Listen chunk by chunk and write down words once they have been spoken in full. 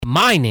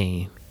My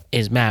name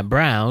is Matt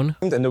Brown.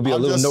 And there'll be a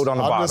little note on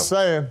the bottom. I'm just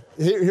saying,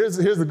 here's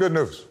the good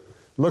news.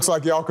 Looks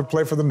like y'all could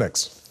play for the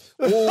Knicks.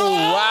 Ooh,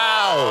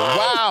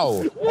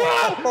 wow. Right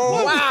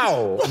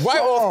off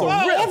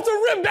the rip. Off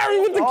the rip,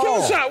 Barry with the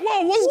kill shot.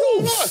 Whoa, what's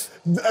going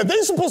on? They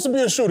supposed to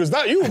be a shooter. It's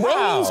not you,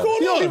 bro. What's going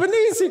on? You don't even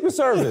need Secret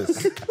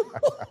Service.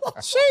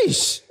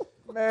 Sheesh.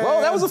 Man.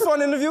 Well, that was a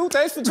fun interview.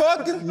 Thanks for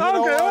talking.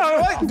 All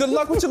right. Good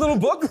luck with your little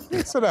book.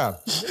 Sit down.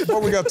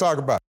 What we got to talk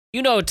about?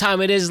 You know what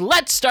time it is.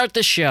 Let's start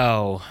the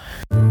show.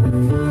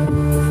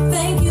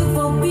 Thank you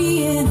for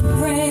being a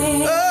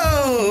friend.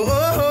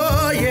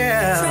 Oh,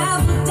 yeah.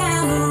 Travel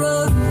down the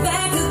road,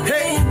 back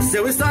again. Hey,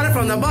 so we started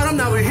from the bottom,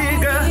 now we're here,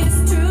 girl.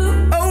 It's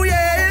true. Oh,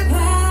 yeah.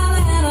 Proud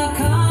and a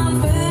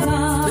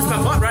confidant. This is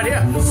my butt right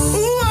here.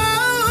 Ooh,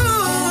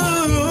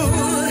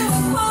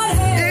 if I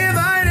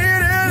did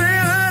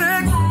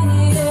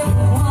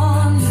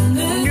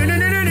Everyone you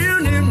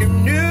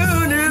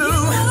knew.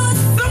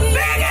 the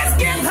biggest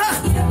gift,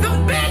 the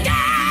biggest.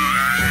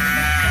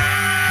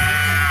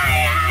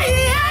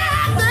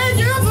 Thank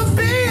you for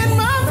being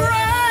my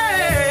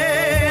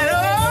friend.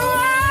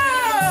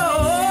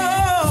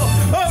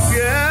 Oh,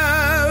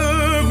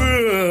 yeah.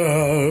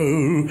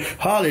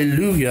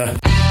 Hallelujah.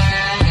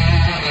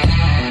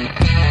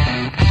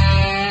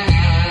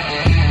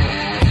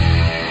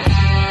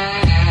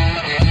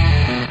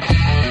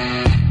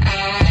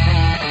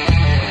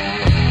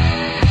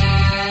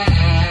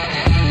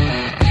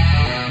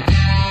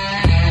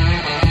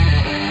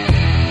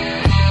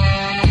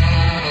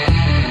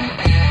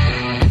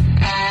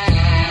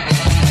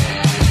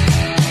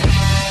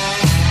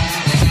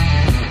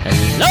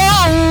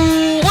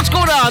 Hello! What's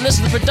going on? This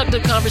is the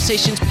Productive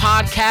Conversations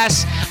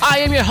podcast. I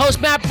am your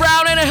host, Matt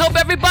Brown, and I hope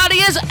everybody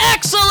is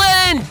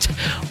excellent!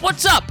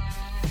 What's up?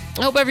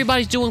 I hope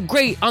everybody's doing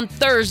great on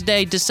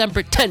Thursday,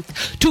 December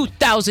 10th,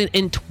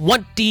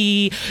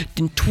 2020.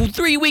 In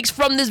 3 weeks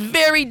from this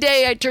very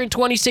day, I turned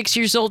 26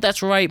 years old.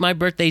 That's right, my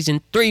birthday's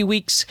in 3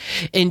 weeks.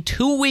 In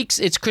 2 weeks,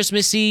 it's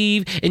Christmas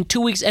Eve. In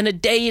 2 weeks and a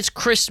day, it's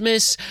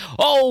Christmas.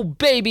 Oh,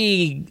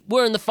 baby,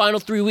 we're in the final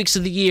 3 weeks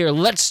of the year.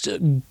 Let's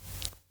do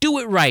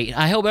it right.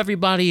 I hope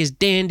everybody is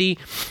dandy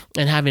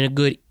and having a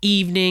good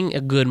evening, a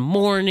good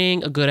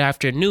morning, a good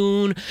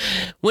afternoon.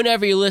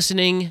 Whenever you're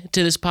listening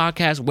to this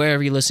podcast,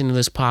 wherever you're listening to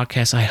this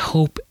podcast, I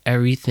hope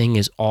everything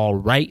is all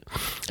right.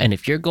 And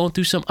if you're going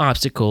through some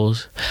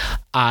obstacles,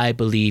 I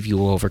believe you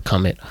will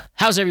overcome it.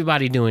 How's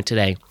everybody doing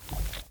today?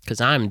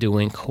 Because I'm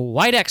doing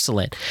quite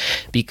excellent.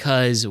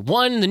 Because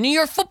one, the New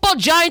York Football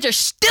Giants are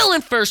still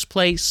in first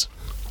place.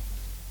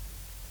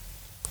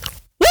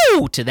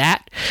 Woo to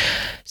that.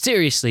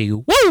 Seriously,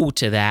 woo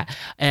to that.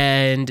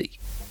 And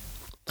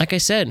like I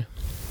said,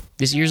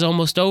 this year's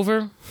almost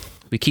over.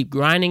 We keep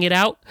grinding it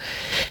out.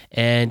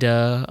 And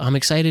I'm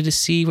excited to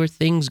see where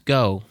things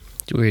go.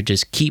 We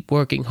just keep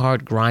working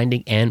hard,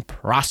 grinding, and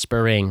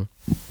prospering.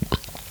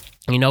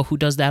 You know who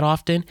does that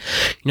often?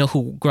 You know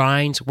who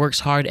grinds,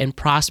 works hard, and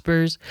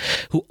prospers?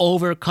 Who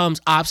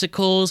overcomes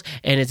obstacles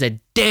and is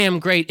a damn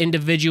great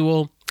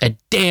individual, a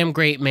damn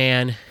great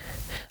man,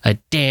 a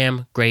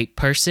damn great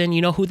person.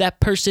 You know who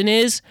that person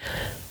is?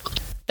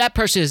 That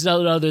person is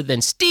none other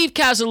than Steve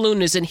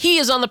Casalunas, and he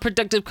is on the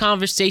Productive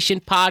Conversation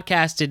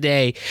podcast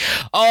today.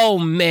 Oh,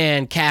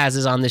 man, Kaz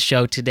is on the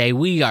show today.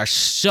 We are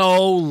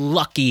so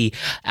lucky.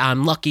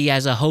 I'm lucky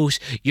as a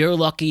host. You're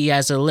lucky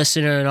as a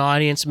listener and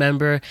audience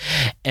member.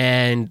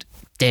 And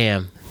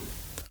damn,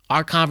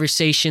 our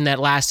conversation that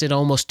lasted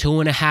almost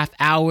 2.5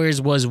 hours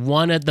was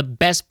one of the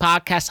best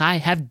podcasts I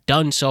have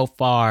done so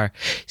far.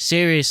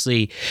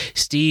 Seriously,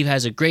 Steve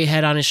has a great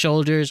head on his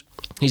shoulders.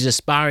 He's an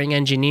aspiring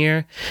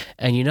engineer.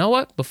 And you know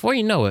what? Before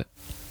you know it,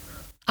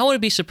 I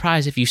wouldn't be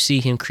surprised if you see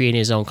him creating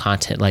his own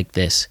content like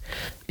this.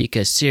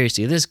 Because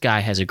seriously, this guy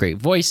has a great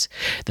voice,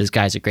 this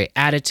guy has a great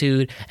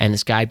attitude, and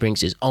this guy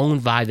brings his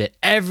own vibe that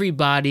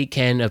everybody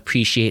can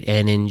appreciate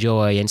and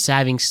enjoy. And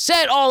having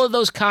said all of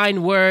those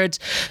kind words,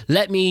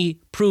 let me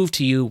prove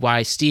to you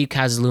why Steve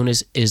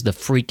Casalunas is the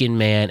freaking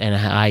man and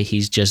why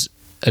he's just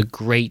a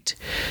great,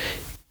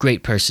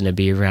 great person to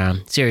be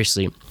around.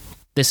 Seriously,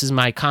 this is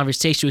my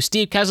conversation with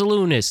Steve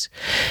Casalunas.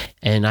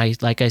 And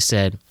like I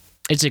said,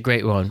 it's a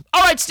great one.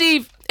 All right,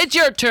 Steve, it's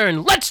your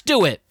turn. Let's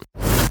do it.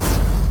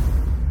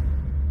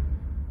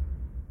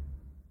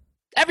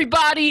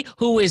 Everybody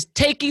who is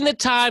taking the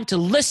time to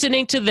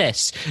listening to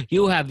this,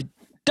 you have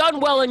done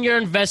well in your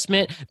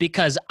investment,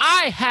 because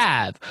I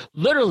have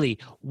literally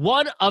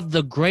one of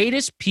the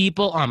greatest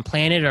people on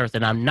planet Earth,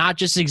 and I'm not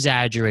just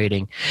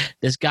exaggerating.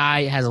 This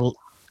guy has a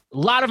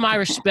lot of my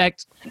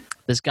respect.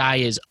 This guy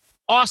is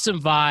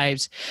awesome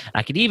vibes.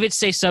 I could even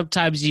say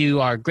sometimes you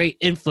are a great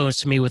influence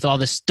to me with all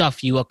the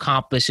stuff you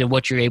accomplish and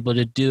what you're able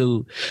to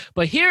do.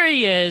 But here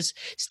he is.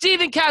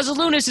 Steven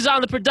Casalunas is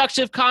on the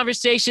Productive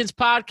Conversations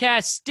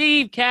podcast.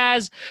 Steve,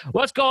 Kaz,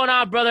 what's going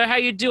on, brother? How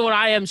you doing?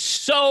 I am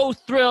so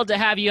thrilled to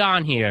have you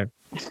on here.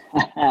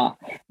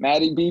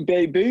 Matty B,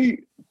 baby.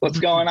 What's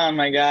going on,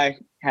 my guy?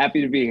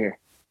 Happy to be here.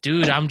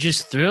 Dude, I'm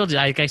just thrilled.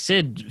 Like I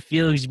said,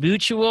 feelings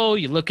mutual.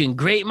 You're looking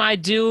great, my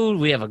dude.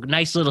 We have a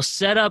nice little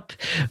setup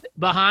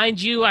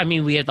behind you. I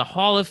mean, we have the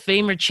Hall of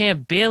Famer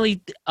Champ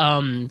Bailey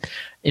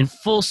in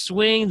full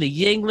swing, the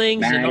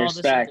Yinglings. Man, and all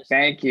respect. this.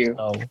 Thank you.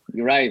 Oh.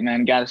 You're right,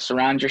 man. Got to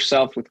surround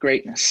yourself with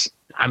greatness.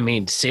 I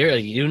mean,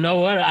 seriously, you know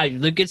what?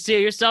 Look at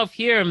yourself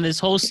here in this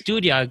whole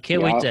studio. I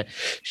can't wait to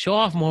show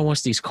off more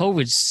once these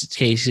COVID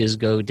cases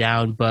go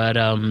down. But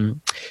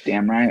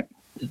Damn right.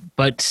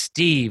 But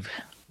Steve,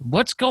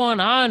 what's going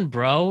on,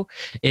 bro?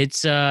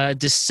 It's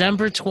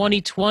December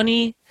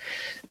 2020.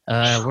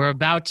 We're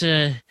about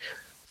to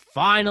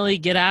finally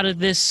get out of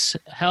this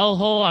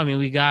hellhole. I mean,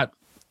 we got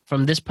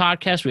from this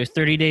podcast, we have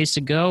 30 days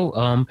to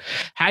go.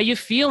 How you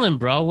feeling,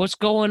 bro? What's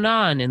going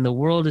on in the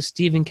world of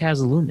Steven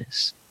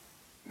Casalunas?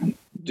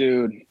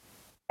 Dude,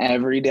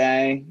 every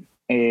day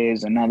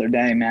is another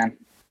day, man.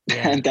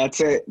 Yeah. And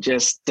that's it.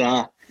 Just,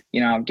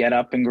 get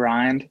up and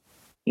grind,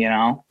 you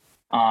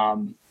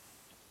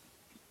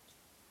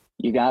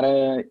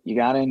gotta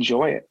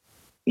enjoy it,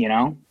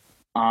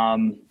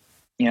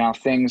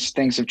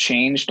 things have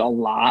changed a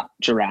lot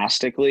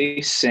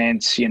drastically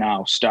since,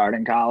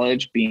 starting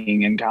college,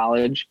 being in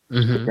college,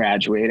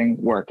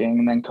 graduating, working,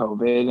 and then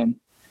COVID. And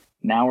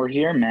now we're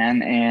here,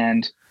 man.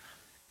 And,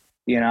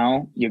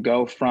 you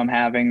go from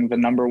having the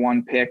number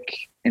one pick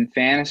in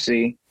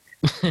fantasy,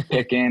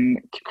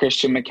 picking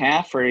Christian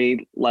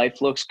McCaffrey, life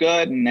looks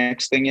good. And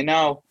next thing you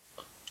know,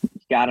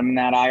 got him in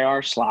that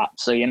IR slot.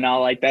 So, you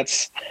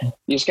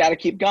just got to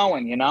keep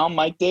going,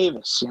 Mike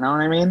Davis, you know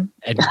what I mean?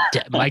 And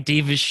Mike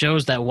Davis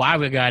shows that why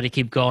we got to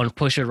keep going,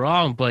 push it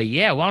wrong. But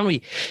yeah, why don't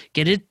we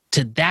get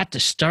into that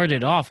to start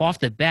it off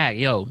the bat?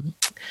 Yo,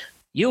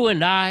 you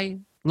and I,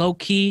 low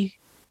key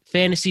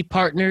fantasy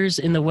partners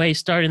in the way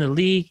starting the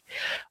league.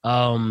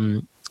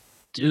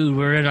 Dude,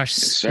 we're in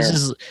this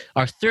is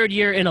our third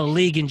year in a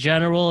league in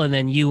general, and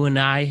then you and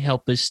I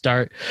help us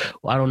start.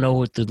 Well, I don't know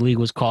what the league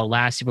was called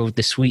last year, but with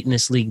the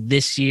Sweetness League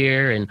this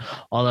year and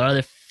all the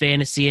other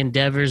fantasy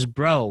endeavors,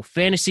 bro.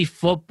 Fantasy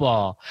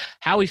football.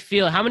 How we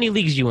feel? How many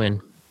leagues you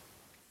in?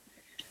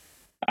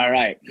 All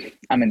right,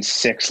 I'm in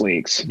 6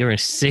 leagues. You're in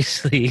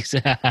 6 leagues,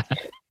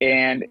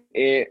 and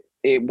it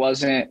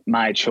wasn't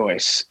my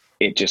choice.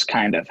 It just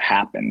kind of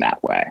happened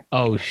that way.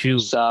 Oh shoot!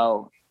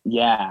 So.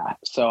 Yeah.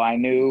 So I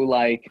knew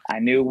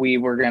we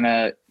were going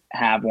to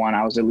have one.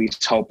 I was at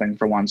least hoping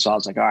for one. So I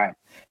was like, all right,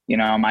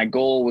 my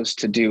goal was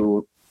to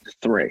do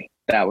 3.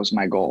 That was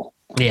my goal.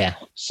 Yeah.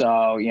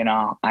 So,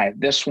 I have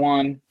this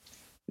one.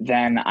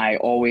 Then I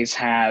always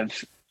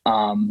have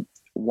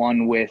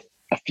one with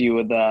a few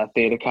of the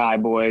Theta Chi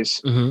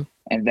boys. Mm-hmm.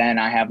 And then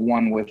I have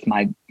one with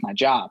my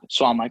job.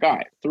 So I'm like, all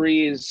right,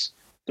 3 is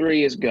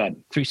good.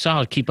 3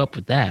 solid. Keep up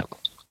with that.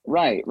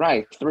 Right.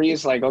 3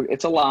 is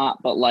it's a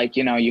lot, but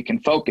you can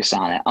focus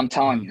on it. I'm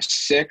telling you,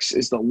 6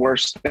 is the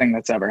worst thing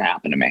that's ever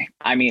happened to me.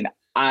 I mean,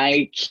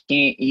 I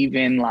can't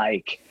even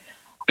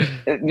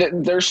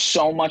there's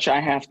so much I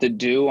have to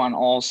do on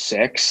all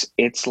 6.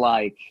 It's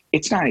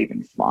it's not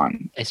even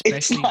fun.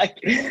 Especially,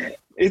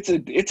 it's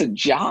a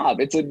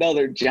job. It's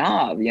another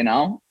job,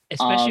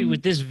 Especially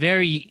with this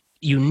very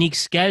unique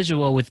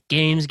schedule with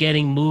games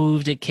getting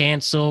moved and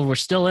canceled. We're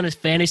still in a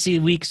fantasy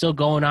week still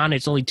going on.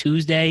 It's only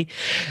Tuesday.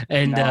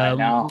 And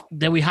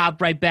then we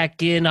hop right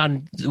back in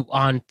on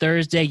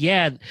Thursday.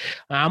 Yeah,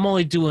 I'm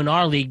only doing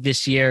our league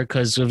this year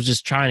because I was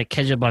just trying to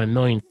catch up on a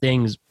million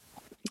things.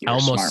 I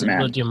almost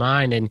slipped your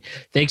mind, and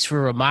thanks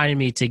for reminding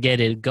me to get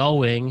it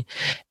going.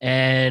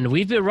 And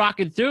we've been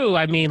rocking through.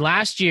 I mean,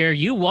 last year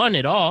you won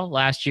it all.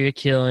 Last year,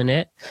 killing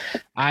it.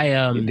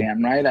 You're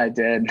damn right I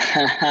did.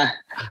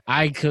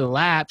 I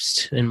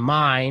collapsed in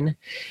mine.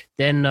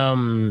 Then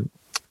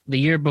the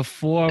year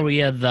before we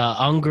had the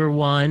Unger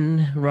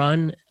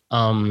run.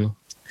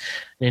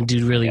 Didn't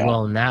do really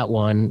well in that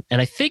one. And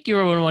I think you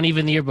were one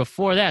even the year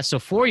before that. So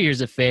 4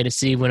 years of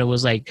fantasy when it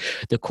was the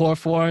core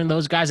 4 and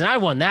those guys. And I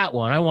won that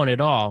one. I won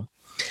it all.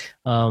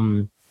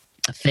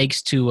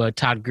 Thanks to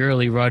Todd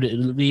Gurley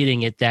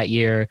leading it that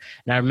year.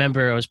 And I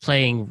remember I was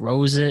playing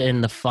Rosa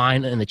in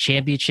the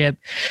championship.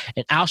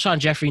 And Alshon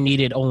Jeffrey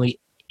needed only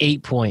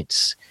 8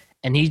 points.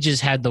 And he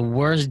just had the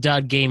worst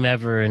dud game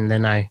ever. And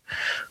then I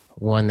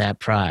won that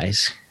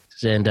prize.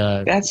 And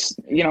that's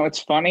it's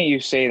funny you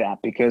say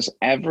that because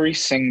every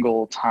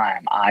single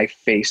time I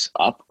face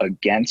up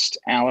against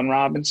Allen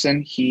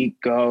Robinson, he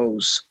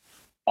goes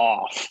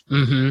off.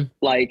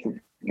 Like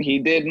he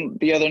did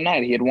the other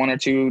night. He had 1 or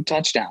 2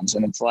 touchdowns,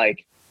 and it's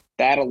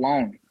that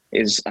alone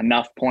is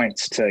enough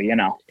points to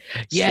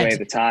sway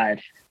the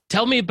tide.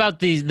 Tell me about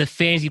the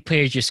fantasy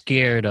players you're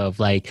scared of.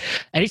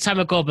 Anytime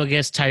I go up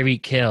against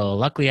Tyreek Hill,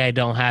 luckily I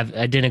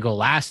didn't go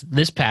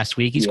this past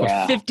week. He scored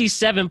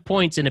 57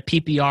 points in a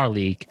PPR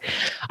league.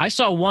 I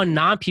saw one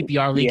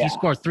non-PPR league. He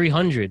scored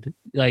 300.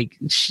 All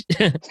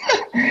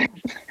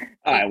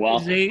right, well,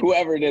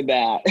 whoever did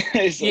that,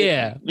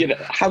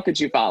 how could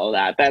you follow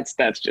that?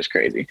 That's just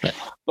crazy.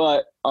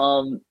 But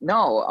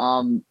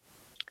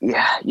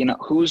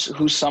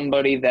who's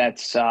somebody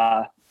that's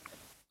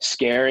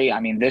scary. I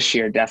mean, this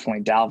year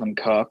definitely Dalvin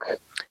Cook.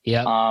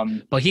 Yeah.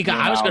 But he got.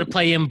 I was going to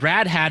play him.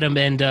 Brad had him,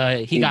 and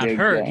he got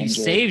hurt. He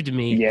saved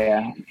me.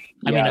 Yeah.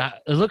 I mean,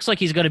 it looks like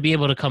he's going to be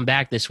able to come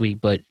back this week,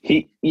 but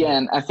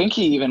and I think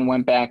he even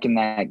went back in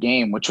that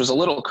game, which was a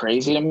little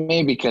crazy to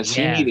me because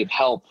he needed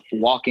help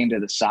walking to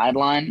the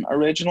sideline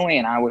originally,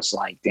 and I was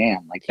like,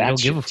 damn, like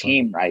that's your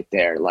team right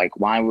there. Like,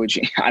 why would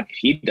you?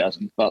 He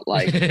doesn't, but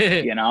like,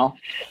 you know.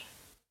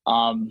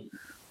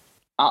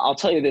 I'll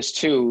tell you this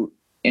too.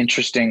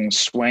 Interesting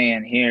sway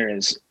in here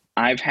is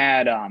I've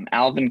had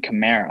Alvin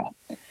Kamara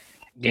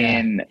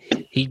in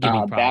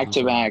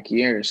back-to-back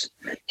years.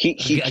 He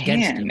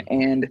can,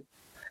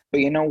 but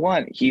you know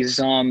what? He's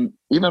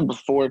even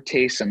before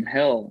Taysom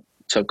Hill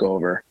took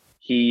over,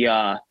 he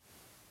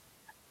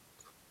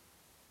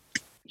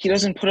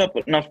doesn't put up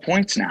enough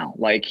points now.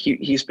 Like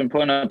he's been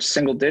putting up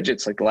single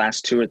digits like the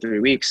last 2 or 3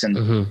 weeks,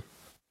 and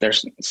they're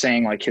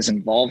saying like his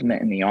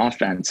involvement in the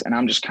offense, and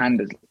I'm just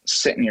kind of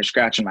sitting here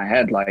scratching my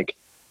head like,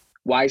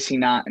 why is he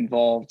not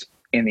involved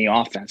in the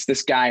offense?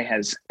 This guy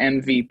has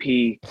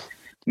MVP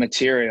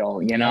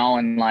material, you know,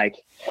 and like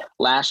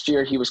last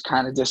year he was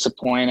kind of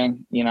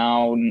disappointing, you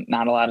know,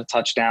 not a lot of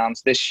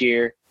touchdowns. This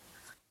year,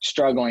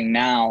 struggling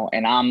now,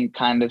 and I'm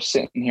kind of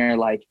sitting here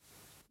like,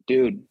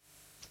 dude,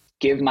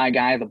 give my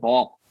guy the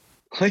ball.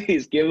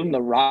 Please give him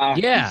the rock.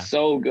 Yeah. He's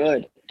so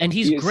good. And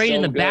he's great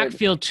in the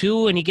backfield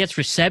too, and he gets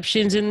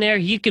receptions in there.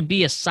 He could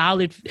be a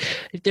solid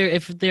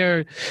if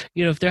they're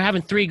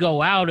having 3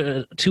 go out,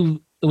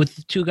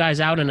 with 2 guys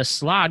out in a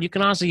slot. You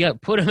can also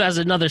put him as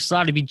another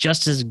slot to be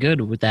just as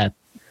good with that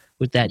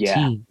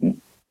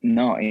team.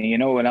 No, and you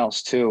know what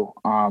else too?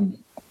 A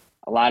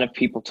lot of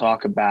people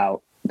talk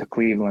about the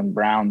Cleveland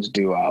Browns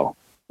duo,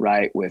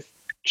 right, with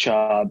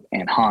Chubb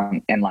and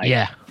Hunt, and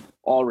like,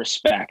 all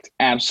respect,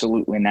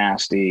 absolutely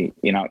nasty.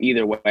 You know,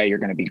 either way, you're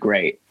going to be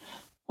great.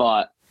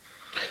 But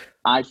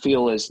I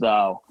feel as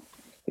though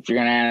if you're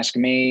going to ask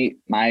me,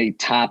 my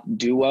top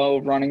duo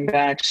of running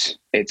backs,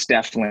 it's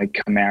definitely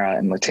Kamara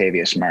and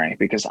Latavius Murray,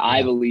 because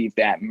I believe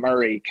that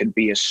Murray could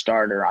be a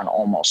starter on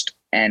almost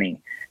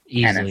any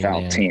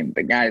NFL team.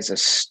 The guy's a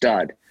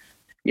stud,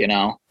 you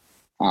know,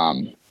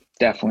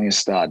 definitely a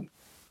stud.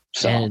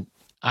 So. And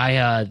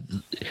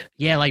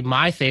like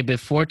my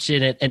favorite,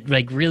 fortunate and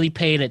like really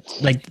paying it,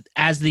 like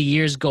as the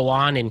years go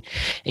on and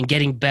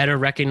getting better,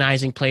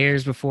 recognizing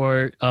players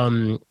before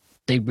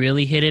they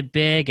really hit it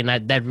big, and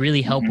that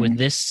really helped with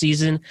this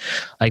season.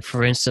 Like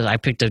for instance, I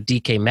picked up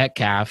DK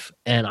Metcalf,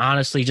 and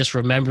honestly, just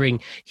remembering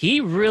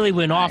he really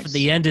went off at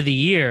the end of the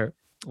year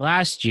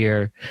last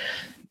year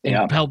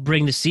and helped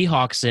bring the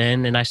Seahawks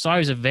in. And I saw he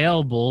was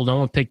available. No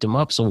one picked him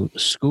up, so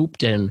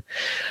scooped, and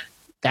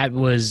that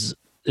was.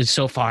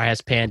 So far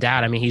has panned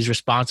out. I mean, he's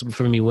responsible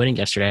for me winning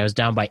yesterday. I was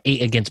down by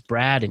 8 against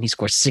Brad, and he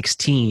scored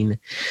 16.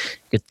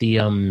 Get the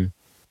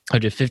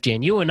 150.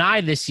 And you and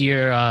I this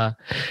year,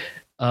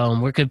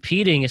 we're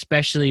competing,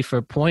 especially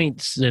for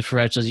points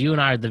differentials. You and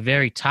I are at the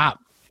very top,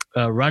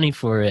 running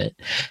for it.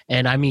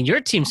 And I mean, your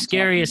team's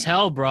scary as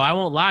hell, bro. I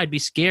won't lie, I'd be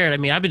scared. I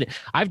mean,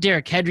 I've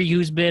Derrick Henry,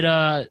 who's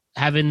been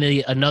having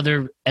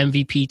another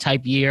MVP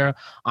type year.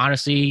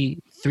 Honestly,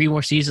 3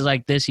 more seasons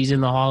like this, he's in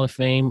the Hall of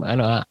Fame. I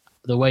know.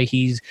 The way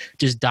he's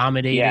just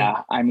dominating.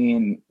 Yeah, I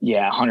mean,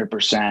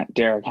 100%.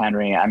 Derrick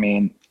Henry, I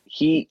mean,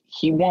 he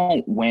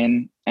won't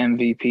win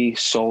MVP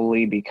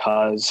solely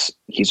because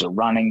he's a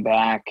running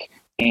back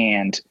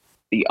and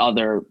the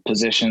other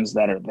positions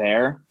that are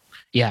there.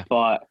 Yeah.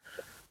 But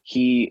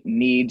he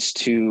needs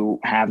to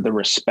have the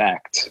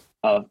respect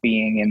of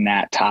being in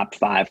that top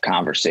 5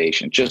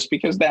 conversation, just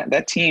because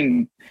that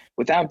team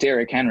without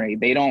Derrick Henry,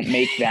 they don't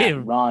make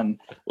that run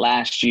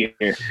last year.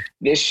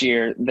 This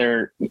year,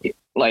 they're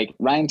like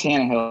Ryan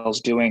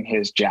Tannehill's doing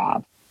his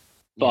job,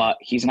 but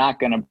he's not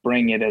going to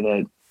bring you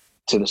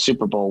to the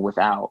Super Bowl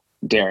without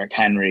Derrick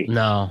Henry.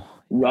 No,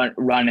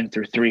 running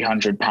through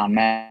 300-pound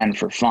men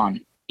for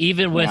fun.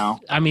 Even with,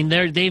 I mean,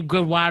 they've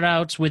good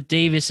wideouts with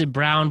Davis and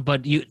Brown,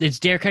 but it's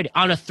Derrick Henry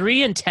on a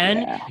 3 and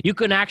 10. You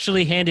can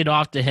actually hand it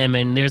off to him,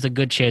 and there's a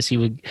good chance he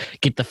would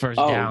get the first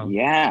down.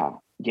 Yeah.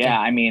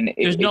 I mean,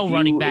 there's no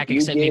running back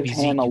except maybe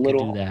Zeke who can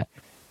do that.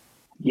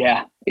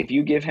 Yeah, if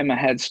you give him a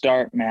head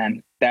start,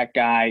 man, that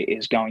guy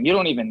is going. You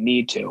don't even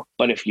need to,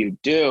 but if you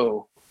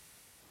do,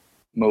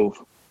 move.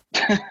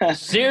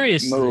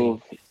 Seriously,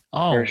 move.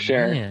 Oh, for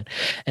sure. Man.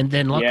 And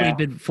then luckily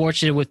been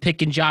fortunate with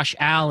picking Josh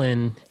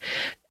Allen.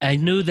 I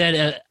knew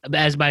that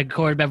as my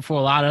quarterback before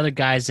a lot of other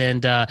guys,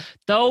 and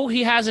though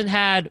he's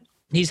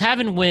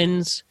having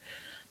wins.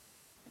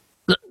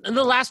 In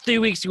the last 3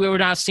 weeks, we were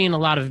not seeing a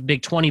lot of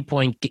big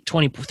 30-point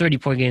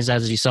games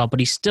as you saw, but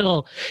he's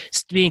still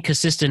being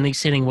consistent.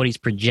 He's hitting what he's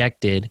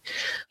projected.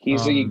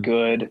 He's a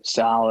good,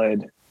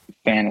 solid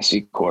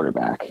fantasy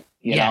quarterback.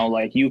 You know,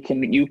 like you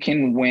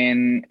can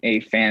win a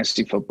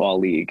fantasy football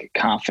league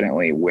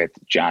confidently with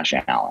Josh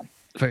Allen.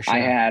 For sure. I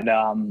had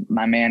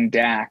my man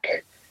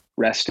Dak,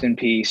 rest in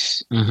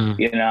peace.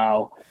 You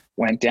know,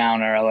 went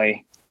down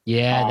early.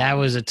 Yeah, that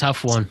was a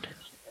tough one.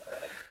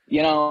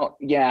 You know,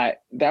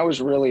 that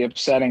was really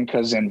upsetting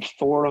because in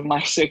 4 of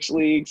my 6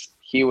 leagues,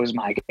 he was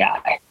my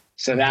guy.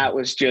 So that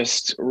was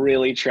just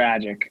really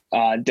tragic.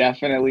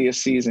 Definitely a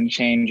season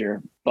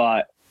changer,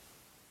 but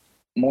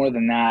more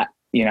than that,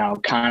 you know,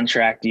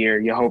 contract year,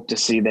 you hope to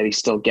see that he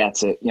still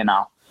gets it, you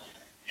know.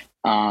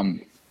 A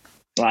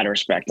lot of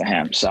respect to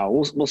him.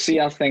 So we'll see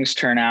how things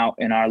turn out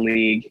in our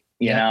league.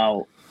 You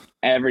know,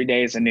 every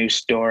day is a new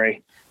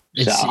story.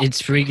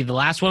 It's freaky. The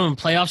last one when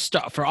playoffs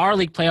start for our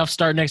league. Playoffs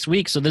start next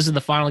week, so this is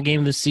the final game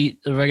of the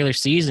regular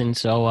season.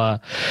 So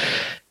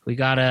we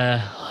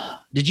gotta.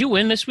 Did you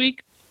win this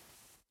week,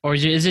 or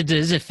is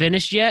it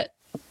finished yet?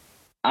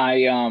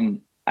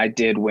 I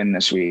did win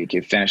this week.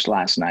 It finished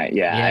last night.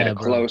 Yeah, I had a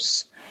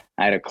close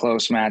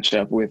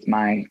matchup with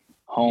my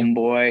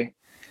homeboy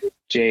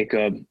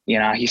Jacob. You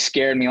know, he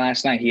scared me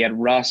last night. He had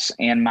Russ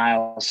and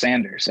Miles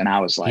Sanders, and I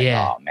was like,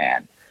 oh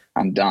man,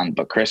 I'm done.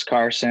 But Chris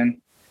Carson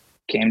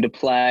came to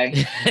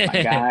play.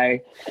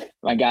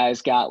 My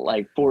guy's got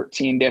like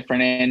 14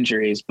 different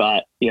injuries,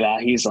 but you know,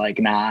 he's like,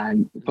 nah,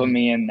 put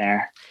me in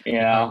there. You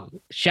know,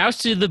 shouts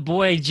to the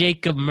boy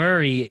Jacob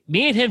Murray.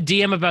 Me and him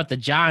DM about the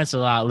Giants a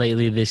lot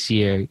lately this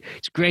year.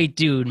 He's a great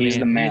dude, man. He's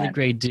the man. Really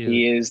great dude.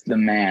 He is the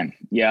man.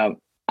 Yeah,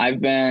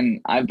 I've been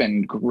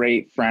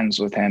great friends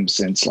with him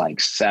since like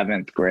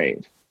 7th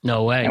grade.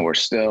 No way. And we're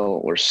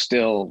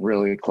still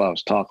really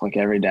close. Talk like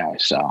every day.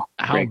 So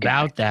how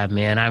about that,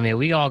 man? I mean,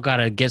 we all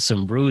gotta get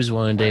some brews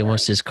one day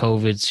once this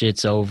COVID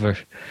shit's over.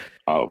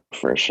 Oh,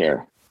 for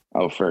sure.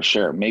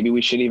 Maybe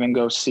we should even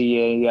go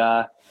see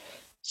a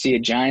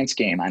Giants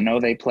game. I know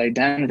they play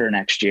Denver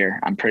next year.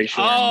 I'm pretty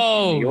sure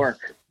in New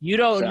York. You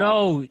don't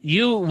know.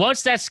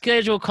 Once that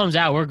schedule comes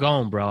out, we're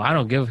going, bro. I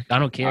don't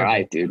care. All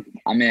right, dude.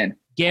 I'm in.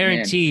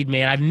 Guaranteed,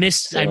 man. I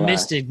missed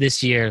it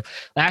this year.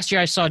 Last year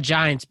I saw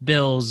Giants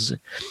Bills,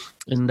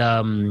 and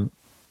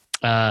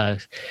I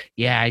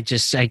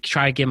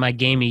try to get my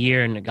game a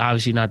year, and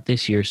obviously not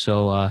this year.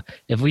 So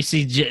if we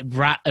see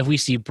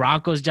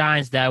Broncos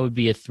Giants, that would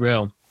be a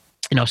thrill.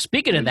 You know,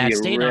 speaking of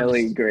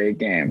that, great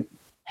game.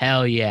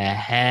 Hell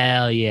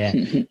yeah,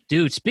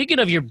 dude. Speaking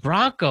of your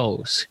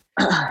Broncos,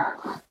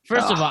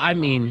 first of all, I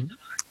mean,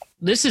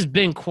 this has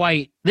been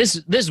quite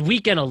this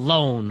weekend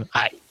alone.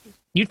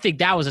 You'd think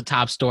that was a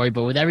top story,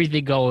 but with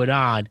everything going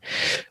on,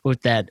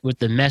 with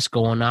the mess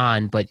going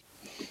on. But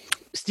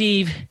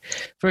Steve,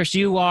 first,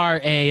 you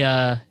are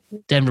a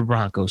Denver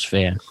Broncos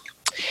fan,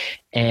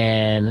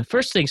 and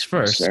first things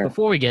first. Yes,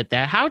 before we get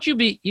that, how'd you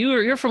be?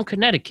 You're from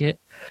Connecticut.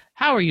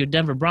 How are you a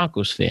Denver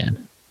Broncos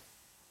fan?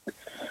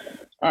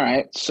 All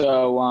right,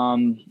 so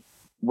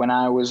when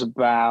I was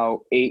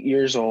about 8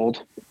 years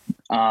old,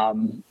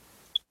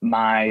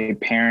 my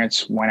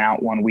parents went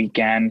out one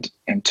weekend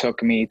and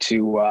took me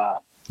to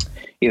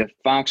either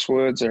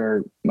Foxwoods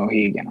or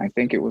Mohegan. I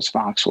think it was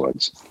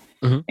Foxwoods.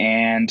 Mm-hmm.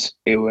 And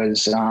it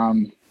was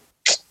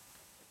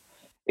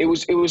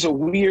a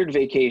weird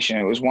vacation.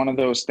 It was one of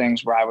those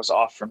things where I was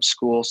off from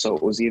school. So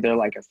it was either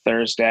like a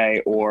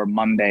Thursday or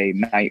Monday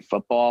night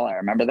football. I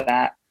remember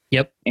that.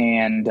 Yep.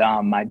 And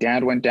my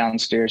dad went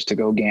downstairs to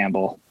go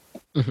gamble.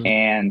 Mm-hmm.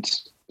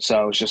 And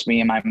so it was just me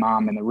and my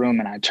mom in the room,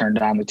 and I turned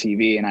on the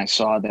TV and I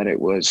saw that it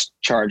was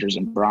Chargers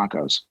and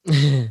Broncos.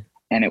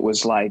 And it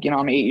was like, you know,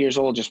 I'm 8 years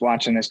old just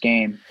watching this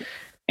game,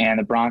 and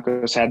the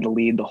Broncos had the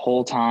lead the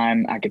whole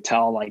time. I could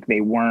tell like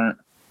they were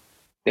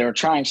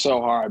trying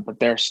so hard, but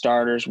their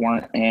starters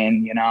weren't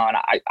in, you know, and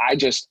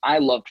I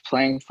loved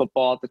playing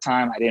football at the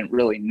time. I didn't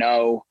really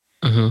know.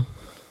 Mm-hmm.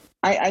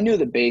 I knew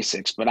the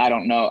basics, but I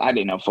didn't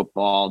know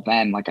football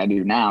then like I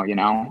do now, you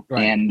know?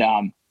 Right. And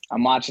I'm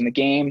watching the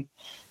game,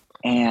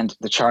 and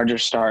the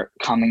Chargers start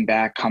coming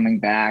back,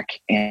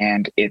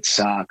 and it's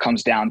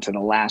comes down to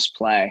the last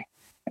play,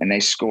 and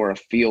they score a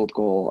field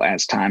goal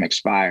as time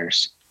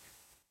expires.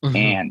 Mm-hmm.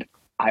 And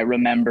I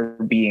remember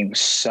being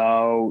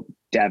so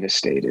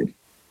devastated.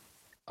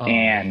 Oh.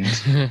 And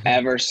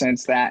ever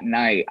since that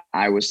night,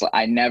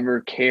 I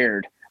never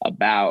cared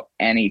about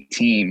any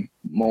team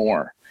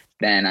more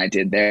than I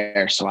did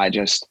there. So I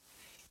just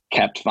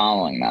kept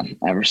following them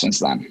ever since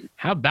then.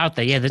 How about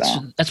that? Yeah,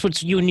 that's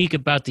what's unique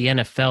about the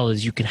NFL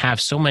is you can have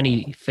so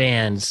many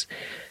fans,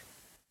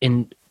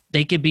 and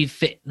they could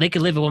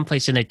live in one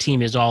place and their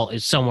team is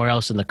somewhere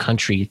else in the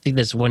country. I think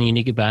that's one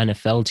unique about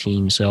NFL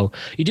teams. So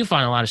you do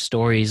find a lot of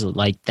stories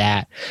like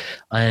that.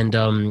 And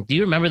do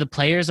you remember the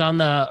players on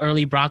the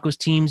early Broncos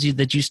teams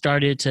that you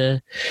started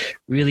to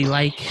really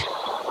like?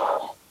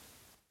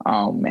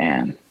 Oh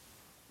man.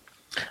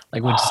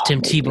 Like was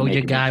Tim Tebow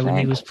your guy when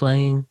he was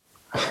playing?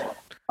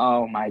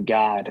 Oh my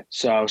God.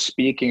 So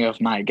speaking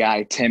of my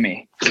guy,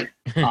 Timmy,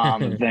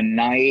 the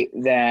night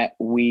that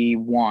we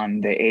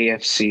won the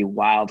AFC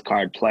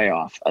wildcard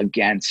playoff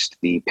against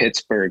the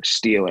Pittsburgh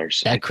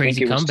Steelers, that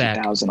crazy comeback.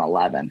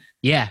 2011.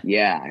 Yeah.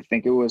 Yeah. I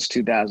think it was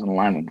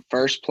 2011.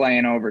 First play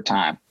in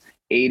overtime,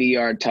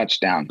 80-yard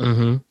touchdown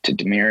to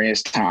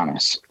Demaryius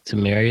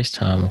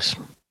Thomas.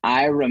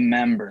 I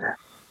remember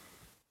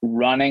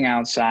running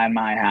outside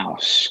my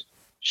house,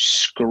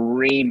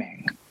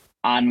 screaming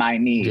on my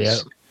knees. Yep.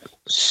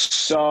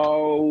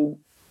 So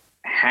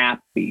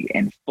happy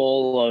and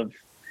full of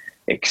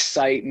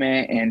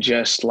excitement and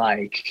just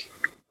like,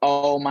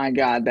 oh my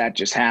God, that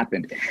just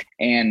happened.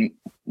 And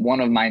one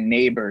of my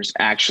neighbors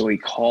actually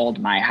called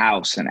my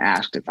house and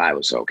asked if I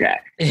was okay.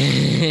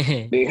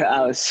 Because I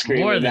was More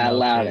screaming than that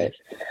loud.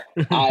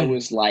 okay. I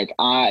was like,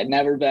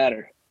 never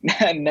better.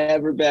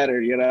 Never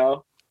better, you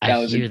know? That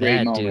was a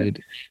great moment.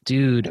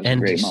 Dude. That was a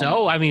And great so,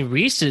 moment. I mean,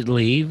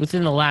 recently,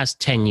 within the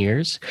last 10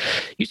 years,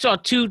 you saw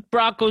two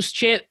Broncos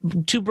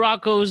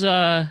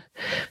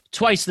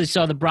twice they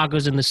saw the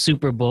Broncos in the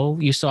Super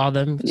Bowl. You saw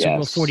them, Super Bowl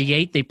Yes.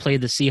 48, they played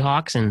the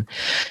Seahawks, and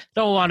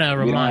don't want to We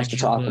don't remind have to you,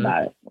 talk but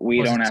about it. We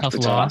was a don't have tough to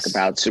loss. talk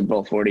about Super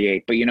Bowl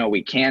 48, but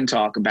we can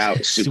talk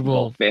about Super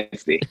Bowl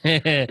 50.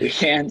 We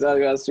can talk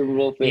about Super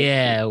Bowl 50.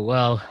 Yeah,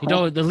 well,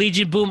 the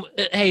Legion Boom.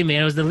 Hey,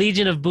 man, it was the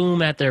Legion of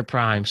Boom at their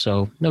prime,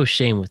 so no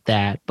shame with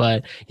that.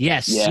 But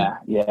yes,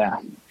 Yeah.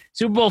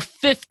 Super Bowl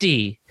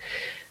 50,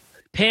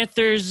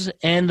 Panthers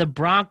and the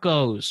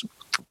Broncos.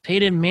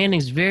 Peyton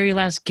Manning's very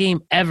last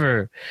game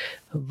ever.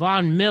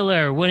 Von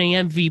Miller winning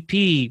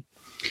MVP.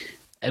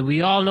 And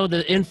we all know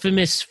the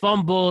infamous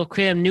fumble of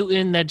Cam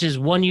Newton that just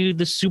won you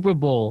the Super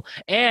Bowl.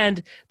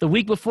 And the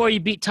week before you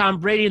beat Tom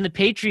Brady and the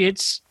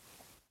Patriots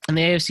in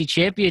the AFC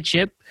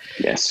Championship.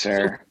 Yes,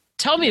 sir.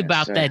 Tell me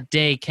about that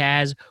day,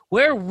 Kaz.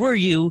 Where were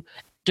you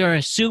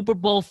during Super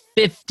Bowl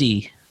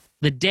 50?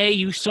 The day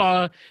you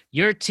saw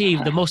your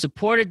team, the most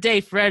important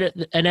day for an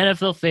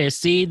NFL fan,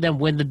 see them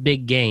win the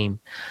big game.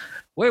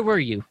 Where were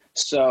you?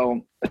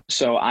 So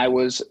I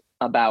was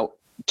about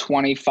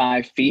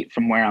 25 feet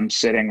from where I'm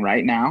sitting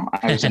right now.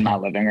 I was in my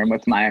living room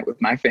with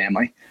my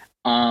family.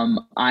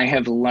 I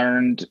have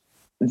learned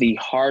the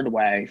hard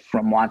way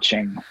from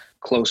watching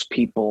close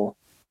people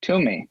to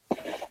me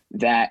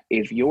that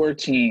if your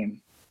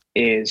team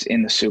is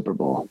in the Super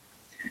Bowl,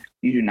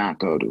 you do not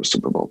go to a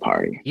Super Bowl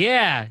party.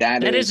 Yeah,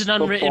 that is an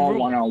unwritten football rule.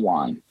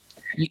 101.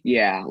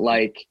 Yeah,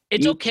 like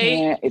It's you okay.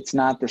 can't- It's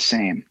not the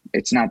same.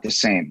 It's not the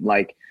same.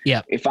 Like,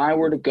 yeah, if I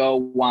were to go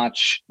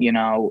watch,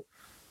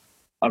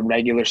 a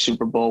regular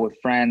Super Bowl with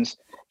friends,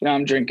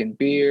 I'm drinking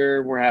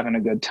beer, we're having a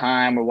good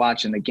time, we're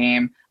watching the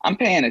game. I'm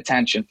paying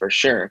attention for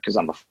sure because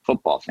I'm a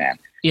football fan.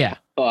 Yeah,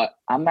 But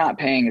I'm not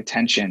paying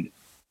attention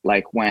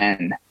like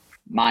when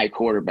my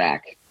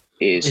quarterback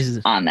is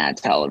on that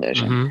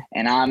television, Mhm.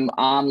 and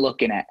I'm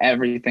looking at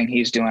everything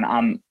he's doing.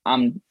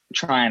 I'm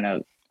trying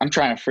to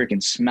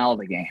freaking smell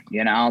the game.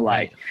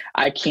 Like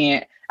I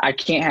can't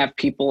have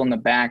people in the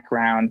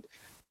background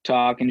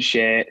talking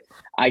shit.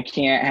 I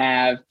can't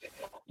have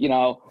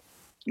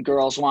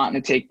girls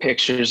wanting to take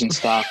pictures and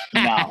stuff.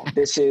 No,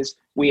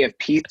 we have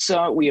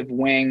pizza, we have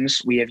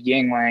wings, we have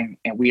Yingling,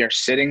 and we are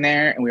sitting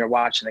there and we are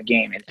watching the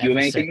game. And if you have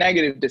Every anything second.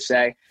 negative to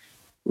say,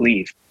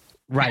 leave.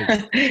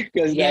 right.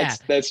 Because Yeah.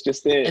 that's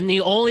just it. And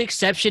the only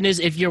exception is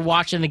if you're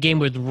watching the game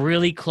with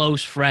really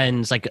close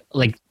friends, like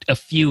a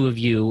few of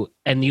you,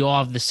 and you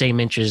all have the same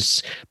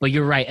interests. But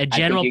you're right, a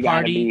general I think you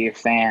party. gotta be a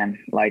fan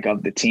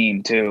of the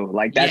team too.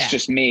 Like that's Yeah.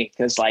 just me,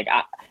 because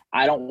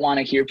I don't want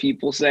to hear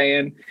people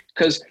saying,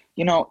 because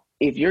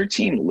if your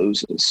team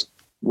loses,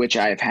 which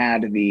I've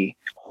had the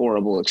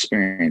horrible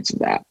experience of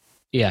that,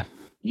 Yeah,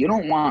 you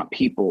don't want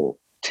people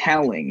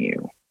telling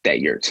you that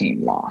your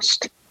team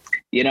lost.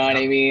 You know what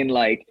I mean?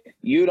 Like,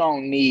 you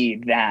don't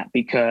need that,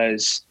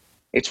 because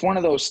it's one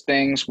of those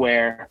things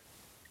where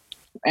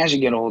as you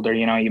get older,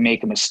 you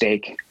make a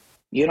mistake.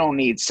 You don't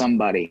need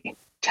somebody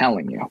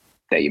telling you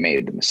that you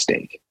made the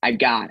mistake. I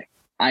got it.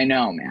 I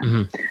know, man.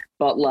 Mhm.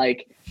 But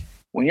like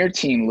when your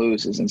team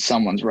loses and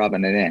someone's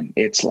rubbing it in,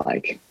 it's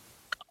like,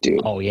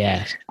 dude, oh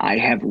yeah, I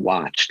have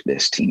watched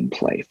this team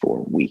play for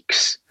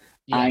weeks.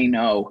 Yeah. I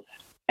know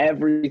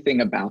everything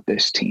about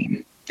this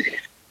team.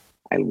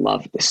 I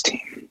love this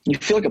team. You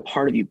feel like a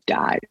part of you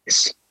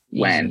dies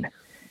when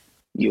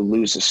you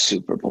lose a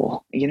Super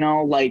Bowl.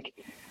 Like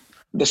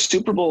the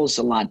Super Bowl is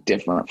a lot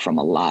different from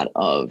a lot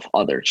of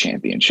other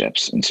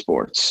championships in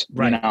sports,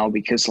 Right.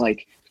 Because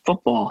like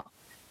football,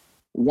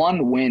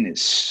 one win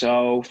is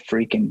so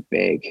freaking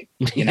big.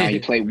 You play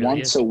It really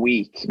once is. a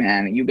week,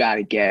 man. You got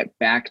to get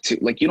back to,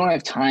 like, you don't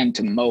have time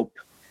to mope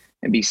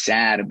and be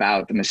sad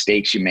about the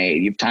mistakes you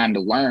made. You have time to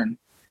learn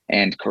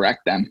and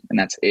correct them, and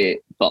that's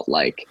it. But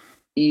like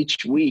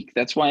each week,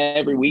 that's why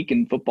every week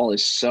in football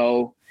is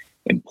so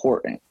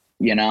important,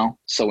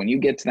 So when you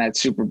get to that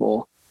Super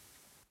Bowl,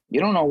 you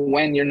don't know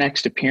when your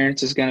next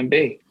appearance is going to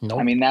be. Nope.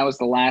 I mean, that was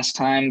the last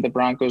time the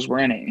Broncos were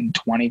in it, in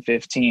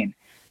 2015.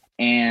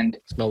 And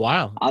it's been a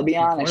while. I'll be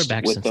Few honest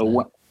quarterbacks with since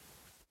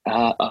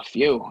then. a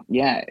few,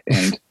 yeah.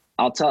 And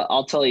I'll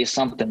tell you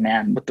something,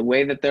 man. With the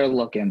way that they're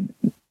looking,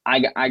 I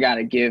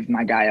gotta give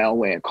my guy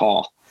Elway a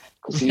call,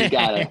 because he's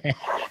gotta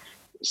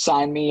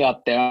sign me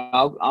up there.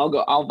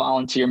 I'll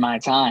volunteer my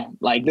time.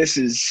 Like, this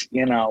is,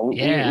 we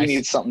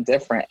need something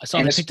different. I saw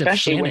And they picked up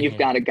especially when you've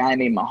Shanahan. got a guy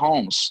named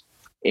Mahomes,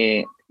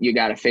 you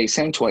got to face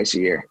him twice a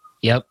year.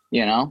 Yep.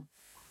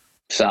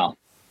 So.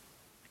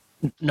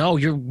 No,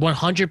 you're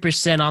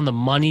 100% on the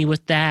money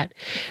with that.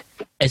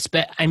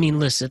 I mean,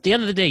 listen, at the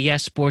end of the day,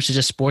 yes, sports is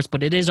just sports,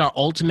 but it is our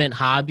ultimate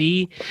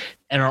hobby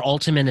and our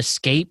ultimate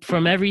escape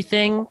from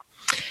everything.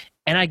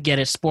 and I get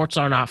it, sports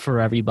are not for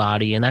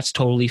everybody, and that's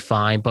totally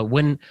fine. But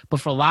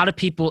for a lot of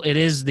people, it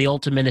is the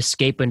ultimate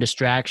escape and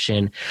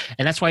distraction,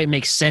 and that's why it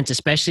makes sense,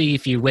 especially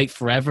if you wait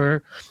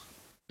forever.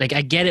 Like,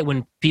 I get it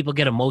when people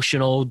get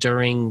emotional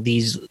during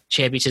these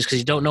championships because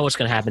you don't know what's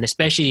going to happen,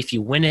 especially if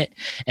you win it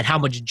and how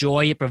much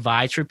joy it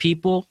provides for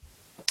people.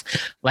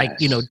 Like,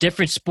 Yes.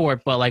 Different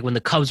sport, but like when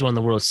the Cubs won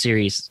the World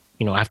Series,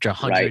 after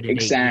 108 Right,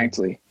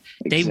 exactly.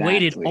 They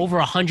waited over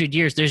 100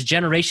 years. There's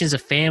generations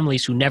of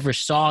families who never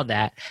saw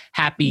that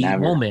happy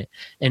Never. moment.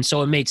 And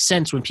so it made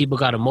sense when people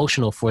got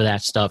emotional for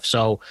that stuff.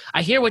 So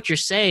I hear what you're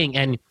saying.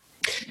 And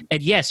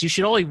yes, you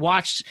should only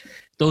watch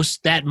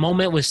that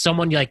moment with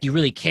someone you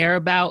really care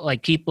about,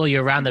 like people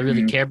you're around that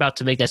really care about,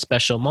 to make that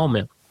special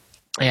moment.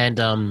 And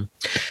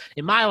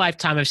in my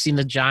lifetime, I've seen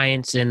the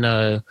Giants in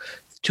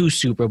 2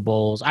 Super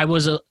Bowls. I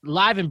was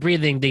alive and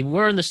breathing. They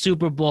were in the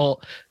Super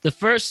Bowl. The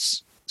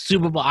first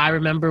Super Bowl I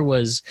remember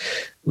was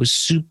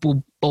Super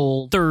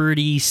Bowl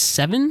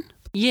 37.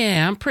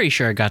 Yeah, I'm pretty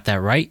sure I got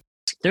that right.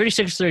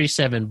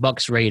 36-37,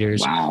 Bucks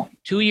Raiders. Wow.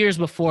 2 years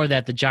before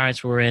that, the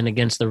Giants were in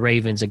against the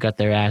Ravens that got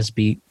their ass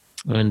beat.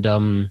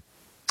 And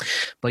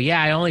but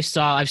yeah,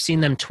 I've seen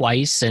them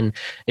twice, and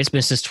it's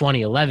been since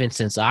 2011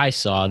 since I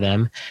saw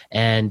them,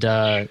 and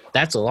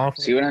that's a long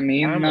See what I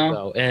mean, time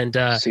though? ago. And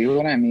See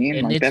what I mean?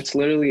 and Like, it's- that's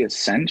literally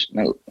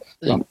essential.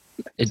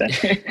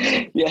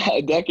 Yeah,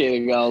 a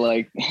decade ago.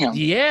 Like,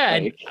 yeah,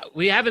 and like,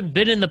 we haven't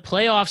been in the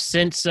playoffs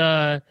since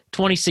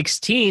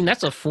 2016.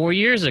 That's 4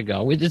 years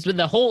ago. It's been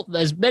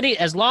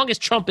as long as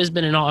Trump has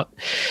been in office.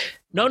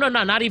 No,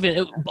 not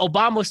even.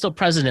 Obama was still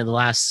president the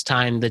last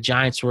time the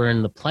Giants were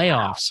in the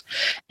playoffs.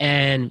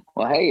 And,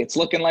 well, hey, it's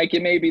looking like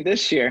it may be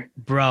this year.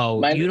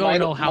 bro, you don't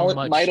know how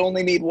much. Might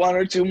only need 1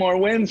 or 2 more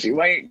wins. You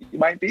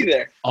might be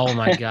there. Oh,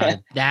 my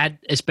God. That,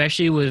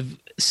 especially with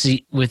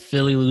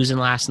Philly losing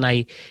last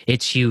night,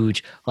 it's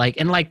huge.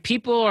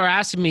 People are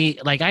asking me,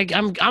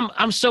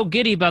 I'm so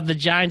giddy about the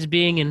Giants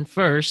being in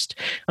first.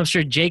 I'm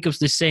sure Jacob's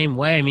the same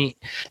way. I mean,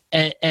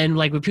 and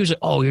when people say,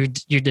 oh, your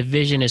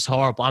division is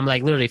horrible, I'm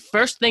like, literally,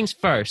 first things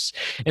first.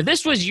 If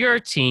this was your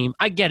team,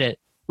 I get it.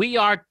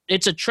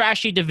 It's a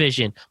trashy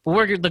division, but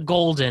we're the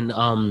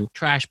golden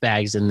trash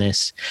bags in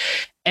this.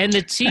 And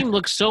the team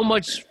looks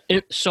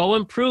so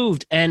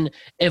improved. And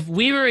if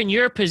we were in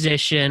your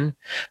position,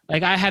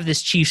 I have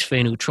this Chiefs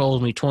fan who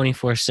trolls me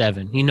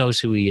 24/7. He knows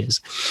who he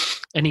is.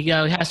 And he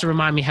has to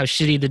remind me how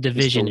shitty the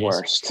division He's the is.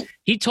 worst.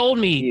 He told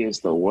me, He is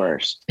the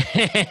worst.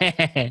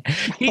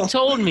 he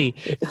told me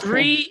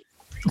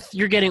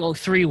you're getting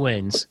 3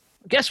 wins.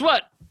 Guess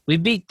what? We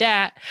beat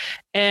that.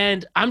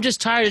 And I'm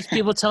just tired of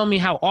people telling me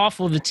how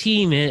awful the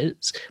team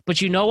is.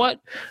 But you know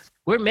what?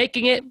 We're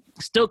making it.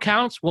 Still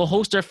counts. We'll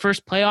host our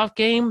first playoff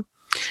game.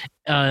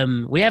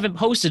 We haven't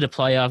hosted a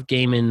playoff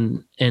game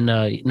in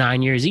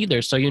 9 years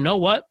either. So you know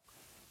what?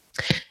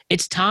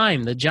 It's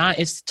time.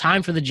 It's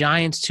time for the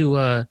Giants to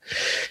at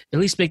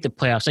least make the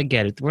playoffs. I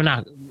get it. We're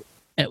not.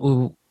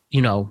 Who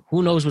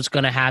knows what's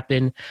going to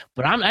happen?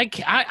 But I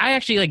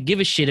actually give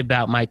a shit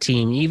about my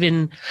team,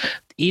 even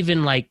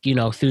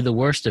through the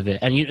worst of it.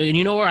 And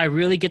you know where I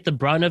really get the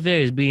brunt of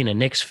it is being a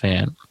Knicks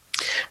fan.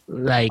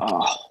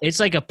 It's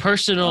like a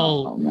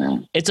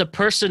personal, it's a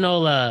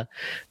personal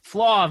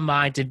flaw of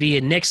mine to be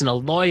a Knicks and a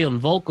loyal and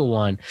vocal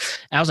one.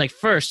 I was like,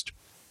 first,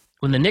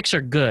 when the Knicks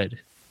are good,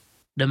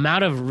 the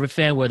amount of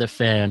fan weather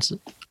fans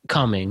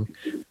coming,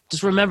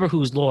 just remember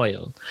who's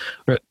loyal.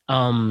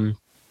 And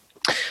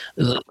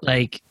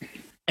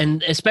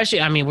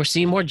especially, we're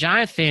seeing more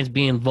Giant fans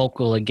being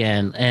vocal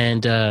again,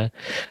 and I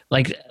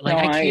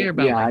care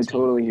about. Yeah, my I team.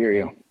 totally hear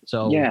you.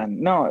 So yeah.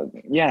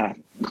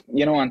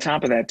 On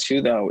top of that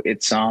too, though,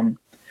 it's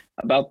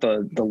about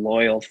the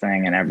loyal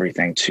thing and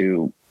everything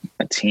to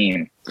a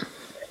team.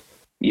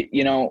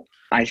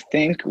 I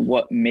think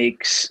what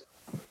makes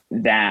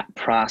that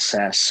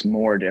process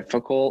more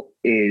difficult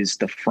is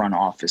the front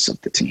office of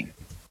the team,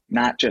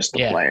 not just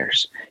the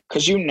players,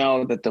 because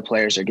that the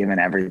players are given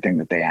everything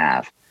that they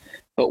have.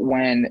 But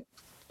when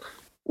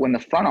the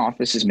front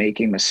office is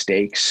making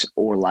mistakes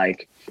or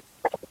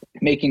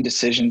making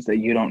decisions that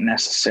you don't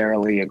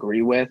necessarily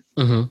agree with,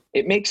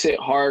 it makes it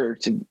harder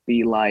to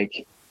be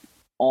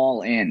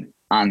all in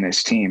on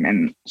this team.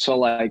 And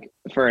so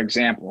for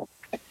example,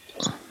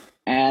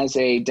 as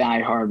a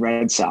diehard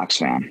Red Sox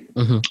fan,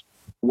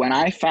 when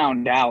I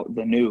found out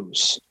the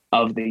news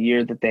of the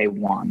year that they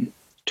won,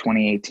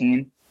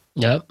 2018,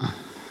 yep,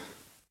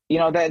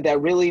 that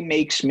really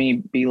makes me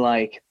be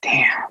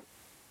damn.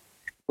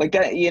 That,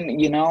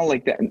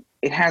 that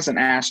it has an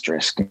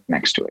asterisk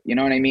next to it. You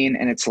know what I mean?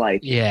 And it's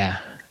yeah.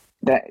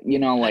 That,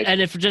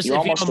 and if you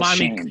almost don't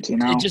mind ashamed,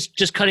 me,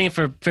 just cutting it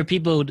for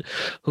people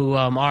who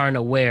aren't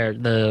aware,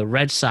 the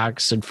Red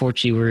Sox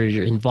unfortunately were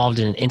involved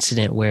in an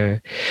incident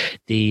where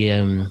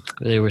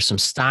there was some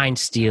Stein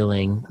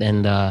stealing,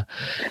 and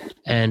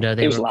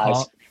they was were lies.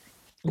 called.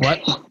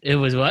 What? It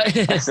was what?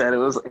 I said it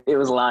was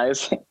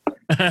lies.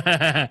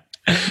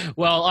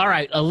 Well, all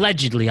right.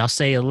 Allegedly, I'll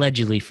say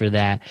allegedly for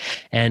that,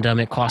 and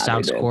it cost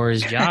Alex Cora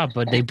his job.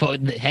 But they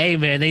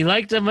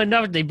liked him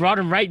enough. They brought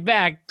him right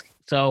back.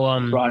 So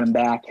Brought him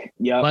back.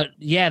 Yep. but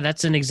yeah,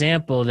 that's an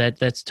example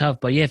that's tough.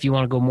 But yeah, if you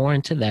want to go more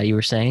into that, you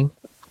were saying.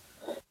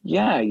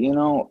 Yeah,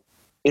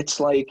 it's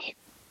like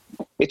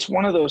it's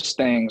one of those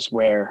things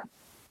where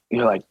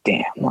you're like,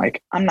 damn,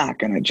 like I'm not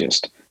gonna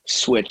just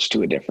switch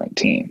to a different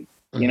team.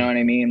 You know what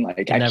I mean?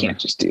 Like I can't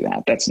just do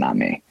that. That's not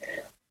me.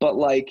 But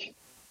like,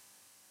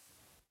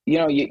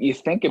 you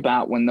think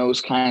about when those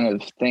kind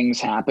of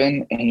things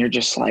happen and you're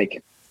just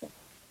like,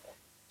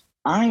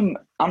 I'm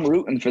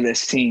rooting for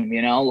this team,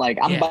 like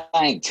I'm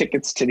buying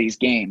tickets to these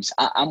games.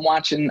 I'm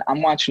watching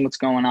what's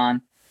going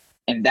on.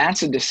 And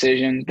that's a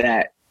decision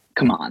that,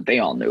 come on, they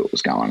all knew what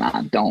was going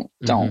on. Don't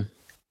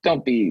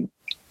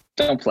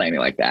play me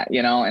like that,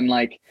 and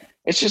like,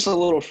 it's just a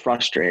little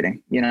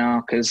frustrating,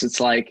 cause it's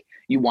like,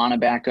 you want to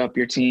back up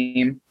your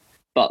team,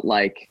 but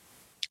like,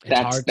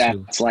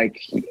 that's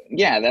like,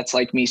 that's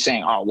like me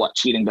saying, oh, what,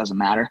 cheating doesn't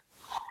matter.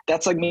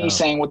 That's like me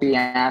saying what the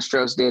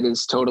Astros did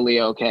is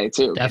totally okay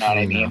too.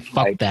 Definitely, you know what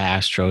I mean? Fuck the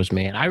Astros,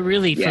 man. I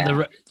really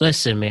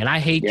listen, man. I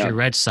hate your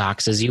Red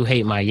Sox as you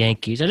hate my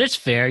Yankees, and it's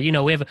fair.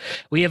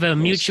 We have a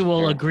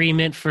mutual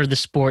agreement for the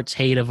sports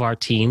hate of our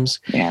teams.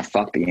 Yeah,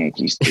 fuck the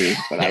Yankees too.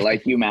 But I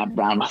like you, Matt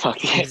Brown. But fuck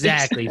the Yankees.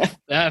 Exactly.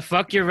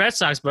 Fuck your Red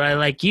Sox, but I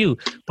like you.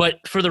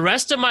 But for the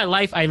rest of my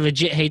life, I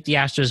legit hate the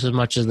Astros as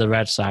much as the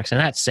Red Sox, and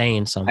that's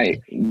saying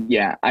something.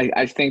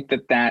 I think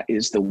that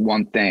is the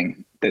one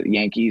thing that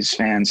Yankees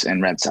fans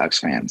and Red Sox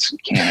fans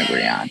can't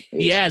agree on.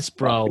 Yes,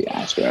 bro. The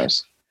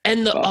Astros.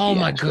 And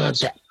my God,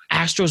 the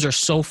Astros are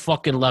so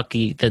fucking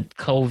lucky that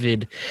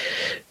COVID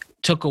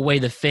took away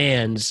the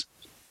fans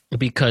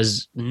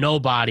because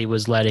nobody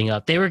was letting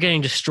up. They were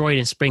getting destroyed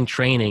in spring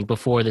training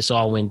before this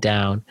all went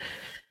down.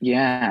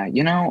 Yeah,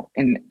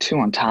 and too,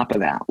 on top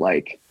of that,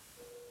 like,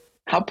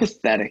 how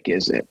pathetic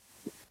is it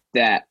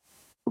that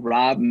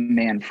Rob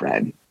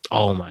Manfred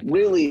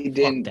really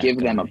didn't give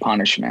them a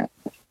punishment?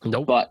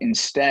 Nope. But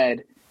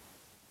instead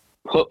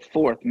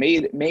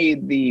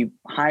made the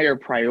higher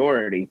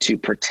priority to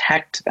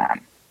protect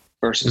them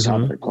versus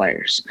other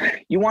players.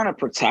 You want to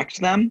protect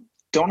them,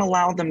 don't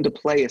allow them to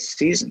play a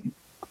season.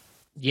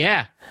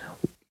 Yeah.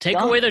 Take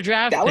away their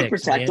draft picks. That would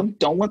picks, protect them.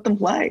 Don't let them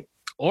play.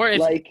 Or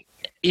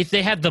if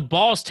they have the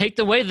balls, take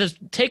away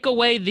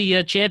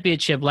the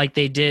championship like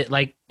they did,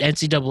 like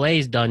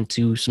NCAA's done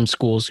to some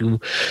schools who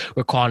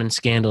were caught in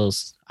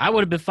scandals. I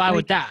would have been fine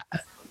with that.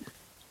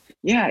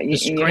 Yeah, and the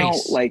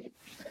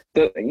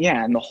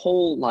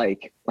whole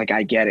like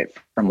I get it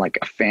from like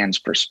a fan's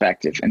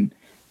perspective,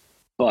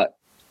 but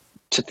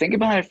to think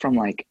about it from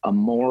like a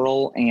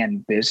moral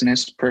and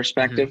business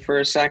perspective for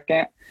a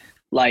second,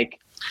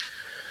 like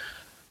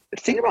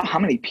think about how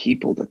many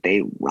people that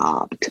they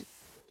robbed.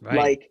 Right.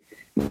 Like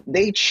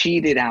they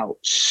cheated out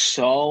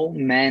so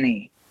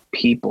many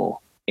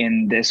people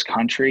in this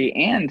country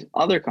and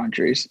other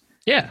countries.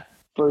 Yeah.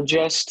 For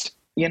just,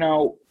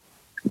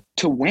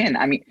 to win.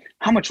 I mean,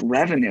 how much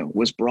revenue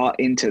was brought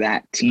into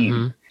that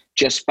team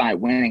just by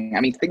winning?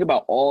 I mean, think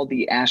about all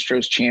the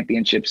Astros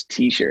championships,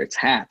 T-shirts,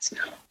 hats,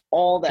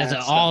 all that.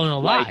 That's all in a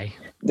lie.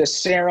 The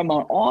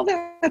ceremony, all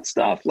that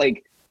stuff,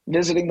 like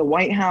visiting the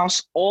White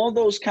House, all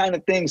those kind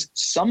of things,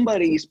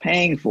 somebody's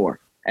paying for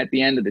at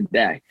the end of the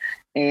day.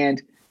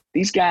 And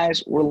these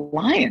guys were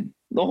lying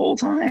the whole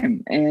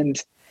time.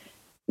 And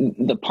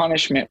the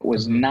punishment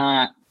was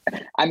not,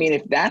 I mean,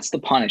 if that's the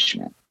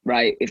punishment,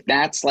 right? If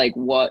that's like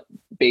what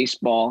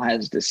baseball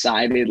has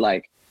decided,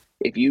 like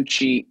if you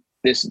cheat,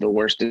 this is the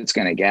worst it's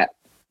going to get.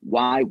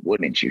 Why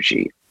wouldn't you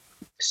cheat?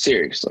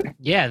 Seriously.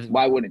 Yeah.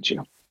 Why wouldn't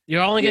you?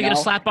 You're only going to get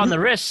a slap on the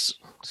wrist.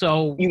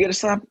 So you get a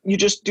slap. You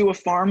just do a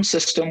farm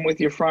system with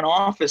your front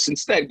office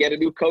instead. Get a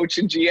new coach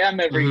and GM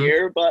every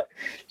year, but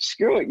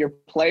screw it. Your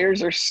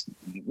players are,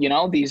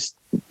 these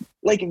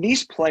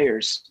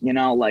players,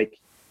 like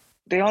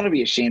they ought to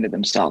be ashamed of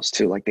themselves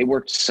too. Like they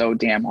worked so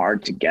damn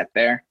hard to get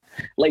there.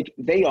 Like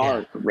they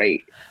are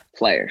great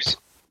players,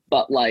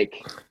 but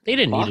like they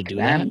didn't need to do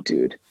that,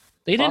 dude.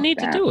 They didn't need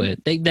to do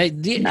it.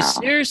 They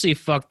seriously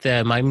fuck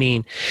them. I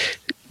mean,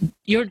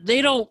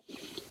 they don't.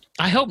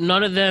 I hope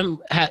none of them,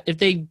 if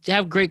they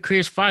have great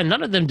careers, fine.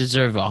 None of them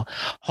deserve a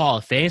Hall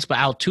of Fame. But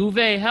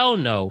Altuve, hell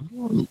no.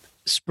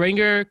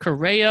 Springer,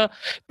 Correa,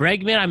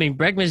 Bregman. I mean,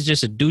 Bregman's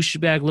just a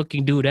douchebag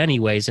looking dude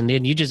anyways. And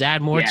then you just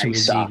add more to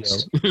his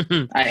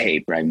ego. I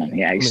hate Bregman.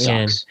 Yeah, he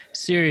sucks.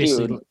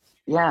 Seriously. Dude,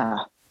 yeah.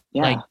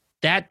 Like,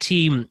 that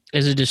team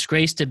is a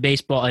disgrace to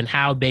baseball and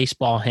how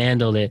baseball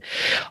handled it.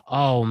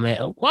 Oh,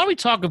 man. Why don't we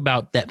talk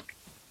about that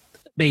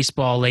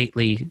baseball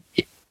lately?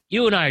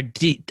 You and I are,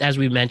 as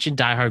we mentioned,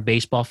 diehard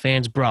baseball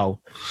fans. Bro,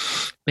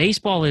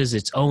 baseball is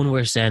its own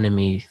worst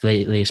enemy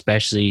lately,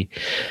 especially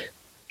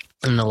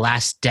in the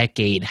last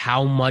decade,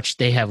 how much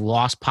they have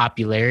lost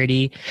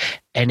popularity.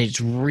 And it's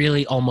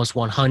really almost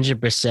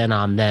 100%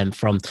 on them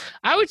from,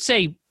 I would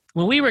say,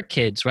 when we were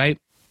kids, right?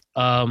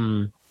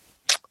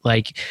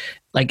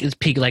 Like it's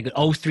peak, like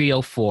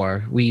 03,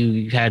 04,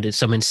 we had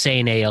some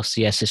insane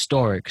ALCS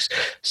historics.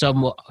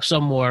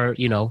 Some more,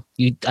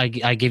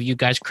 I give you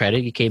guys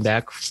credit. You came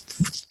back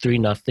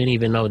 3-0,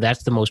 even though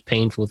that's the most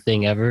painful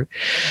thing ever.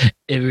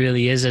 It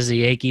really is as a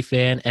Yankee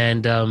fan.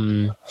 And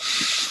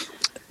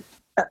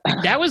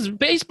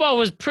baseball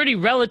was pretty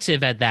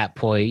relative at that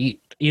point.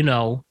 You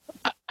know,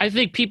 I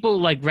think people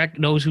like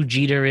knows who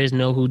Jeter is,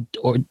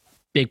 or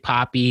Big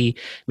Papi,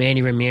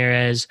 Manny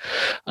Ramirez.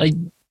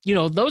 You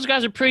know, those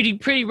guys are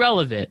pretty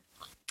relevant.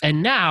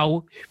 And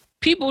now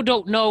people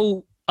don't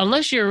know,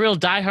 unless you're a real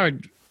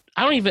diehard.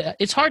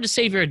 It's hard to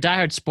say if you're a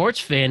diehard sports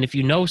fan if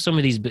you know some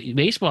of these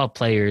baseball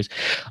players,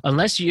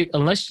 unless you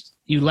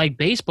like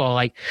baseball.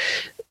 Like,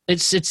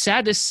 it's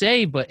sad to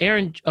say, but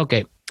I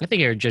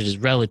think Aaron Judge is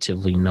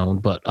relatively known,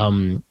 but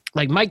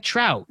like Mike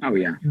Trout, Oh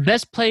yeah.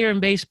 best player in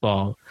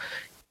baseball.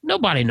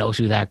 Nobody knows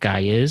who that guy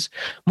is.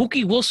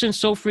 Mookie Wilson's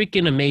so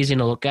freaking amazing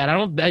to look at.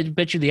 I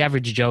bet you the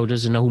average Joe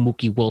doesn't know who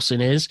Mookie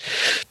Wilson is.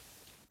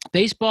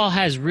 Baseball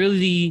has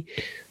really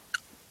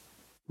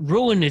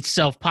ruined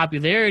itself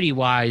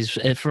popularity-wise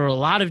for a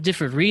lot of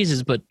different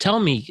reasons. But tell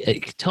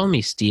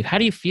me, Steve, how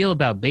do you feel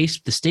about the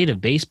state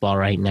of baseball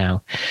right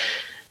now,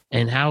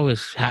 and how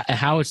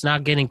it's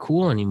not getting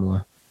cool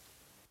anymore?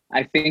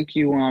 I think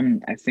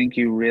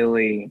you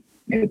really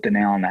hit the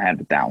nail on the head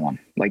with that one.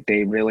 Like,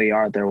 they really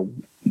are their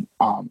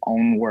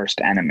own worst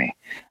enemy.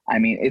 I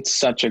mean, it's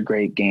such a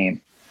great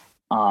game.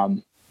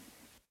 And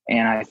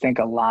I think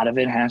a lot of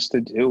it has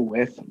to do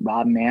with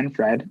Rob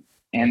Manfred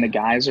and the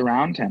guys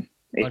around him.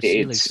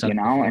 It's, you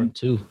know, and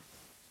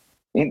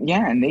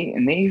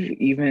they've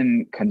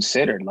even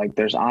considered, like,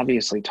 there's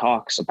obviously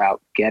talks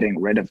about getting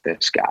rid of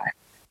this guy,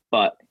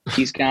 but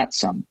he's got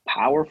some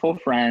powerful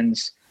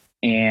friends,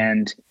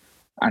 and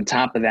on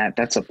top of that,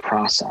 that's a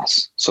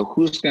process. So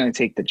who's going to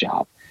take the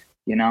job?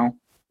 You know,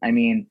 I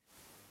mean,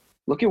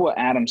 look at what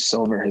Adam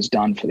Silver has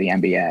done for the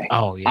NBA.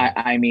 Oh yeah.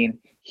 I mean,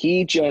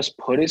 he just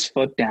put his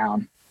foot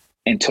down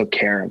and took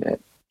care of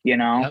it. You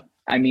know, Yep.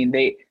 I mean,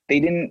 they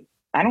didn't,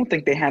 I don't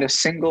think they had a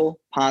single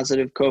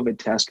positive COVID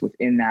test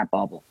within that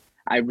bubble.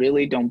 I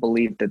really don't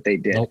believe that they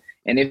did. Nope.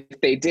 And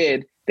if they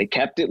did, they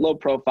kept it low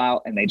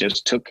profile and they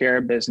just took care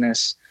of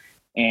business.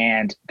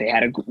 And they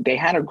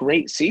had a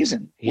great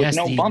season with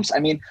no bumps. I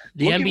mean,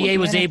 the NBA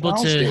was able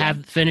to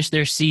finish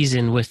their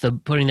season with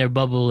putting their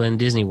bubble in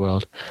Disney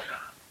World.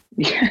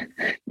 Yeah,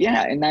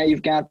 and now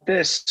you've got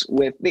this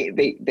with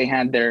they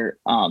had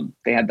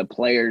the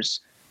players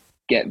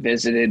get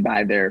visited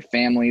by their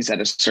families at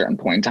a certain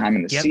point in time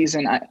in the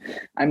season.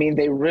 I mean,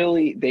 they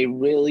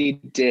really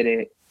did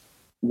it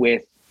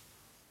with.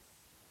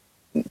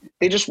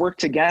 They just worked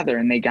together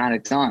and they got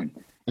it done.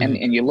 Mm-hmm.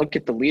 And you look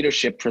at the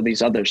leadership for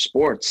these other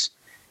sports,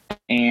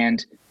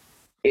 and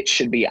it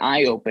should be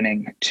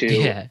eye-opening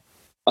to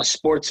a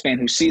sports fan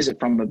who sees it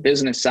from a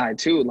business side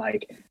too.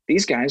 Like,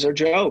 these guys are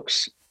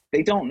jokes.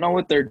 They don't know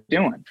what they're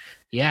doing.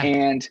 Yeah.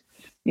 And,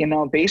 you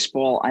know,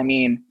 baseball, I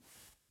mean,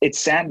 it's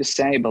sad to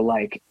say, but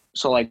like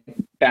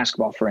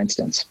basketball, for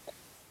instance,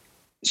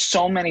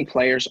 so many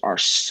players are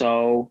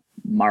so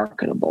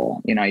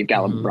marketable. You know, you've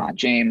got LeBron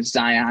James,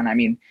 Zion. I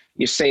mean,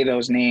 you say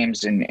those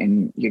names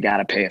and you got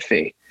to pay a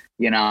fee,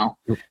 you know,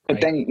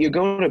 but then you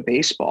go to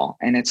baseball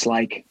and it's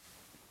like,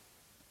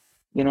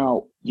 you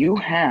know, you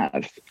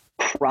have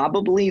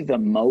probably the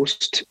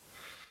most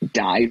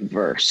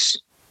diverse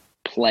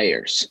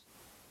players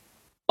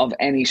of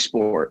any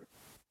sport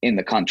in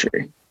the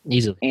country.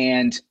 Easily.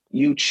 And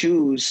you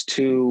choose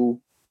to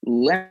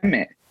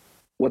limit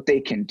what they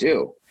can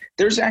do.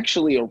 There's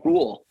actually a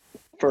rule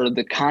for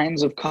the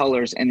kinds of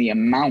colors and the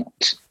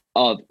amount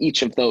of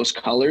each of those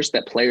colors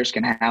that players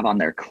can have on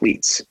their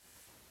cleats.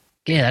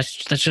 Yeah,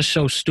 that's just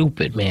so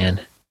stupid,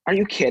 man. Are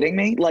you kidding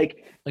me?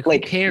 Like who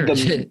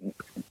cares?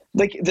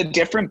 The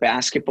different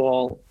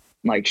basketball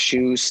like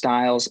shoe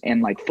styles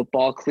and like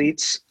football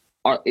cleats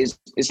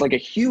is like a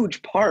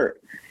huge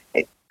part.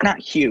 Not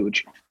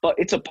huge, but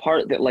it's a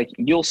part that like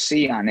you'll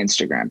see on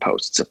Instagram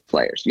posts of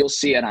players. You'll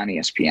see it on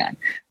ESPN.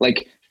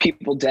 Like,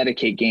 people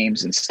dedicate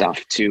games and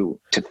stuff to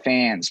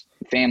fans,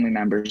 family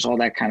members, all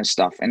that kind of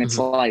stuff. And it's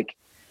like,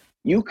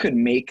 you could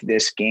make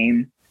this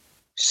game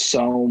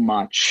so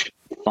much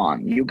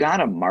fun. You got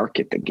to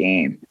market the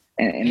game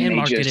and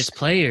market its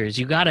players.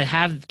 You got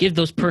to give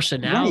those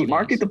personalities. Right,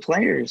 market the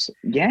players.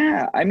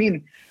 Yeah. I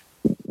mean,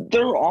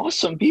 they're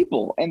awesome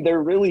people and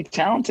they're really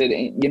talented.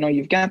 And, you know,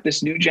 you've got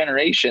this new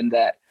generation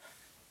that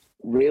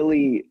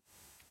really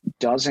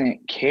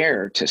doesn't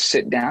care to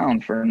sit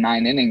down for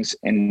 9 innings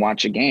and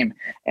watch a game.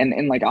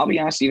 And like, I'll be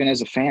honest, even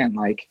as a fan,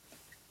 like,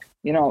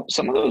 you know,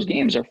 some of those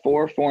games are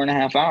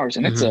 4.5 hours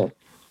and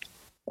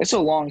it's a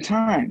long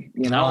time,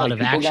 you know, not a lot like,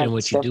 of action,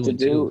 what you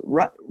do.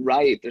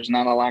 Right. There's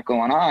not a lot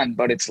going on,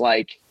 but it's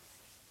like,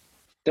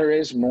 there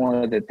is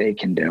more that they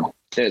can do.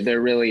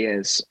 There really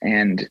is.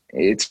 And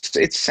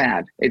it's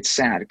sad. It's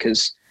sad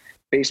because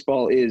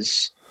baseball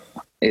is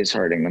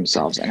hurting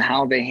themselves, and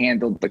how they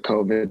handled the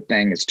COVID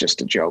thing is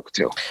just a joke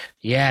too.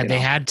 Yeah, they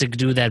had to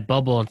do that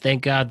bubble, and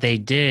thank God they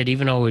did,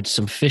 even though it's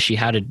some fishy.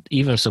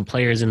 Even some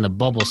players in the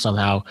bubble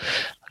somehow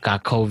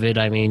got COVID.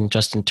 I mean,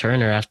 Justin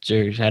Turner had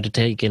to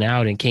take it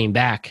out and came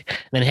back,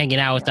 and then hanging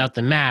out without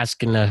the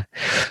mask, and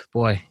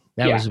boy,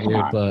 that was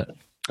weird. But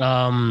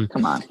come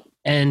on.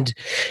 And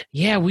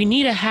yeah, we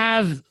need to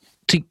have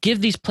to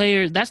give these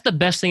players. That's the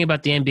best thing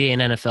about the NBA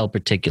and NFL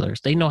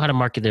particulars. They know how to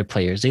market their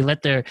players.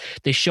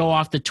 They show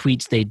off the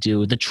tweets they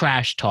do, the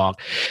trash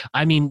talk.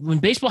 I mean, when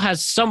baseball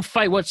has some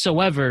fight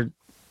whatsoever,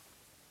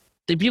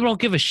 the people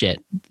don't give a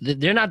shit.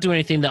 They're not doing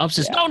anything. The ups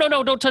is no,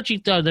 don't touch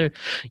each other.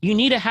 You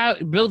need to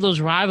build those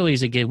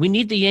rivalries again. We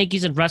need the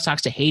Yankees and Red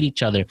Sox to hate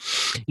each other.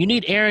 You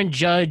need Aaron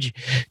Judge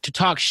to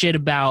talk shit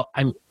about.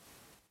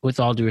 With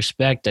all due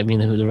respect, I mean,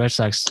 the Red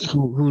Sox.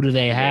 Who do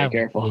they have?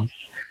 Careful.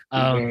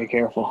 Very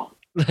careful.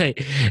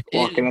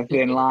 Walking a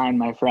thin line,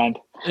 my friend.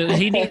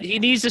 he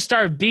needs to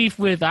start beef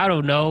with, I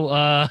don't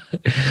know,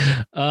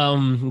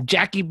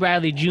 Jackie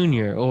Bradley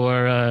Jr.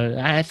 or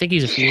I think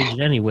he's a free agent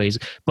anyways.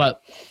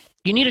 But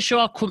you need to show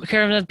off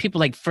people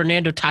like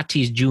Fernando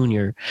Tatis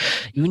Jr.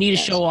 You need to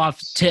show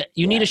off.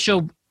 You need to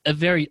show a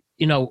very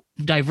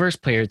diverse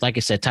players. Like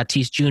I said,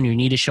 Tatis Jr. You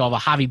need to show off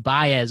a Javi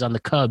Baez on the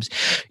Cubs.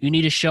 You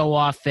need to show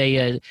off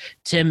a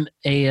Tim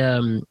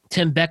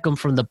Beckham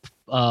from the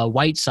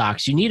White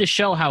Sox. You need to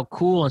show how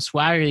cool and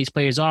swagger these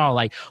players are.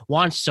 Like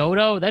Juan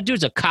Soto, that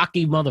dude's a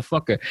cocky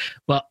motherfucker,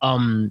 but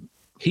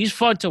he's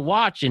fun to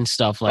watch and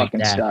stuff like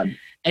that. Stud.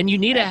 And you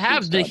need to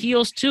have the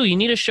heels too. You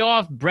need to show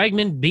off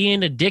Bregman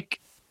being a dick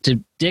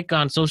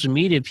on social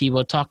media,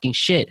 people talking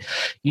shit.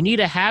 You need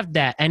to have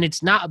that, and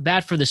it's not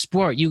bad for the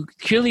sport. You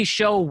clearly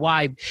show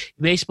why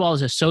baseball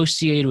is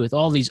associated with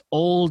all these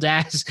old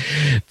ass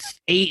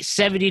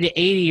 70 to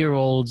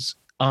 80-year-olds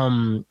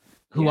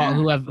who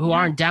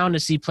aren't down to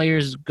see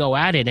players go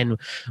at it. And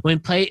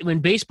when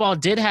baseball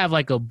did have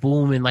like a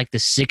boom in like the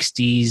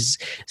 60s,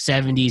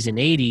 70s, and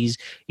 80s,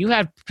 you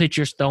had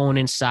pitchers thrown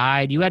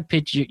inside. You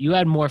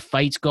had more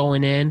fights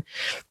going in.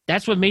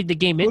 That's what made the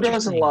game interesting. Who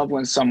doesn't love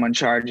when someone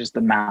charges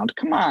the mound?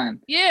 Come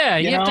on. Yeah,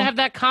 you have to have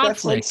that conflict.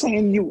 That's like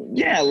saying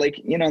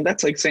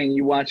that's like saying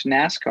you watch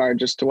NASCAR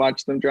just to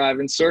watch them drive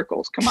in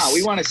circles. Come on,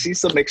 we want to see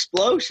some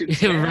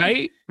explosions.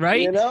 Right?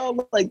 Bring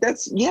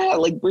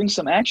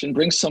some action,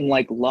 bring some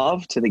like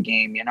love to the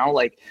game,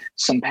 like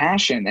some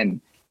passion.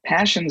 And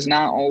passion's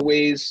not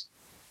always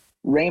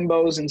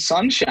rainbows and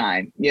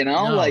sunshine,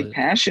 No. Like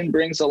passion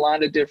brings a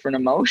lot of different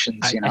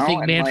emotions, I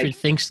think Manfred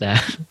thinks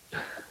that.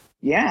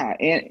 Yeah,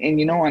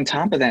 and on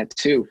top of that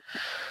too,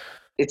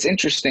 it's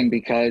interesting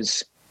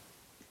because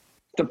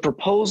the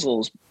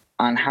proposals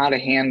on how to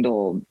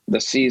handle the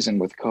season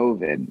with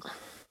COVID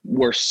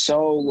were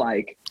so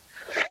like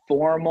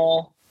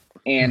formal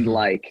and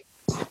like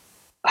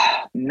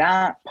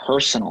not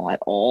personal at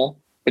all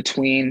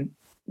between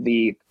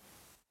the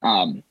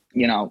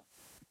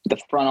the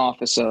front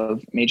office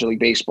of Major League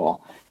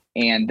Baseball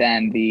and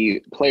then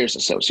the Players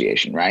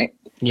Association, right?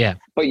 Yeah.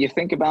 But you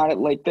think about it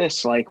like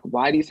this, like,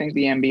 why do you think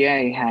the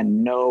NBA had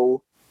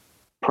no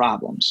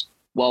problems?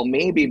 Well,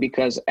 maybe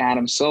because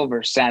Adam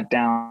Silver sat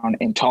down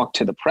and talked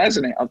to the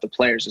president of the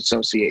Players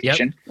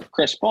Association,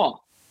 Chris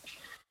Paul,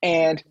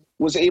 and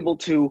was able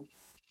to,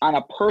 on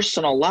a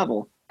personal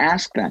level,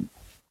 ask them,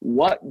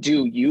 what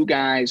do you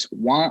guys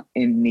want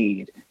and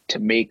need to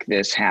make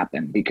this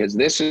happen? Because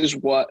this is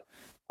what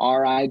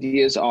our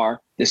ideas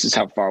are. This is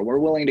how far we're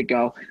willing to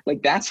go.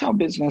 Like, that's how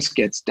business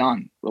gets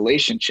done.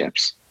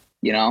 Relationships,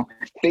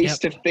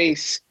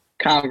 face-to-face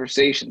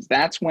conversations.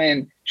 That's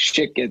when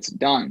shit gets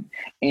done.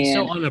 And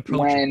so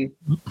unapproachable.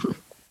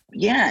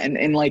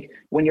 And like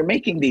when you're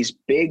making these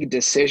big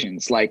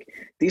decisions, like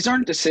these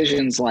aren't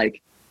decisions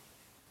like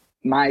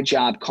my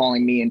job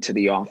calling me into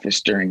the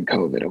office during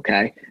COVID.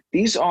 Okay.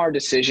 These are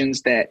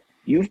decisions that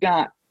you've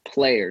got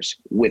players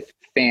with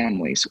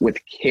families,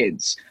 with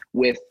kids,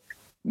 with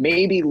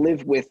maybe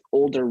live with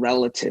older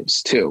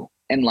relatives too.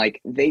 And like,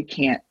 they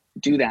can't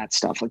do that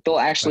stuff. Like they'll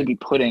actually be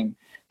putting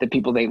the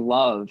people they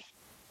love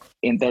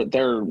in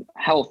their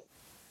health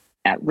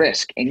at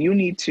risk. And you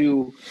need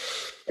to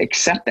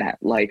accept that,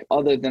 like,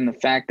 other than the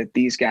fact that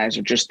these guys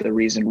are just the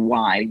reason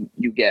why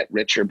you get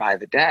richer by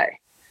the day.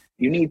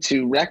 You need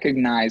to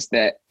recognize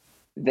that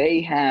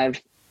they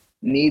have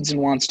needs and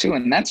wants too.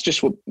 And that's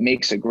just what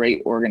makes a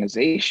great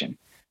organization.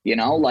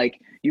 Like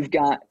you've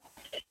got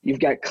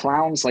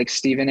clowns like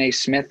Stephen A.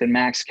 Smith and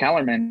Max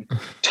Kellerman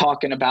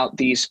talking about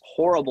these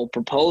horrible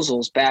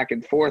proposals back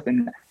and forth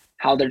and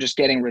how they're just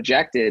getting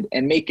rejected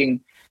and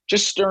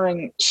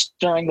stirring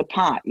the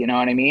pot. You know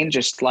what I mean?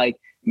 Just like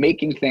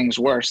making things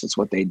worse. That's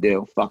what they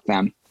do. Fuck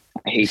them.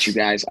 I hate you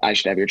guys. I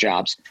should have your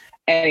jobs.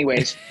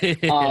 Anyways. I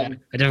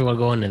definitely want to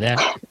go into that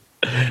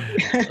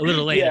a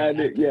little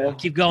later. Yeah.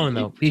 Keep going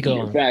though. Keep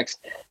going. Facts.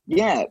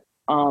 Yeah.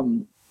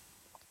 No.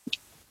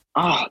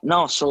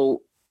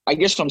 So I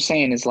guess what I'm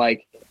saying is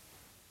like,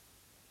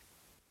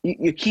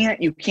 you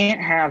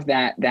can't have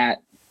that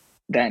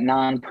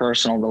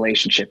non-personal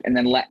relationship and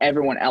then let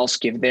everyone else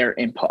give their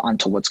input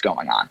onto what's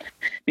going on,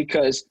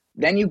 because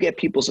then you get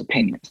people's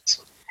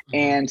opinions.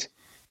 And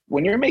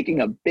when you're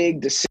making a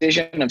big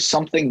decision of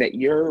something that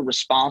you're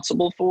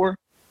responsible for,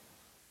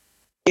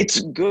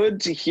 it's good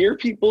to hear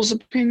people's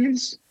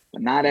opinions,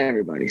 but not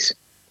everybody's.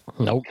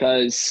 Nope.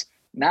 Because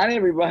not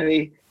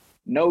everybody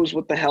knows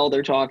what the hell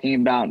they're talking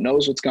about,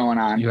 knows what's going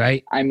on. You're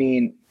right. I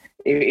mean,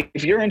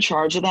 if you're in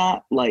charge of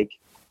that, like,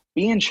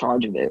 be in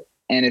charge of it.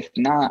 And if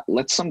not,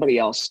 let somebody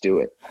else do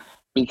it.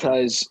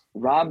 because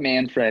Rob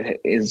Manfred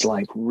is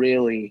like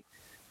really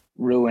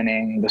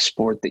ruining the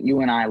sport that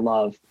you and I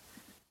love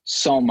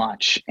so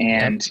much.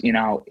 And, you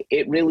know,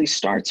 it really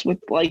starts with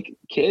like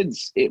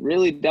kids. It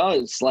really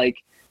does. Like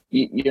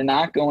you're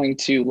not going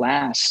to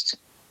last,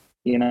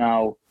 you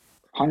know,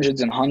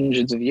 hundreds and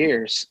hundreds of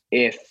years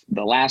if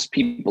the last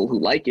people who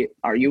like it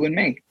are you and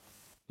me.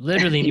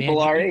 Literally, people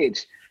man. our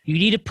age. You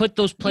need to put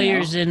those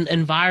players in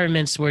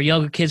environments where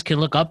younger kids can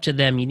look up to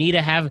them. You need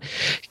to have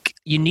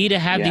these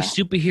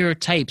superhero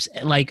types.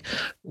 Like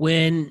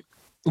when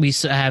we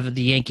have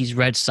the Yankees,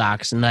 Red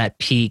Sox, and that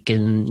peak,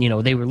 and you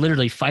know they were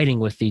literally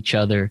fighting with each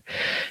other.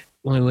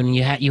 When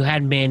you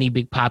had Manny,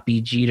 Big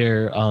Papi,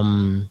 Jeter,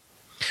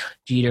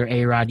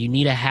 A-Rod, you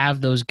need to have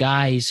those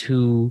guys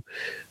who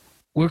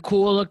were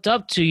cool, looked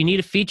up to. You need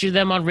to feature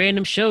them on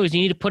random shows.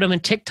 You need to put them in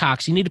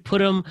TikToks. You need to put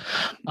them,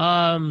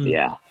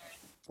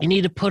 you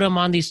need to put them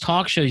on these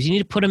talk shows. You need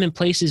to put them in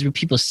places where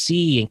people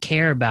see and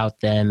care about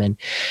them. And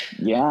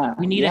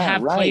we need to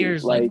have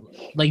players like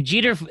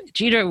Jeter.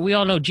 Jeter, we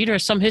all know Jeter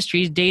has some history.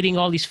 He's dating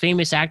all these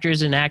famous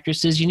actors and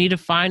actresses. You need to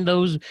find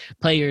those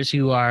players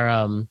who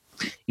are,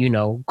 you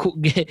know,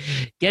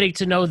 getting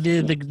to know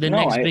the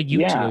next big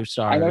YouTuber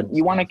star. I know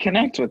you want to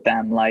connect with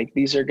them. Like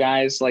these are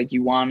guys like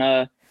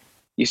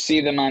you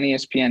see them on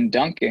ESPN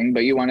dunking,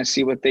 but you want to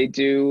see what they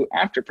do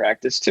after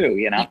practice too,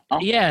 you know?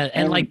 Yeah.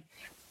 And like,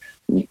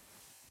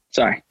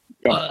 sorry.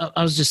 I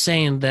was just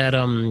saying that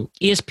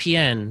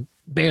ESPN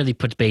barely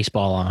puts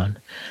baseball on.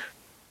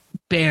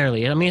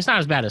 Barely. I mean, it's not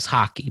as bad as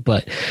hockey,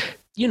 but,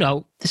 you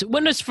know,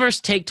 when does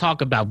First Take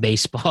talk about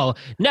baseball?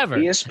 Never.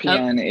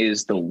 ESPN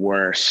is the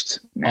worst,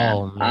 man.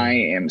 Oh, man. I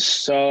am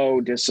so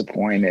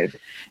disappointed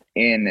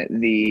in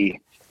the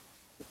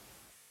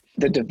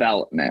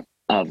development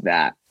of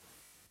that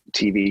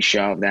TV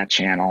show, of that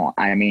channel.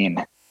 I mean,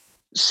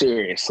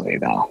 seriously,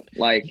 though.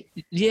 Like,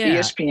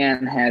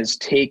 ESPN has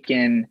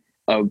taken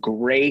a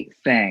great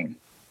thing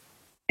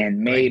and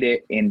made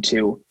it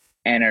into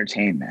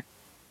entertainment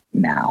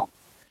now.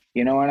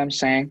 You know what I'm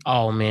saying?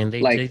 Oh man,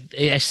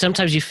 they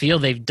sometimes you feel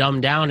they've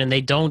dumbed down and they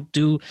don't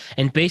do,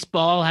 and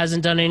baseball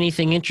hasn't done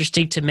anything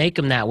interesting to make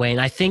them that way. And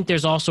I think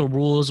there's also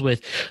rules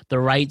with the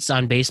rights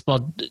on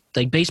baseball.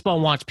 Like baseball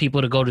wants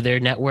people to go to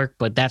their network,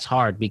 but that's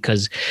hard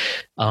because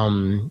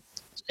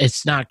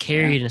it's not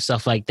carried and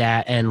stuff like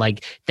that. And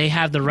like they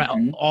have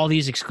all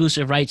these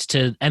exclusive rights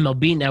to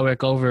MLB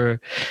Network over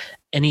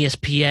an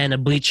ESPN, a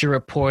Bleacher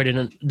Report,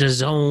 and the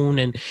Zone,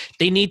 and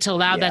they need to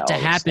allow that to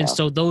happen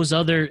so those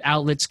other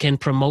outlets can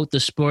promote the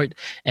sport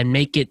and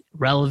make it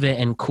relevant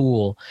and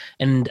cool.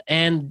 And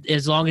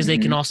as long as they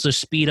can also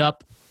speed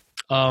up,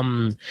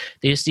 they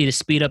just need to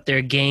speed up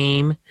their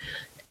game.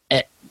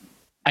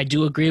 I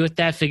do agree with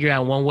that. Figure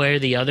out one way or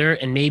the other,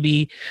 and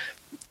maybe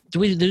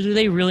do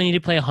they really need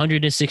to play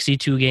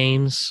 162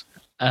 games?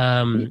 You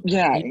know,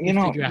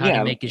 figure out how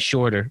to make it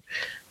shorter.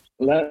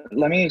 Let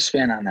me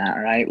expand on that,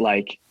 right?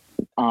 Like.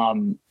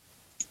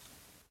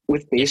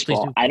 With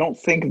baseball, I don't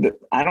think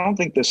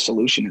the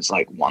solution is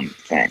like one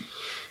thing.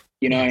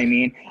 You know what I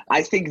mean?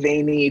 I think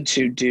they need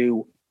to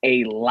do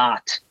a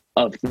lot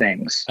of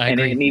things, and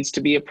it needs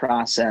to be a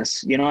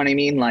process. You know what I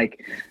mean?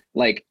 Like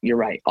you're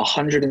right.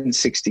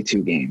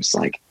 162 games.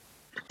 Like,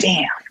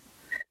 damn,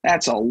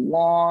 that's a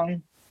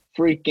long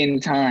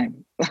freaking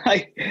time.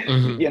 Like,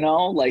 you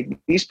know, like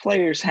these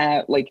players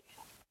have like,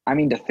 I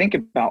mean, to think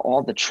about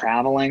all the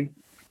traveling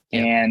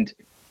and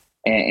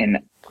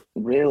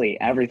really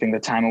everything, the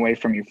time away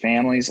from your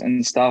families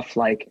and stuff,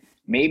 like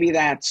maybe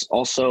that's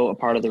also a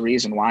part of the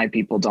reason why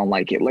people don't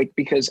like it. Like,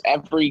 because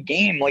every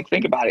game, like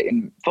think about it,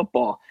 in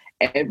football,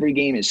 every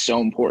game is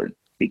so important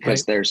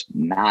because there's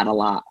not a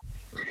lot,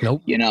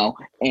 you know,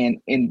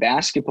 and in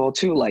basketball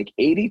too, like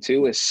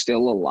 82 is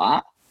still a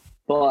lot,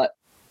 but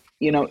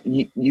you know,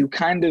 you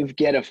kind of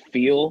get a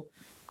feel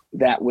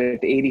that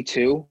with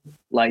 82,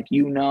 like,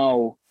 you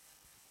know,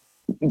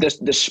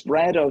 the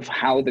spread of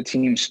how the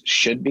teams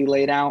should be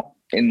laid out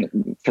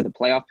for the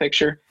playoff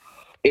picture,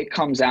 it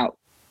comes out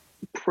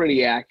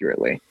pretty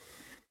accurately.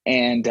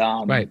 And,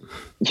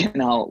 you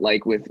know,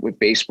 like with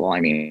baseball, I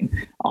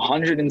mean,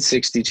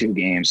 162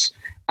 games.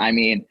 I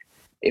mean,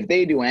 if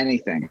they do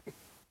anything,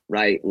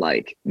 right,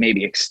 like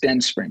maybe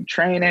extend spring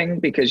training,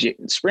 because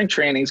spring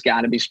training's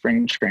got to be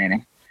spring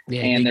training.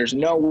 Yeah, and there's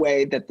no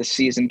way that the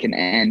season can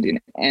end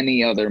in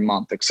any other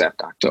month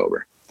except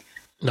October.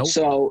 Nope.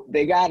 So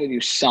they got to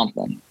do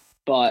something.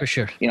 But, for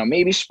sure, you know,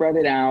 maybe spread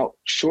it out,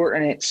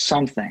 shorten it,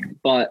 something.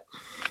 But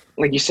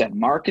like you said,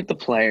 market the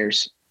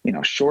players, you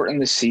know, shorten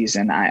the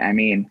season. I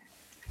mean,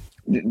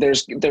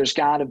 there's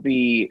got to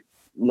be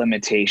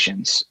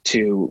limitations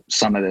to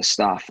some of this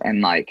stuff.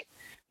 And like,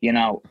 you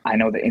know, I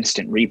know the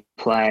instant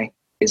replay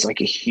is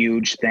like a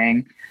huge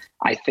thing.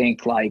 I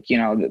think like, you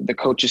know, the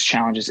coaches'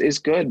 challenges is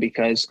good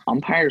because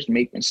umpires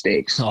make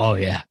mistakes. Oh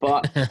yeah.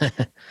 But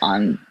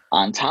on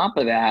top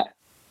of that,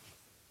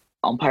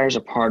 umpires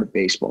are part of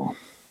baseball.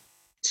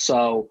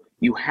 So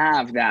you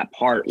have that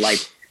part, like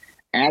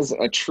as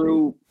a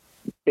true,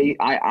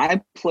 I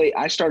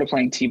started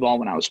playing T-ball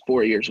when I was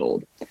 4 years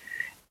old.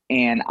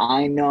 And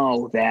I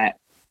know that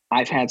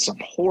I've had some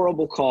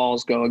horrible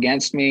calls go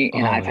against me,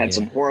 and I've had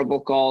some horrible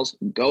calls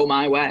go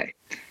my way.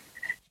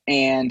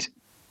 And,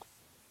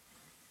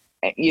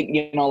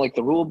 you know, like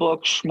the rule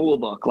book, schmool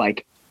book,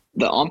 like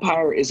the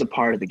umpire is a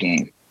part of the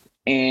game.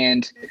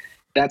 And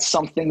that's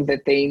something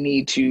that they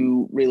need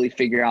to really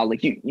figure out.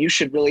 Like you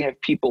should really have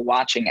people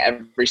watching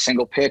every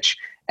single pitch,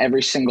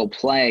 every single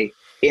play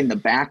in the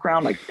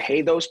background, like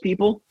pay those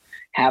people,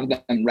 have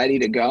them ready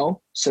to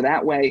go. So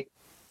that way,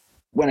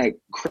 when a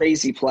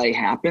crazy play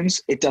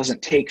happens, it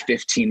doesn't take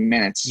 15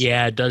 minutes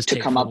it does to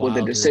come up with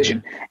a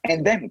decision.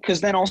 And then,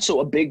 because then also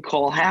a big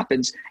call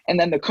happens, and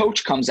then the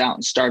coach comes out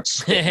and starts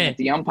spitting at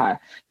the umpire.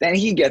 Then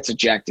he gets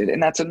ejected,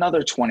 and that's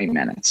another 20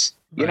 minutes.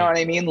 You know what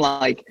I mean?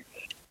 Like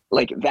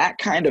that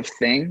kind of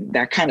thing,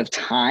 that kind of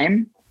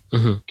time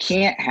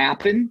can't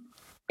happen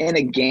in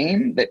a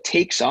game that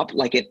takes up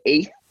like an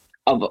eighth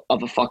of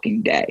a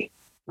fucking day.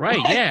 Right,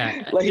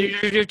 yeah. Like,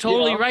 you're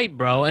totally right,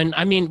 bro. And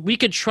I mean, we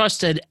could trust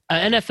that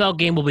an NFL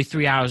game will be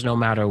 3 hours no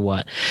matter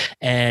what.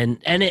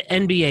 And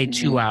NBA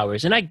 2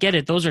 hours. And I get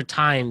it. Those are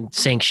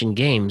time-sanctioned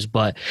games.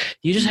 But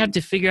you just have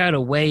to figure out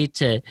a way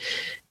to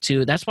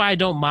that's why I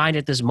don't mind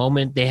at this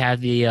moment they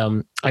have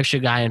the extra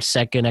guy in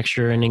second,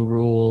 extra inning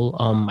rule.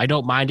 I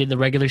don't mind in the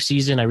regular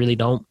season. I really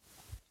don't.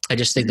 I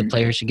just think the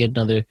players should get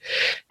another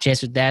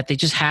chance with that. They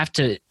just have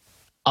to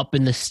up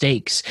in the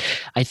stakes.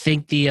 I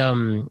think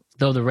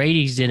though the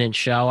ratings didn't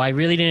show, I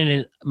really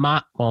didn't.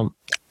 I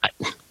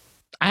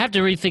have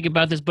to really think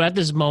about this, but at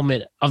this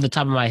moment, off the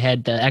top of my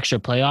head, the extra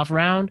playoff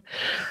round,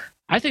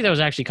 I think that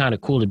was actually kind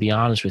of cool, to be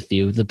honest with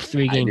you. The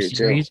 3-game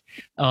series.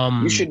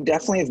 You should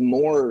definitely have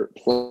more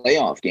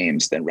playoff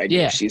games than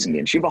regular season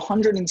games. You have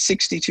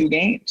 162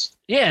 games.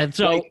 Yeah.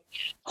 So like,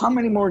 how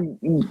many more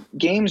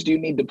games do you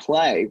need to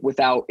play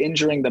without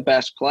injuring the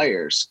best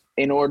players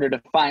in order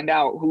to find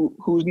out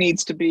who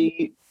needs to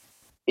be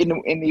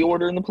in the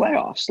order in the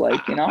playoffs?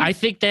 Like, you know, I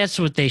think that's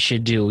what they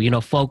should do. You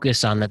know,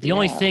 focus on that. The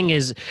only thing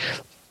is,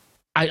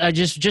 I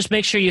just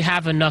make sure you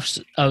have enough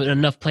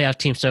playoff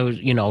teams, so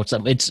you know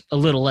it's a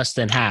little less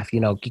than half. You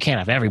know, you can't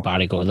have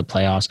everybody go to the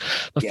playoffs,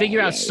 but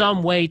figure out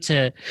some way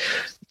to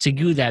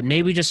do that.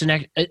 Maybe just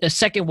a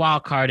second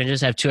wild card and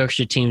just have 2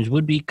 extra teams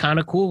would be kind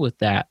of cool with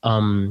that.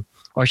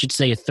 Or I should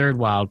say a third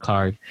wild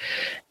card,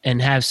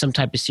 and have some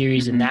type of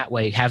series in that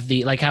way. Have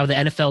how the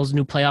NFL's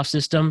new playoff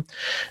system.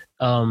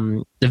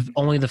 The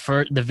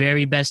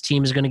very best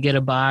team is going to get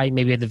a bye.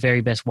 Maybe the very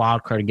best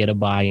wild card to get a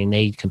bye, and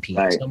they compete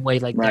in some way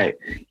like that.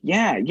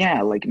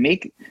 Yeah. Like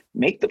make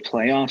the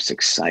playoffs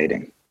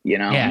exciting. You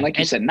know, and like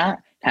you said, not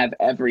have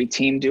every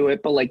team do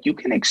it, but like you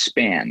can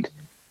expand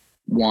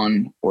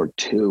 1 or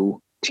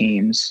 2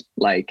 teams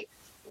like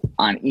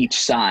on each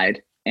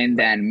side, and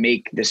then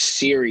make the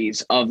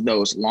series of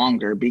those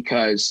longer,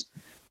 because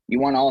you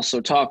want to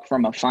also talk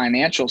from a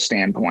financial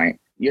standpoint.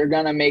 You're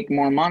going to make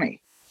more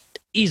money.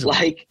 Easily.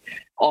 Like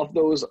off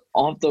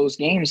those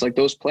games, like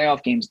those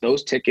playoff games,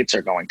 those tickets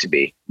are going to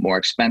be more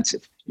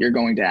expensive. You're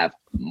going to have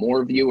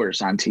more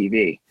viewers on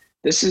TV.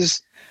 This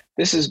is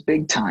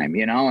big time,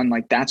 you know, and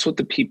like that's what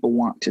the people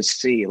want to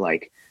see.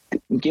 Like,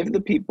 give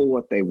the people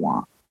what they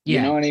want.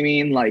 You know what I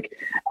mean? Like,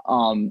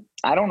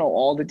 I don't know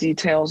all the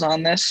details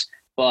on this,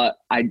 but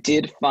I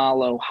did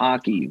follow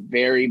hockey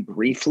very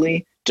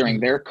briefly during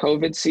their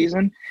COVID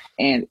season,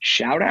 and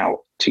shout out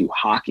to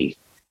hockey.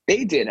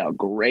 They did a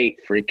great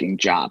freaking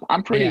job.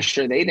 I'm pretty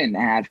sure they didn't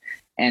have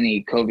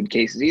any COVID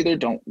cases either.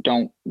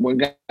 We're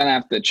going to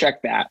have to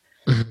check that.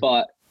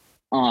 But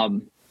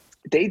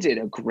they did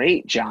a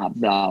great job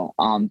though.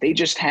 They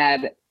just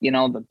had, you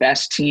know, the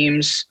best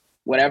teams,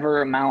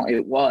 whatever amount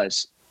it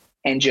was,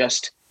 and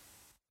just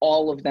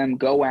all of them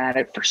go at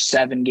it for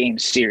 7-game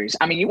series.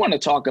 I mean, you want to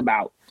talk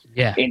about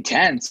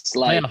intense,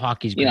 like,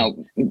 hockey's you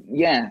know,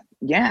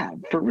 yeah,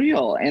 for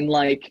real. And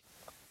like,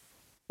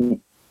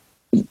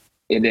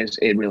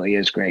 it really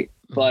is great.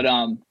 But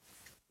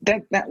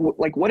that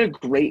like, what a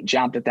great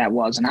job that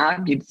was, and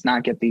hockey does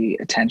not get the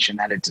attention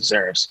that it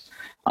deserves,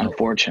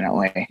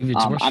 unfortunately.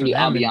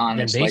 I'll be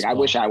honest, like, I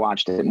wish I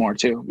watched it more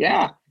too.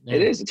 Yeah,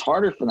 it is. It's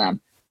harder for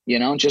them, you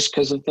know, just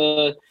because of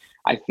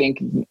I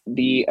think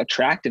the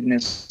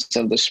attractiveness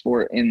of the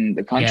sport in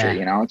the country.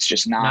 You know, it's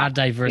just not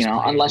diverse, you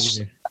know,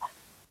 unless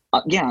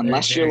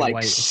unless you're like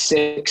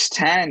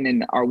 6'10"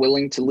 and are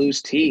willing to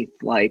lose teeth.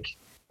 Like,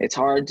 it's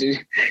hard to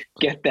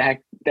get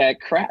that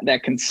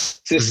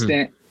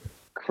consistent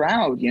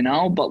crowd, you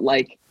know, but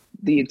like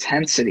the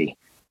intensity,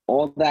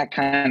 all that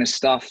kind of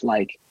stuff,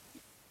 like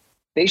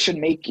they should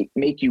make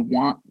you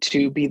want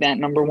to be that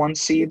number 1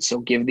 seed. So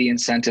give the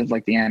incentive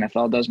like the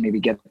NFL does, maybe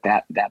get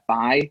that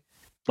bye.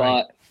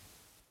 But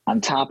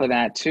on top of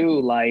that too,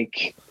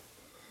 like,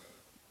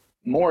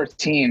 more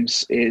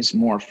teams is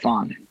more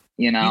fun,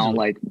 you know,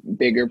 like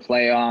bigger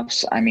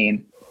playoffs. I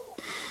mean,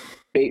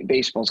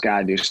 baseball's got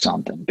to do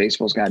something.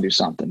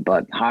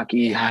 But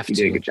hockey did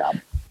a good job.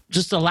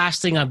 Just the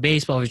last thing on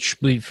baseball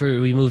before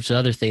we move to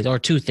other things, or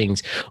 2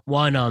 things.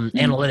 One,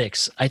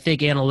 analytics. I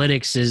think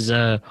analytics is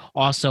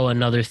also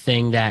another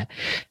thing that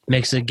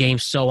makes the game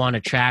so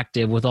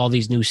unattractive with all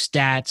these new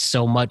stats,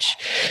 so much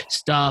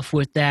stuff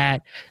with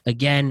that.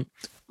 Again,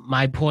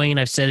 my point,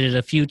 I've said it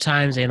a few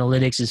times,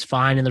 analytics is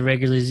fine in the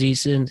regular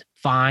season.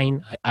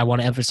 Fine. I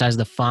want to emphasize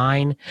the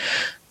fine,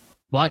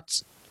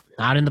 but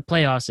not in the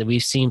playoffs. And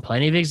we've seen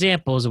plenty of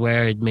examples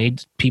where it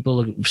made people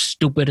look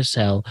stupid as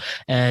hell.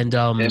 And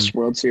This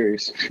World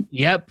Series.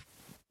 yep,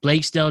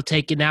 Blake Snell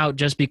taken out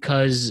just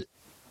because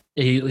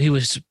he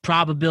was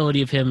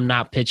probability of him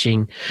not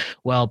pitching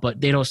well,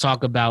 but they don't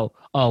talk about,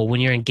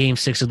 when you're in Game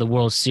 6 of the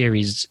World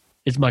Series,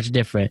 it's much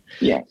different.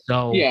 Yeah.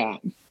 So Yeah.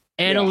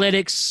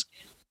 analytics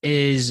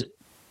is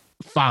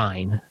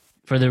fine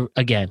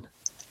again,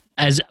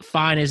 as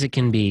fine as it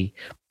can be,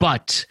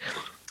 but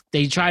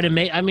they try to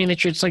make,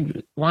 it's like,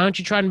 why don't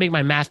you try to make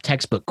my math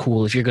textbook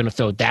cool if you're going to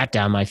throw that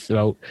down my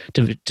throat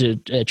to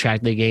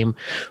attract the game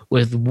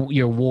with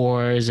your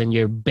wars and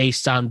your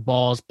based on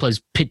balls plus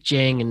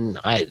pitching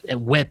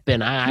and whip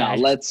and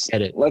let's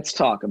get it. Let's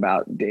talk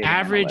about data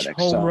Average analytics.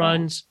 home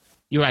runs.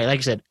 You're right. Like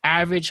I said,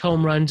 average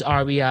home runs,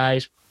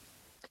 RBIs,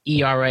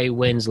 ERA,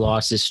 wins,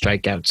 losses,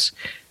 strikeouts.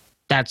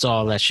 That's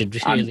all that should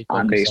really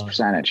on focus base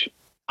percentage.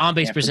 On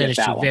base Can't percentage,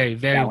 forget too. that one. Very,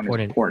 very That one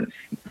is important.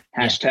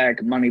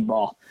 Hashtag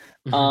Moneyball.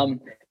 Mhm.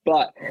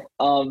 But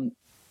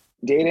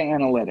data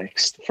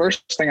analytics. The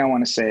first thing I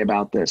want to say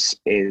about this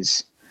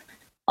is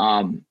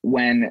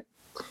when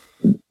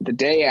the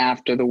day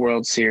after the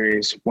World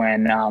Series,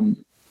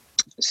 when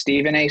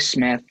Stephen A.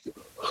 Smith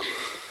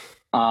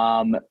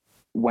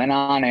went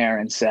on air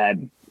and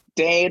said,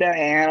 data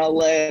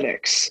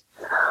analytics.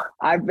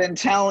 I've been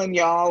telling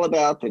y'all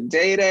about the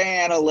data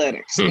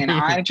analytics, and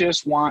I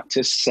just want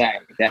to say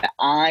that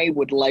I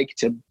would like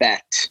to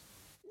bet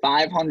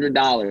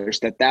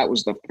 $500 that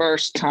was the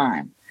first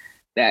time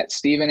that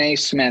Stephen A.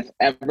 Smith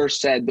ever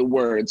said the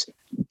words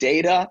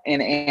data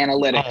and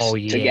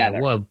analytics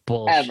together. What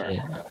bullshit.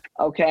 Ever.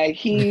 Okay?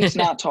 He's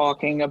not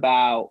talking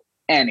about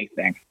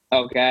anything.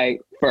 Okay?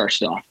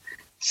 First off.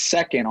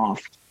 Second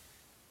off,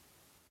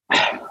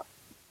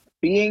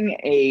 being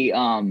a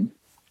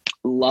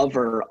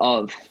lover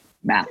of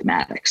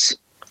mathematics,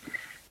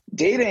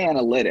 data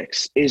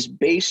analytics is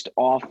based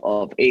off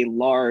of a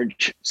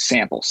large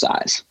sample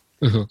size.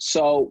 Mm-hmm.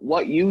 So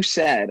what you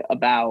said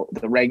about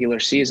the regular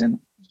season,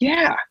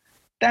 yeah,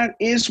 that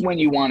is when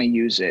you want to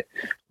use it.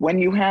 When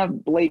you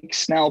have Blake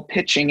Snell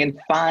pitching in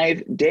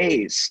 5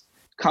 days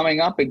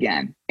coming up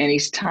again, and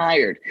he's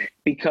tired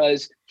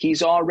because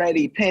he's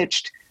already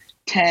pitched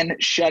 10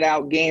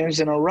 shutout games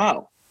in a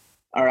row.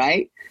 All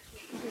right.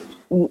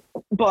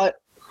 But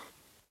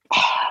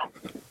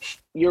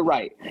you're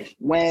right.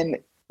 When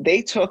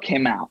they took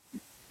him out,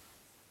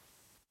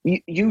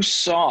 you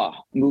saw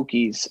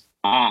Mookie's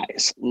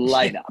eyes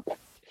light up.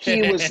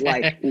 He was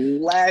like,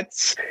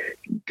 let's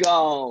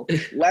go.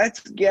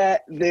 Let's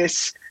get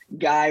this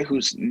guy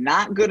who's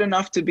not good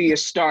enough to be a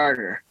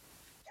starter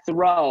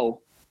throw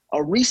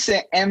a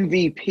recent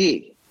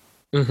MVP,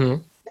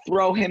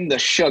 throw him the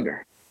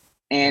sugar.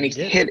 And he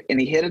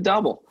hit a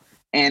double.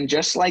 And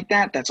just like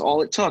that, that's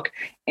all it took.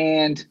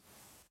 And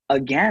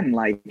again,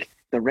 like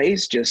the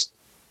Rays just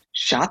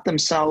shot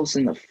themselves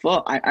in the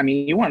foot. I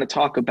mean, you want to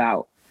talk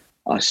about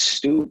a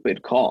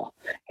stupid call.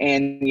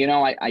 And, you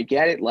know, I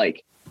get it.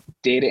 Like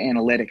data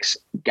analytics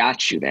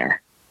got you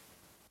there.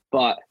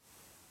 But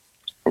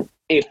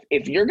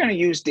if you're going to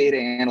use data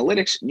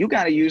analytics, you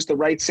got to use the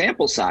right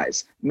sample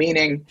size,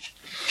 meaning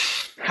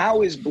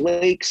how is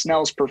Blake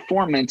Snell's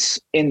performance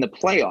in the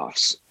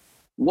playoffs?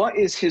 What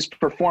is his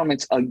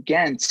performance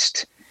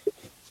against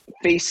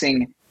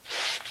facing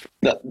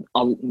the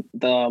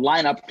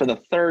lineup for the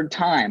third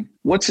time?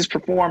 What's his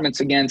performance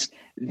against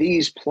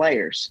these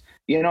players?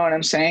 You know what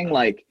I'm saying?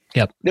 Like,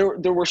 yep.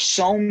 There were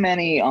so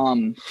many.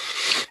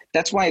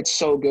 That's why it's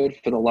so good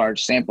for the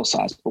large sample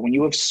size. But when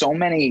you have so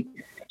many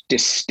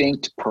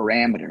distinct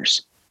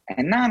parameters,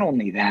 and not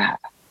only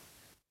that,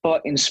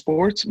 but in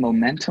sports,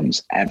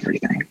 momentum's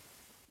everything.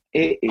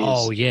 It is.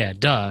 Oh yeah,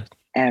 duh.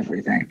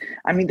 Everything.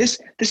 I mean, this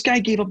guy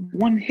gave up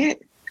one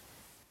hit.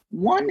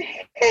 One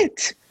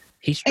hit.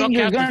 He struck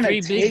out the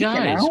three big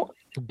guys.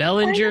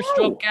 Bellinger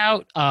struck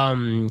out.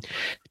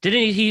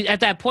 Didn't he? At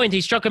that point,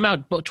 he struck him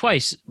out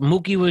twice.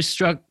 Mookie was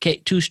struck 2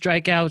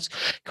 strikeouts.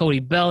 Cody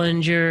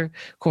Bellinger,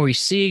 Corey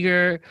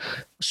Seager,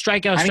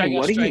 strikeout.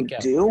 What are you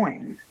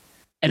doing?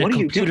 And what a are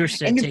you computer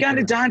doing? And you've got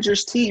a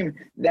Dodgers team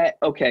that,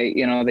 okay,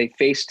 you know, they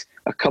faced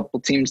a couple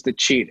teams that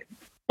cheated,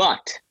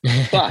 but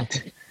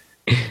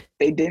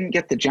they didn't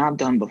get the job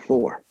done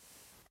before,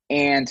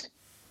 and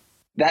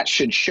that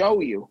should show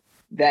you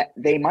that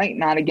they might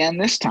not again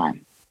this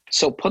time.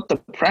 So put the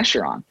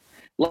pressure on.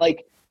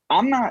 Like,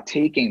 I'm not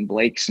taking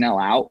Blake Snell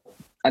out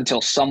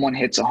until someone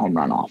hits a home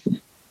run off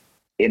him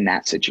in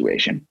that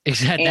situation.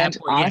 Exactly. And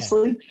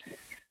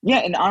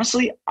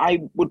honestly,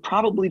 I would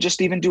probably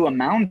just even do a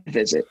mound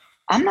visit.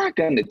 I'm not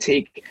going to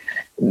take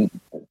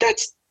 –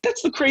 that's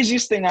the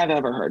craziest thing I've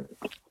ever heard.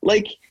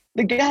 Like,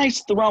 the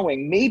guy's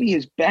throwing maybe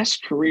his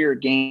best career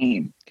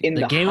game in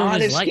the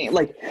hottest game.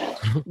 Like,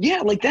 yeah,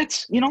 like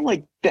that's, you know,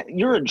 like that,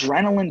 your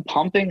adrenaline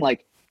pumping.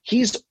 Like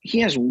he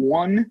has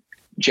one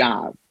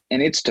job,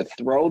 and it's to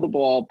throw the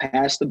ball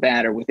past the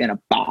batter within a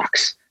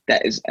box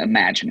that is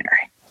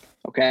imaginary.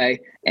 Okay.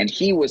 And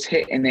he was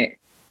hitting it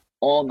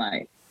all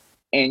night.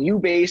 And you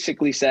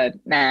basically said,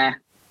 nah,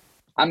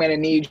 I'm going to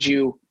need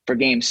you for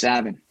game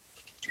 7.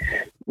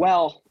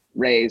 Well,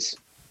 Rays,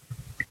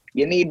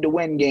 you need to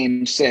win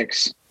game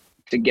 6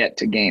 to get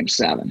to game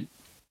 7.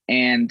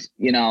 And,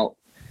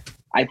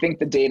 I think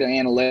the data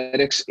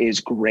analytics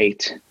is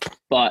great,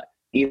 but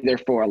either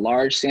for a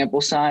large sample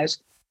size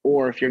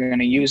or if you're going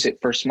to use it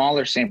for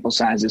smaller sample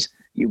sizes,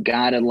 you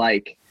got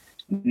to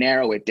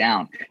narrow it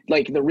down.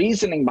 The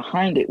reasoning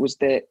behind it was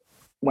that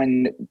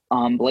when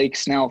Blake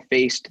Snell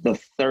faced the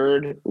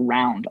 3rd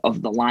round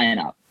of the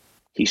lineup,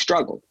 he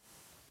struggled.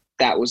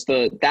 That was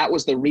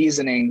the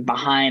reasoning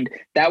behind,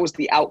 that was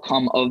the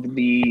outcome of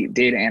the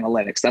data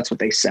analytics. That's what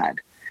they said.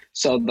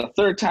 So the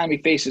 3rd time he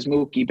faces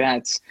Mookie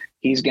Betts,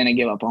 he's going to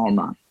give up a home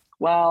run.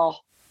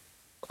 Well,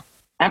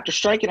 after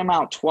striking him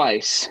out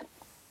twice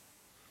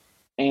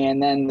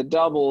and then the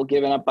double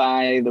given up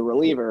by the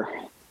reliever,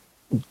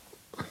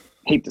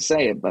 hate to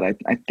say it, but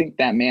I think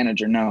that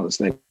manager knows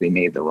that they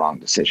made the wrong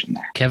decision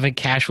there. Kevin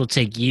Cash will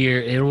take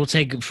years. It will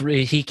take.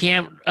 He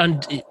can't.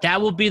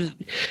 That will be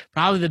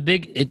probably the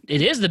big.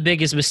 It is the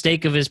biggest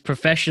mistake of his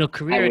professional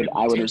career.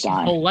 I would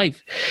resign. His whole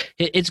life.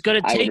 It's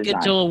going to take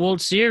until a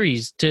World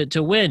Series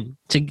to win,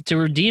 to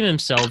redeem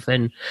himself.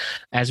 And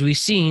as we've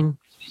seen,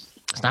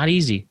 it's not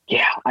easy.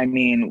 Yeah, I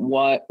mean,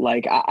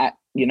 I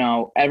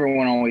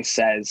everyone always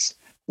says,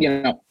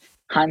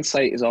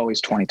 hindsight is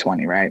always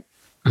 20/20, right?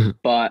 Mm-hmm.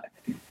 But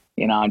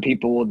and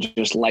people will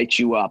just light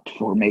you up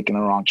for making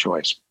the wrong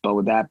choice. But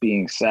with that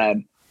being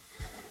said,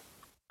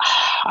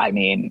 I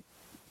mean,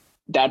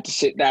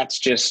 that's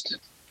just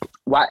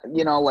why,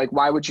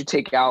 why would you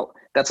take out,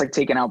 that's like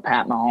taking out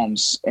Pat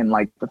Mahomes in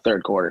the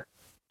 3rd quarter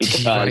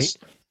because, right.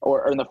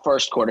 or in the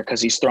 1st quarter, because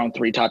he's thrown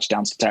 3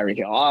 touchdowns to Tyreek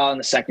Hill. Oh, in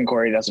the 2nd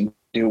quarter, he doesn't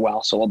do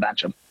well, so we'll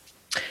bench him.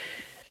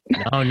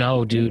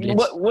 No, dude.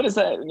 What is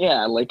that?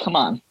 Yeah. Come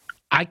on.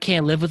 I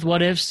can't live with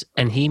what ifs,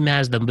 and he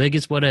has the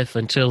biggest what if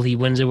until he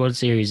wins the World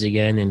Series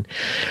again, and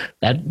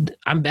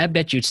I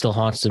bet you it still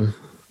haunts him.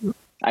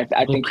 I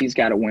think he's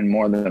got to win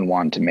more than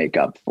one to make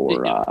up for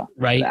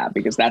that,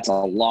 because that's a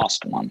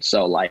lost one.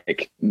 So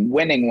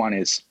winning one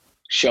is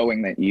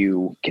showing that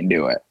you can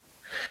do it.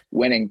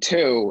 Winning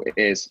 2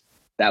 is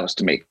that was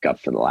to make up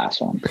for the last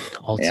one.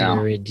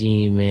 Ultimate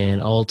redeem, man.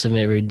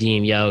 Ultimate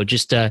redeem. Yo,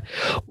 just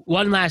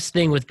one last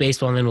thing with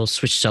baseball, and then we'll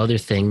switch to other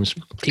things.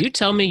 Can you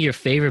tell me your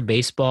favorite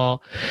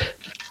baseball?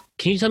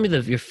 Can you tell me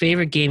your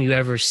favorite game you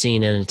ever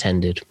seen and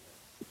attended?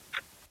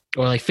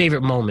 Or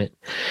favorite moment?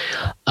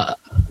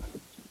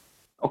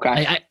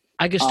 Okay.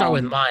 I could start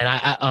with mine.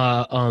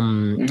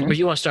 Or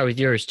you want to start with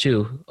yours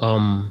too?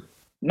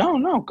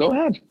 No, go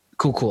ahead.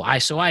 Cool. I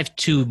have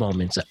 2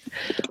 moments.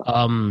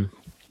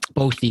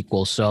 Both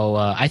equal. So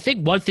I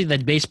think one thing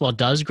that baseball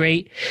does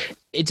great,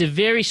 it's a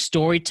very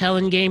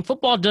storytelling game.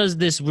 Football does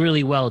this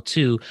really well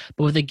too,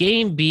 but with the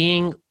game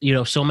being,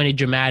 so many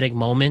dramatic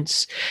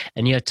moments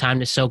and you have time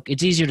to soak,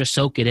 it's easier to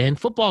soak it in.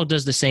 Football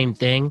does the same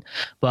thing,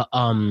 but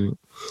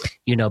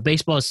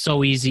baseball is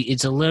so easy.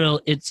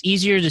 It's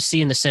easier to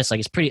see in the sense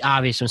it's pretty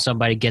obvious when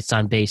somebody gets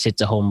on base,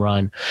 hits a home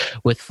run.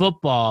 With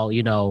football,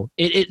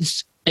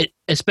 it's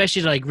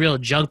especially real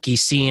junkies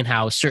seeing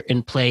how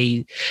certain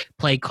play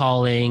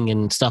calling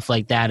and stuff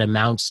like that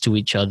amounts to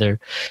each other.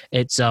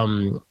 It's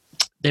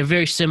they're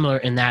very similar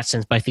in that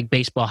sense, but I think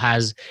baseball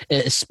has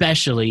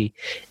especially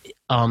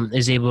you're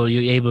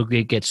able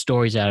to get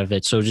stories out of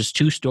it. So just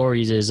 2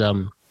 stories is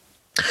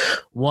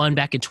one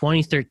back in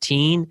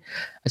 2013,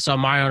 I saw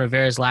Mariano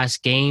Rivera's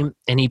last game,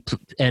 and I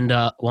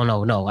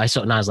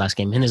saw not his last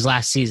game, in his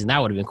last season.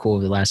 That would have been cool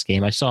with the last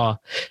game. I saw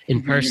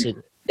in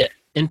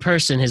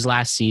person his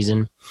last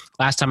season.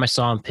 Last time I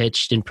saw him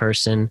pitched in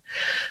person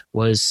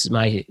was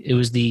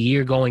the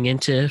year going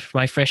into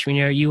my freshman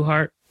year at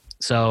UHart.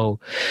 So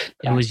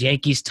it was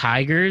Yankees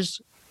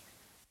Tigers,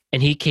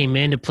 and he came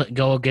in to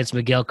go against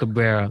Miguel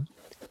Cabrera,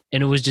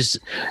 and it was just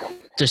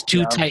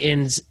 2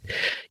 Titans.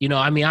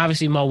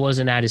 Obviously Mo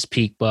wasn't at his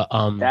peak, but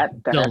that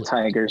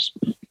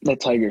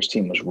Tigers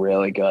team was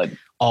really good.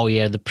 Oh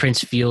yeah, the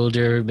Prince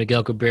Fielder,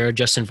 Miguel Cabrera,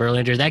 Justin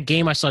Verlander. That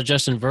game I saw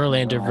Justin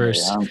Verlander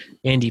versus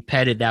Andy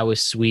Pettitte. That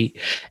was sweet.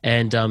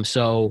 And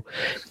so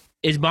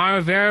is Mariano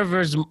Rivera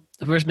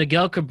versus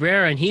Miguel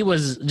Cabrera, and he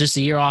was just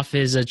a year off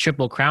his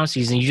Triple Crown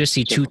season. You just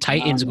see 2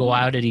 Titans go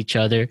out at each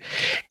other,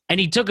 and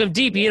he took him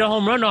deep. He hit a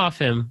home run off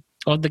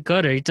the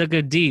cutter. He took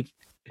him deep.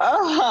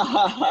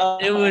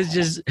 It was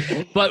just,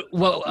 but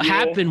what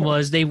happened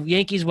was the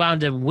Yankees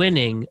wound up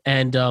winning,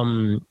 and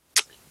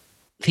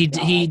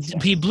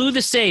he blew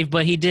the save,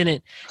 but he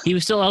didn't. He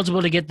was still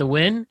eligible to get the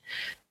win,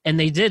 and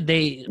they did.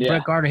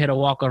 Brett Gardner hit a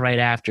walk-on right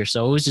after,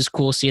 so it was just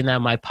cool seeing that.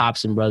 My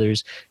pops and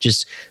brothers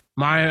just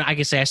Mario. I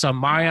can say I saw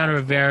Mariano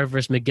Rivera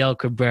versus Miguel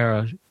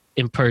Cabrera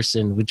in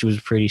person, which was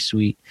pretty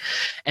sweet.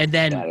 And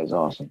then that is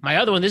awesome. My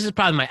other one, this is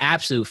probably my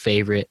absolute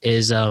favorite,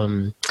 is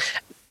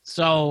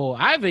so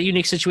I have a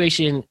unique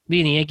situation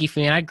being a Yankee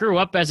fan. I grew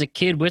up as a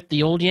kid with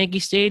the old Yankee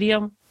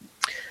Stadium.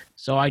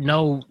 So I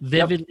know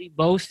vividly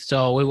both.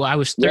 So I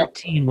was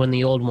 13 when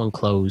the old one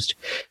closed.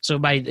 So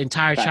my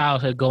entire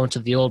childhood going to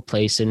the old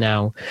place, and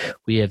now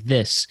we have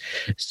this.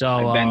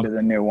 So I've been to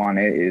the new one.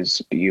 It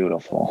is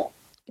beautiful.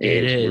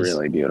 It is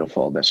really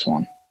beautiful, this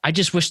one. I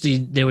just wish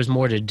there was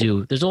more to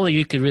do. There's all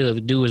you could really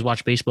do is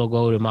watch baseball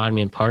go to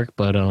Monument Park,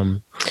 but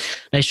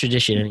nice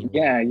tradition anyway.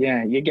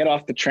 Yeah. You get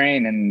off the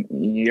train and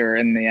you're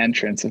in the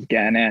entrance of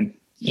getting in,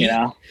 you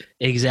know?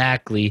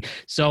 Exactly.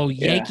 So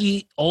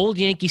old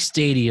Yankee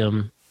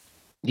Stadium,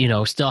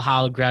 still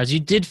hallowed grounds. You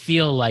did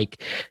feel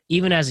like,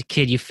 even as a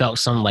kid, you felt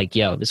something like,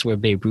 yo, this is where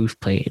Babe Ruth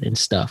played and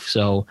stuff.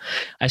 So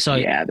I saw.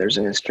 Yeah, there's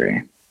a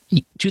history.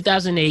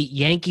 2008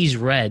 Yankees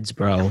Reds,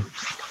 bro.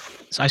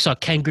 So I saw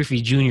Ken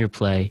Griffey Jr.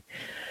 play.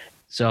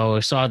 So I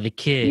saw the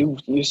kid.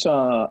 You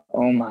saw,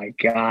 oh my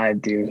God,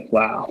 dude.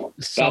 Wow.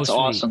 So that's sweet.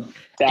 Awesome.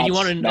 And you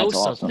want to know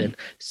something? Awesome.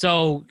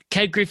 So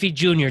Ken Griffey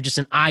Jr., just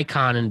an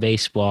icon in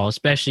baseball,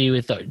 especially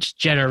with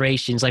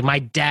generations. Like my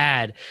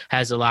dad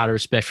has a lot of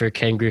respect for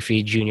Ken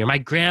Griffey Jr. My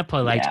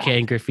grandpa liked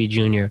Ken Griffey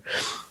Jr.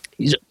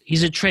 He's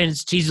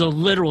a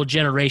literal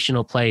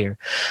generational player.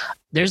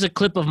 There's a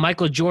clip of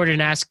Michael Jordan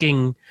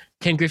asking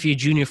Ken Griffey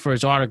Jr. for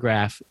his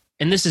autograph.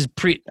 And this is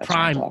prime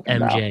MJ.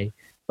 About.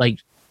 Like,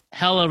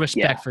 hella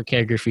respect for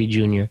Ken Griffey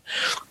Jr.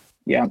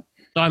 Yeah.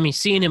 So, I mean,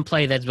 seeing him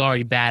play, that's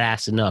already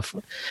badass enough.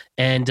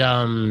 And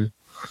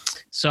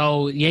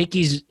so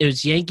it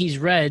was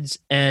Yankees-Reds,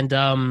 and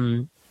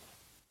the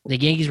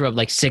Yankees were up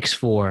like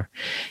 6-4.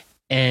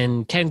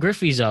 And Ken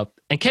Griffey's up.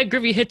 And Ken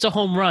Griffey hits a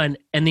home run,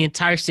 and the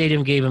entire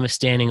stadium gave him a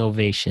standing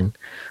ovation.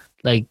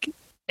 Like,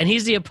 and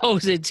he's the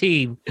opposite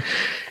team.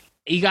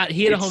 He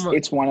hit a home run.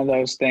 It's one of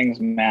those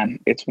things, man.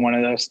 It's one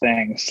of those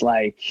things.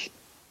 Like,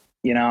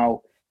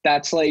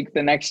 that's like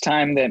the next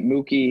time that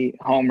Mookie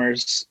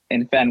homers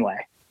in Fenway.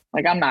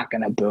 Like, I'm not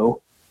going to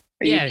boo.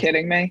 Are you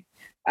kidding me?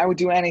 I would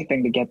do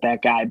anything to get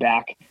that guy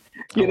back.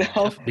 You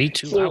know? Me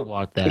too. I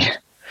want that.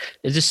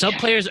 It's just some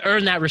players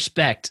earn that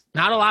respect.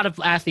 Not a lot of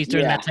athletes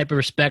earn that type of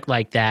respect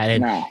like that.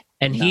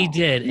 And he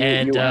did.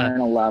 You earn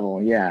a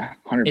level. Yeah,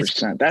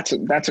 100%.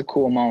 That's a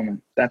cool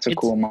moment. That's a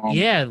cool moment.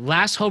 Yeah,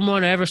 last home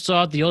run I ever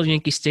saw at the old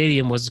Yankee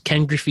Stadium was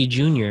Ken Griffey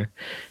Jr.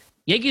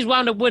 Yankees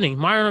wound up winning.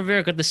 Mario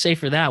Rivera got the save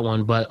for that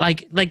one. But,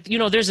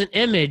 there's an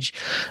image.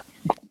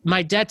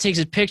 My dad takes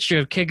a picture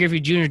of Ken Griffey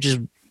Jr.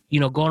 just,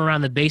 going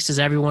around the bases.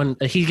 Everyone,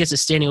 he gets a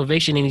standing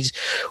ovation, and he's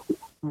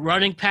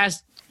running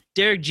past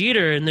Derek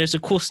Jeter, and there's a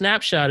cool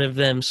snapshot of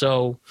them.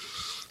 So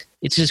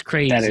it's just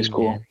crazy. That is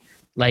cool. Man.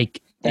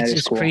 Like, it's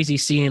just crazy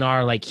seeing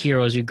our,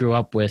 heroes we grew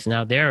up with.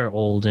 Now they're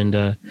old and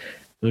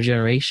new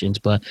generations.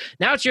 But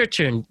now it's your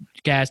turn,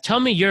 guys. Tell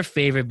me your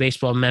favorite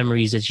baseball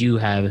memories that you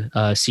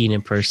have seen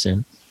in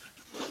person.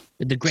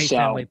 The great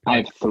Fenway Park. I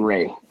have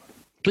 3.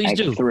 Please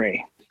do.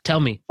 3.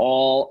 Tell me.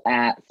 All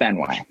at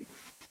Fenway.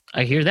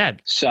 I hear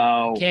that.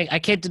 So I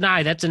can't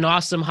deny that's an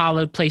awesome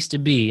hallowed place to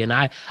be. And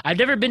I've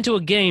never been to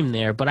a game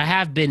there, but I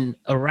have been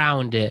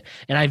around it.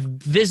 And I've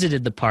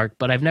visited the park,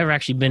 but I've never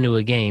actually been to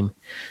a game,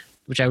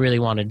 which I really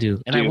want to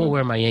do. And I will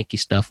wear my Yankee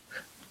stuff.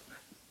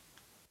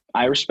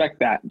 I respect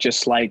that.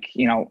 Just like,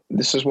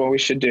 this is what we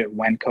should do.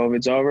 When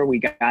COVID's over, we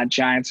got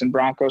Giants and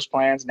Broncos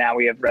plans. Now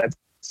we have Red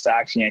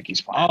Sox, Yankees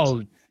plans.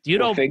 Oh,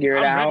 we'll figure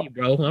it out. Ready,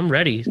 bro. I'm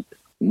ready.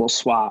 We'll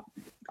swap.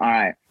 All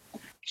right.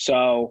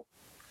 So,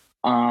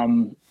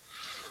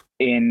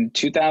 in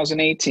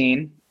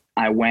 2018,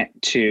 I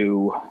went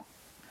to,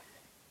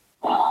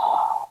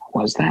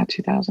 was that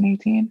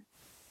 2018?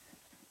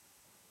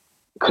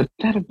 Could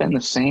that have been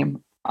the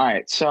same? All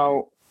right.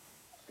 So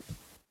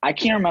I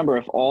can't remember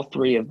if all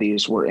 3 of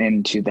these were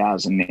in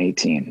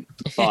 2018,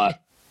 but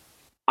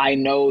I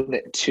know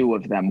that 2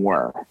 of them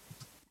were.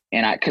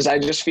 And because I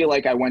just feel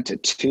like I went to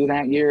 2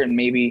 that year, and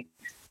maybe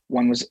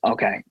one was,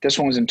 this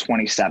one was in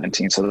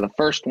 2017. So the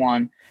first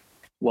one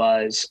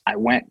was I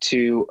went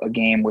to a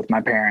game with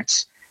my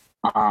parents.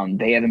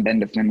 They haven't been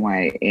to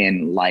Fenway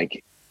in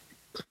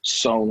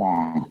so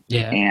long.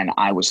 Yeah. And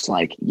I was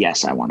like,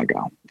 yes, I want to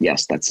go.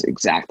 Yes, that's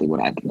exactly what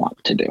I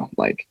want to do.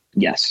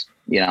 Yes,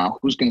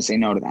 who's going to say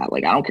no to that? I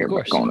don't care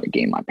about going to a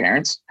game with my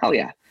parents. Hell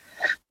yeah.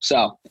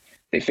 So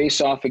they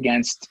face off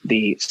against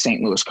the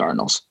St. Louis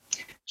Cardinals.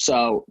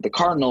 So the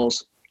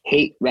Cardinals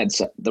hate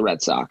the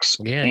Red Sox,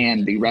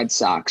 and the Red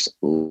Sox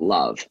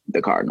love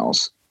the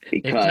Cardinals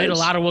because they played a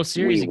lot of World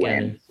Series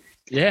together.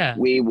 Yeah,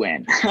 we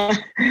win.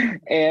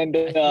 And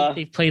I think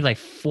they played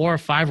 4 or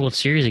 5 World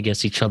Series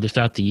against each other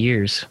throughout the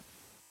years.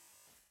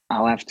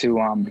 I'll have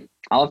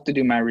to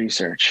do my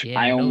research. Yeah,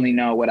 I only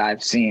know what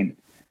I've seen.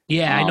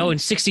 Yeah, I know in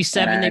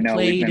 67 they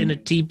played in a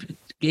deep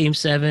Game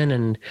 7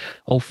 and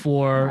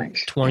 04,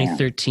 nice.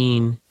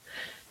 2013.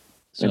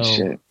 Yeah.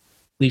 So at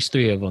least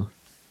 3 of them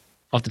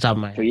off the top of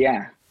my head. But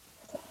yeah.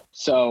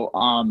 So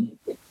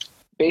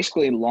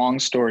basically, long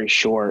story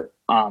short,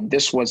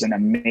 this was an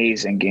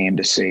amazing game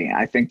to see.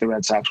 I think the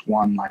Red Sox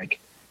won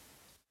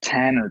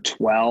 10 or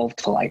 12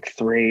 to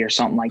 3 or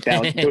something like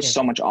that. There was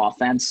so much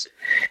offense.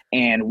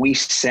 And we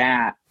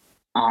sat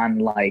on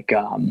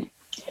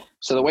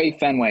so the way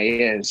Fenway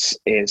is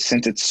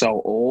since it's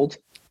so old,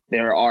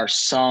 there are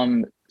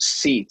some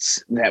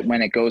seats that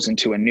when it goes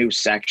into a new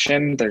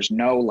section, there's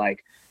no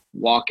like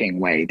walking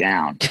way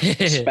down,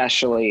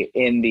 especially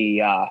in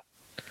the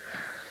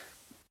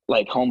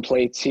like home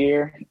plates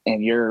here,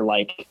 and you're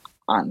like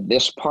on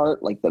this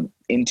part, like the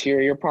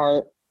interior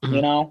part,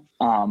 you know,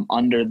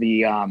 under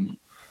the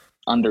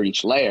under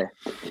each layer.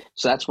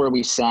 So that's where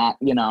we sat,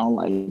 you know,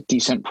 like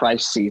decent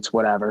price seats,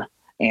 whatever.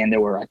 And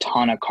there were a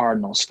ton of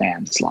Cardinals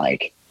fans,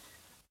 like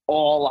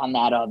all on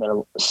that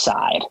other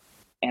side.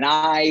 And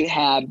I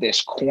had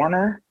this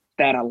corner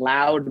that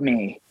allowed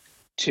me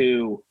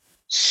to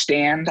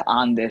stand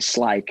on this,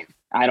 like,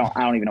 I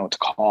don't even know what to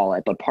call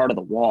it, but part of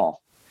the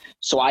wall.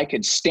 So I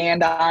could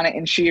stand on it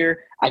and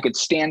cheer. I could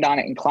stand on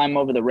it and climb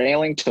over the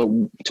railing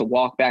to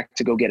walk back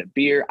to go get a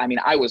beer. I mean,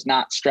 I was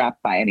not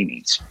strapped by any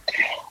means.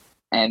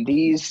 And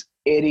these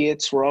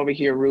idiots were over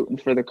here rooting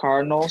for the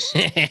Cardinals.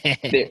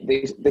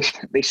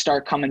 They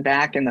start coming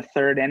back in the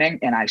third inning,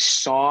 and I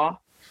saw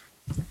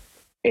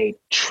a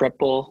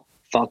triple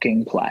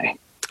fucking play.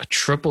 A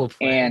triple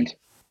play. And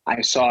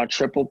I saw a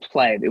triple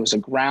play. It was a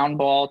ground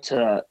ball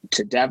to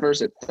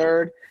Devers at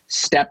third,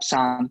 steps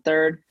on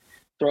third,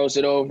 throws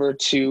it over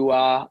to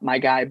my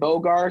guy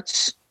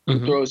Bogarts, who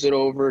throws it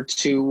over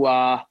to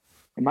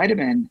it might have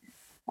been,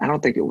 I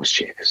don't think it was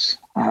Chavis.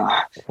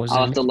 I'll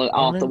have to look.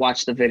 I'll have to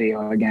watch the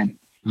video again.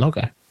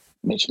 Okay.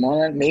 Mitch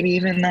Moreland, maybe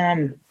even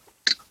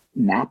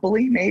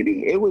Napoli.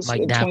 Maybe it was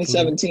like in Napoli.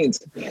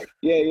 2017.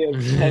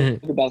 Yeah.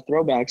 About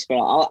throwbacks, but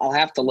I'll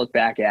have to look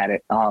back at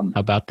it. How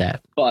about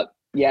that? But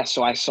yeah,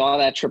 so I saw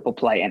that triple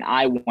play, and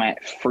I went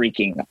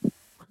freaking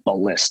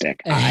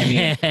ballistic. I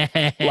mean,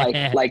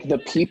 like the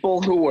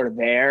people who were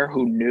there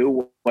who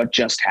knew what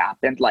just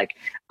happened. Like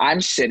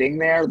I'm sitting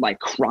there like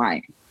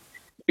crying.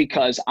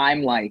 Because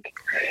I'm like,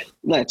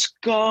 let's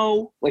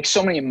go. Like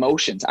so many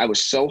emotions. I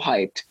was so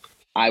hyped.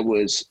 I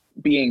was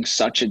being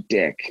such a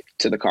dick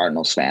to the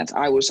Cardinals fans.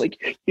 I was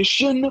like, you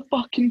shouldn't have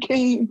fucking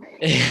came.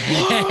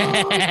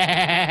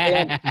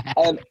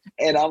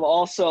 and I'm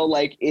also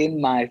like in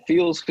my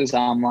feels because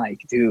I'm like,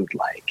 dude,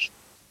 like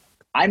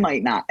I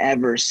might not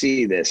ever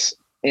see this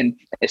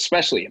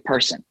especially in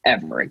person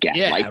ever again.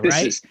 Yeah, like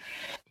this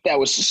that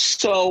was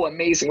so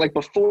amazing. Like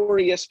before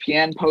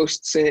ESPN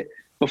posts it,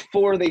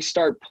 before they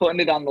start putting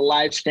it on the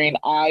live screen,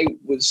 I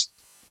was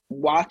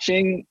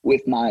watching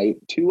with my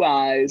two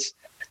eyes,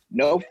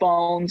 no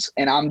phones,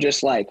 and I'm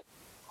just like,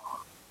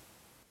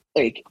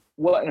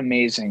 what an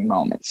amazing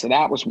moment. So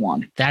that was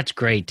one. That's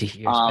great to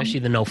hear,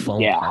 especially the no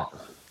phone. Yeah.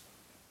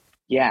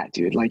 Yeah,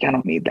 dude. Like, I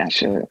don't need that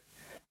shit.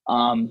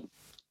 And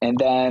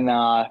then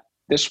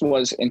this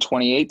was in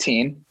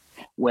 2018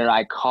 where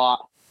I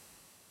caught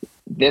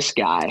this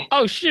guy.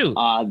 Oh, shoot.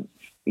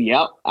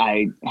 Yep.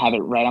 I have it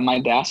right on my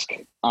desk.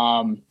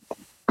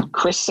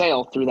 Chris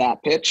Sale threw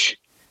that pitch,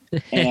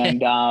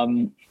 and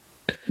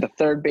the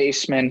third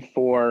baseman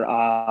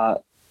for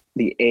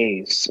the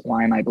A's.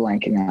 Why am I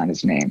blanking on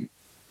his name?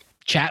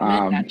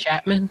 Chapman? Not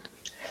Chapman?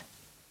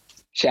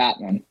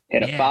 Chapman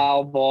hit a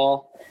foul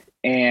ball,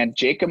 and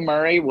Jacob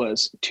Murray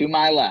was to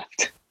my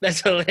left.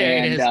 That's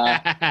hilarious.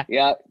 And,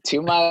 yeah,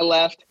 to my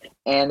left,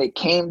 and it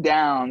came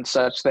down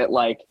such that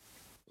like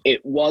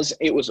it was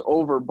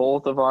over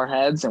both of our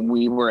heads, and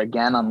we were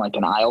again on like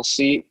an aisle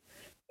seat.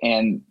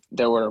 And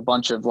there were a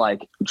bunch of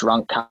like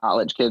drunk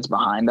college kids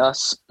behind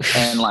us,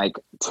 and like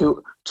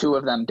two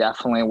of them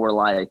definitely were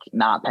like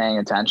not paying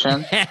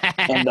attention.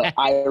 And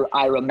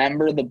I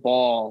remember the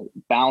ball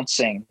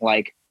bouncing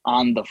like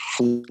on the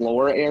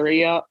floor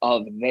area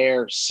of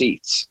their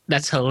seats.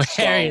 That's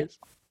hilarious.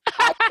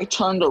 So I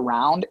turned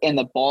around and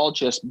the ball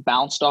just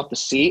bounced off the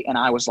seat, and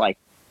I was like,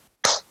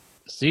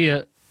 "See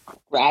ya."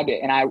 Grabbed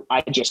it, and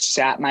I just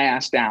sat my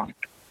ass down.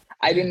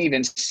 I didn't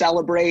even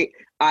celebrate.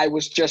 I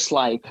was just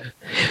like,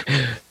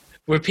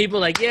 were people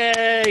like,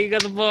 yeah, you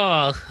got the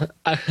ball?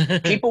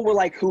 People were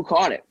like, who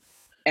caught it?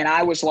 And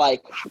I was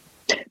like,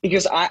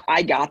 because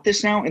I got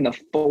this now in the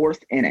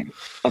fourth inning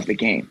of the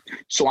game.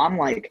 So I'm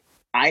like,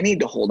 I need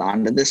to hold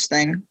on to this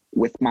thing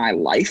with my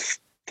life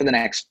for the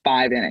next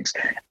 5 innings.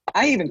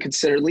 I even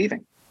considered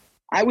leaving.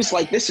 I was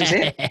like, this is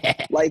it.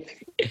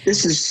 Like,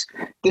 this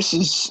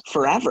is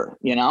forever,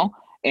 you know?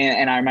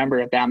 And I remember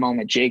at that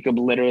moment, Jacob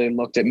literally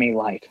looked at me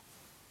like,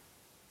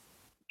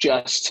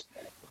 just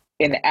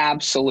in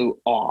absolute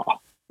awe.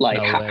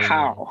 Like,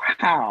 no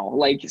how?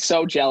 Like,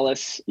 so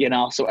jealous, you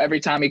know? So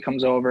every time he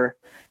comes over,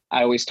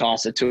 I always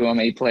toss it to him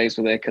and he plays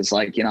with it because,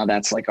 like, you know,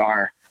 that's like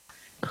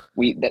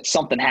that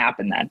something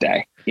happened that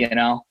day, you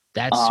know?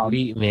 That's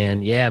sweet,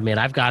 man. Yeah, man.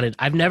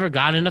 I've never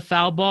gotten a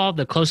foul ball.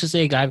 The closest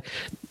thing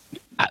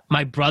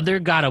my brother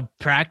got a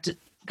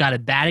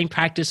batting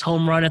practice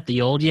home run at the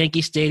old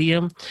Yankee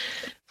Stadium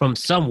from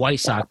some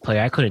White Sox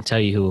player. I couldn't tell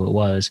you who it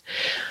was.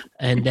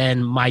 And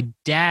then my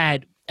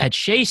dad at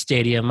Shea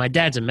Stadium, my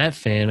dad's a Met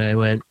fan.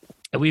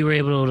 We were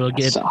able to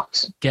get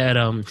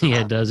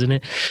yeah, doesn't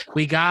it?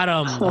 We got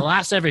the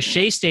last ever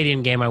Shea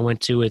Stadium game I went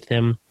to with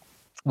him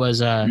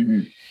was we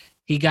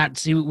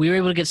were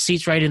able to get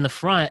seats right in the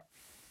front,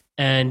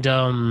 and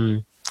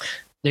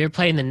they were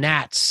playing the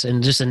Nats,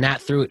 and just a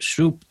Nat threw it,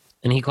 swoop,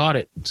 and he caught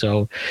it.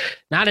 So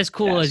not as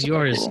cool That's as so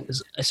yours. cool.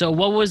 So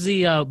what was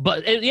the?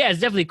 But yeah, it's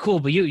definitely cool.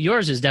 But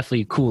yours is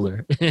definitely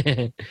cooler.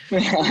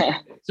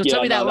 So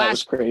tell me that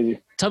was crazy.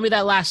 Tell me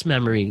that last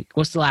memory.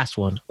 What's the last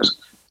one?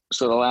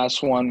 So the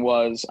last one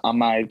was on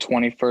my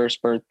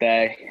 21st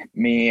birthday.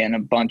 Me and a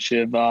bunch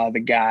of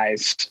the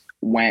guys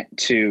went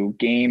to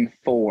Game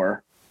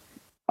 4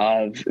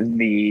 of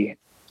the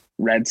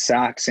Red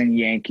Sox and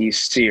Yankees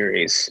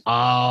series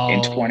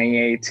in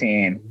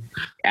 2018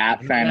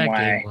 at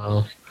Fenway.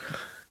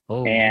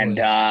 And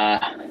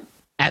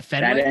at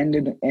Fenway?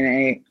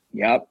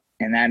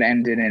 that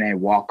ended in a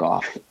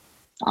walk-off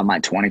on my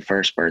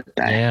 21st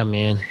birthday. Yeah,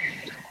 man.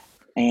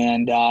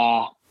 And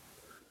that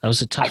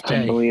was a tough I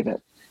couldn't day. believe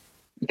it.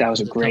 That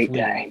was a great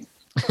day.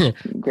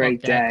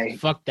 Great day.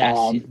 Fuck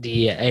that.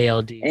 The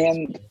ALD.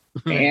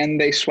 And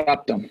they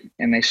swept them.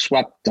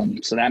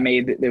 So that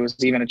made there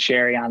was even a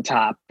cherry on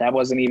top. That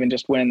wasn't even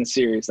just winning the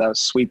series. That was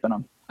sweeping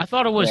them. I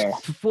thought it was there.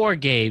 4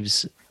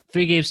 games,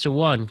 3 games to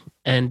 1,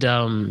 and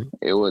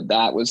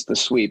that was the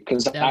sweep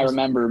because I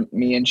remember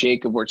me and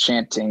Jacob were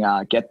chanting,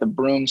 "Get the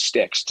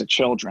broomsticks to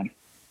children."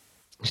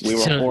 We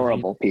were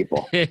horrible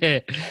people.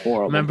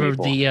 Horrible. Remember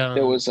people. the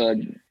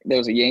there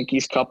was a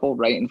Yankees couple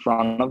right in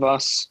front of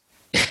us.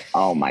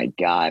 Oh my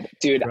God,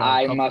 dude!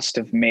 I must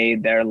have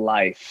made their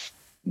life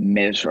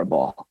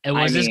miserable. And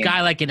was this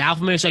guy like an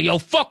alpha male? He's like, "Yo,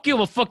 fuck you, I'm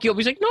gonna fuck you up."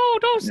 He's like, "No,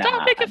 don't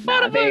stop making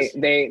fun of us."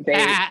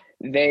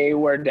 They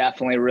were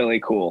definitely really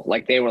cool.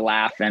 Like they were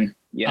laughing.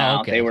 You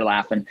know, they were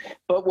laughing.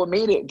 But what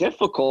made it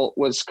difficult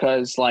was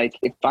because, like,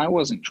 if I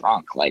wasn't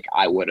drunk, like,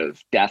 I would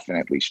have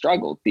definitely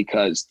struggled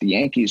because the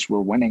Yankees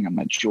were winning a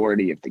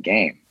majority of the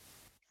game.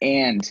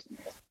 And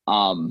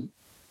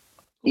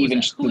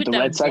even the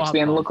Red Sox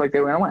didn't look like they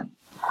were going to win.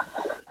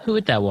 Who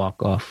hit that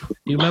walk-off? Do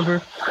you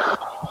remember?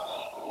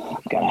 I'm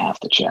going to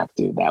have to check,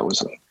 dude. That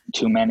was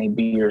too many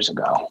beers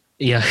ago.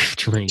 Yeah,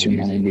 too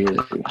many beers.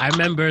 I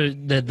remember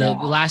the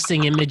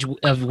lasting image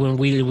of when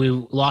we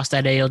lost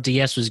that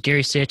ALDS was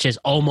Gary Sanchez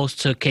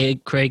almost took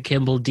Craig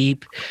Kimball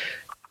deep,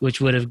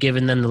 which would have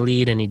given them the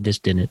lead, and he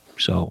just didn't.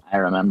 So I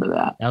remember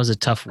that. That was a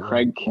tough one.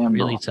 Craig Kimball.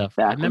 Really tough.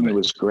 Back when he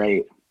was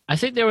great. I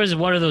think there was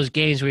one of those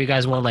games where you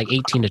guys won like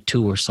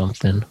 18-2 or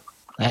something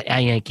at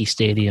Yankee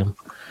Stadium.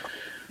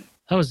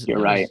 You're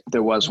right.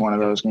 There was one of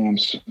those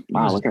games.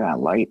 Wow, look at that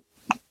light.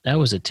 That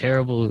was a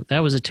terrible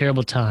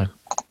time.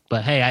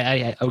 But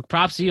hey, I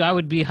props to you. I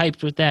would be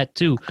hyped with that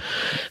too.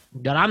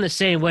 But I'm the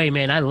same way,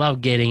 man. I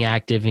love getting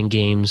active in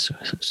games,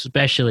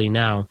 especially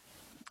now.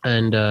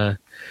 And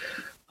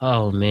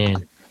oh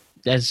man,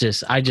 I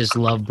just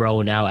love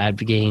broing out at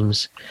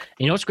games.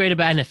 You know what's great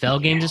about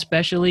NFL games,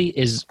 especially,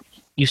 is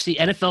you see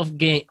NFL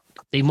game.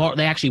 They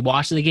actually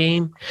watch the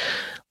game.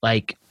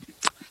 Like,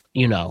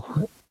 you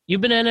know,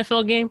 you've been to an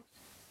NFL game?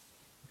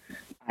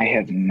 I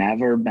have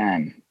never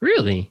been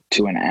really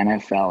to an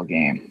NFL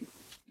game.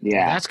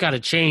 Yeah, that's got to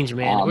change,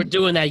 man. We're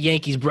doing that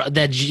Yankees,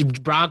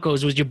 that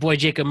Broncos with your boy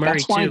Jacob Murray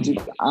that's why, too.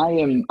 Dude, I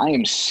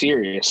am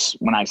serious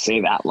when I say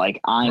that. Like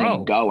I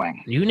am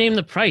going. You name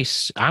the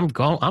price, I'm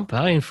going. I'm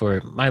paying for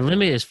it. My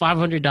limit is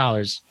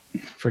 $500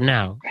 for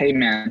now. Hey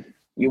man,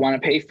 you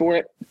want to pay for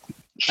it?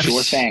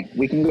 Sure thing.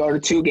 We can go to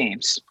 2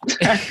 games.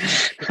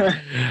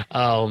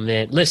 Oh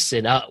man,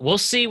 listen. We'll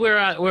see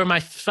where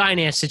my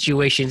finance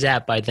situation's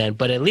at by then.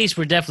 But at least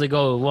we're definitely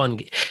going with one.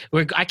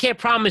 I can't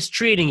promise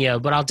treating you,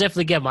 but I'll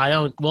definitely get my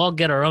own. We'll all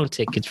get our own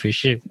tickets for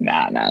sure.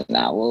 Nah.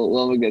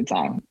 We'll have a good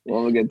time.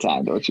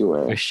 Don't you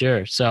worry. For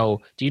sure.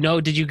 So,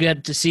 did you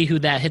get to see who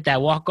that hit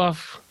that walk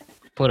off?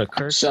 Put a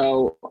curse.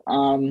 So,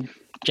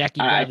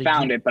 Jackie Bradley. I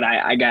found it, but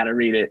I gotta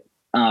read it.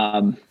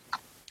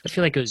 I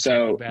feel like it was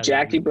so.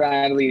 Jackie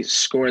Bradley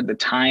scored the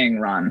tying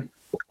run,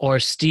 or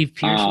Steve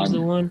Pierce was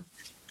the one.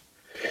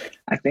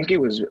 I think it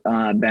was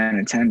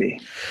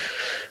Benintendi.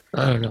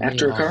 I don't know.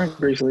 After recovering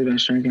briefly by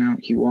striking out,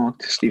 he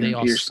walked Stephen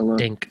Pierce to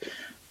look.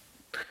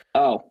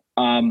 Oh,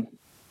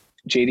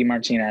 JD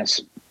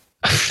Martinez.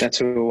 That's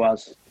who it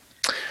was.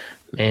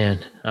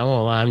 Man, I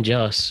won't lie. I'm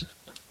jealous.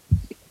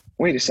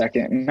 Wait a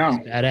second. No,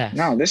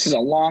 this is a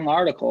long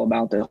article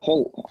about the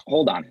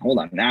hold on.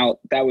 Now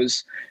that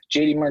was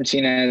JD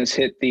Martinez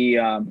hit the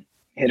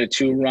hit a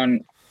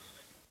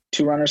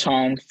 2-runners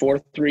home,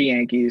 4-3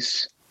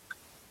 Yankees.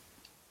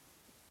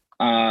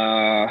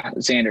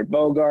 Xander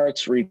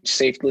Bogaerts reached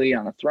safely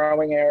on a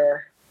throwing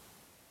error.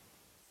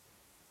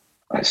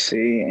 Let's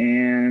see,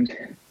 and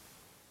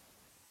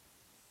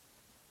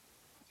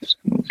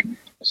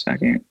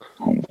second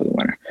home for the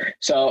winner.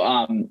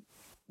 So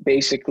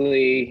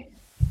basically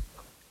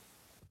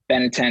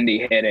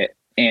Benintendi hit it,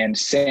 and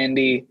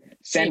Sandy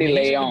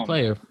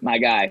Leon, my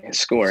guy,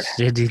 scored.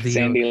 Sandy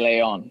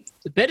Leon.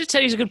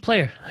 Benintendi's a good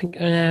player.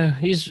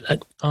 He's I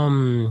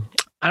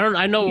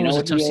know it was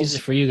a tough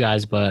season for you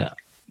guys, but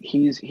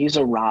he's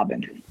a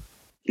Robin.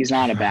 He's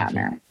not a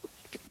Batman,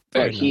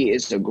 but he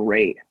is a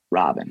great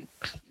Robin.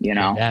 You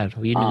know,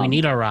 we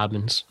need our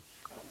Robins.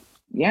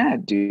 Yeah,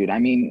 dude. I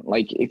mean,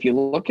 like if you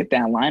look at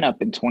that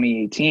lineup in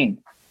 2018.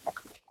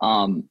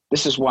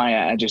 This is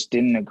why I just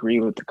didn't agree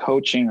with the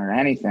coaching or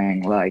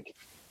anything. Like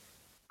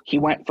he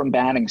went from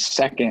batting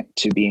second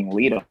to being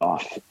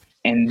leadoff.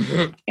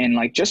 And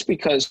like, just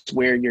because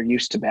where you're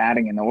used to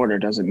batting in the order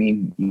doesn't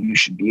mean you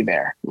should be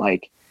there.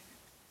 Like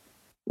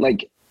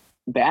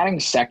batting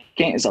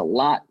second is a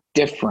lot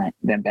different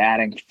than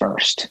batting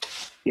first.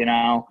 You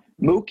know,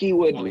 Mookie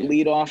would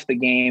lead off the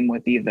game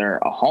with either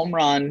a home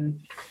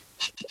run,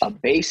 a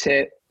base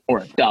hit, or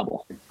a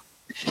double.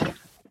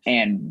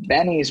 And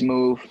Benny's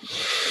move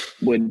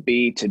would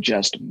be to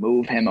just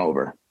move him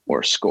over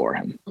or score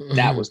him.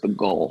 That was the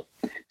goal.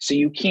 So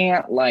you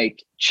can't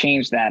like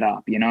change that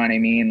up. You know what I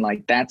mean?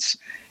 Like that's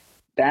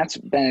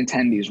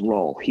Benintendi's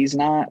role. He's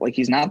not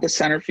the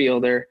center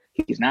fielder.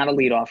 He's not a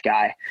leadoff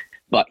guy,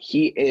 but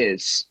he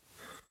is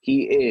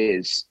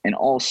an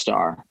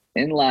all-star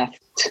in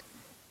left,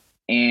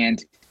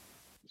 and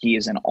he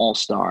is an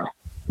all-star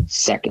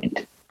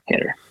second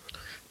hitter.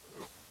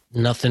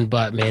 Nothing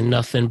but, man.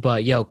 Nothing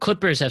but. Yo,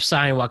 Clippers have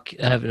signed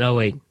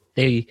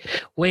they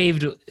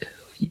waived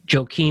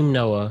Joakim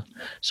Noah,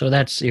 so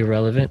that's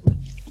irrelevant.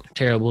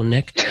 Terrible,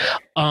 Nick.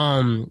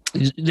 No.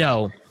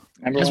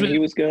 Remember when he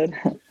was good?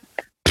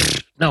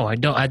 No, I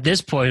don't. At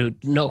this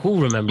point, no.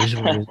 Who remembers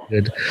when he was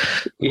good?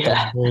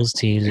 Yeah. Bulls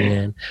teams,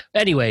 man.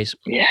 Anyways.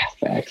 Yeah,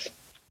 facts.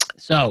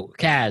 So,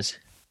 Kaz,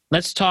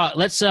 let's talk.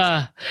 Let's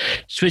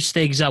switch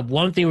things up.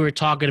 One thing we were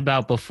talking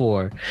about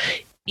before,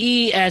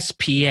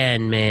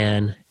 ESPN,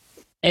 man,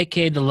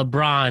 aka the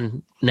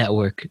LeBron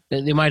Network.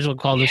 They might as well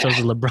call themselves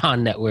the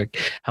LeBron Network.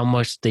 How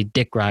much they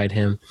dick ride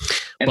him.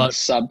 And the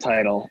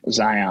subtitle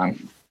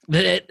Zion.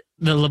 The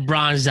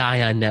LeBron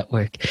Zion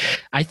Network.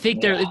 I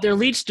think their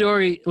lead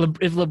story.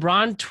 If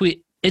LeBron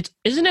tweet,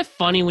 isn't it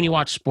funny when you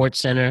watch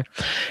SportsCenter,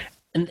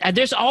 and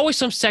there's always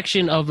some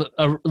section of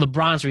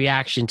LeBron's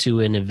reaction to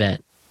an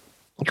event.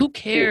 Who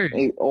cares?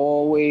 It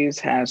always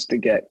has to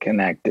get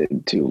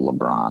connected to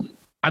LeBron.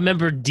 I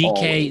remember DK.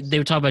 Always. They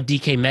were talking about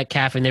DK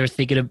Metcalf, and they were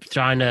thinking of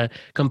trying to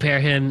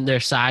compare their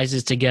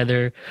sizes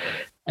together.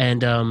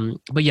 And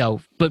but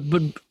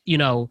you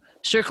know,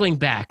 circling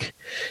back,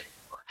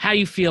 how do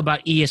you feel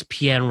about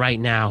ESPN right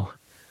now?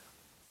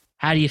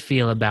 How do you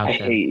feel about I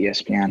hate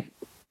ESPN.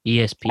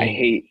 ESPN. I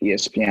hate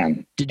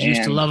ESPN. Did you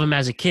used to love him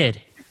as a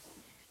kid?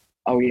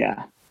 Oh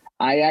yeah,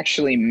 I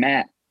actually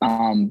met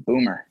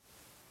Boomer.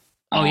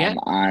 Oh yeah.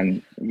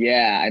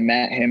 I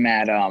met him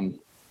at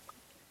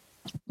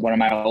one of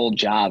my old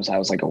jobs. I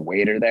was like a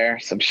waiter there,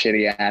 some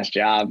shitty ass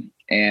job,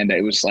 and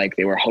it was like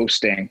they were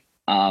hosting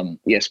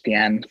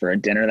ESPN for a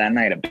dinner that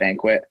night, a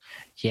banquet.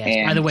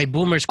 Yeah. By the way,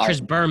 Boomer's Chris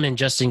Berman,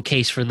 just in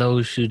case for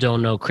those who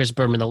don't know, Chris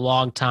Berman, the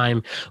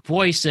longtime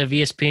voice of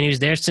ESPN. He was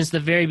there since the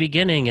very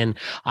beginning, and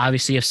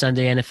obviously of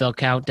Sunday NFL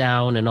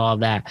Countdown and all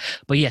that.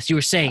 But yes, you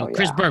were saying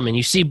Chris Berman.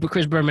 You see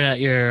Chris Berman at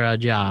your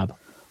job.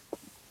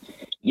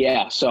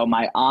 Yeah, so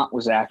my aunt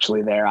was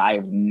actually there. I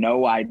have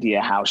no idea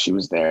how she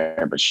was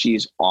there, but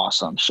she's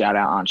awesome. Shout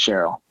out Aunt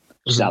Cheryl.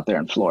 She's out there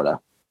in Florida,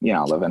 you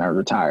know, living her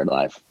retired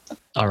life.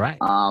 All right.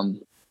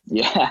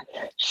 Yeah,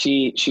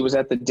 she was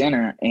at the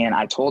dinner, and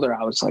I told her,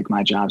 I was like,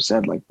 my job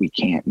said, like, we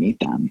can't meet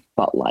them,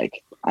 but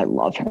like, I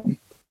love him.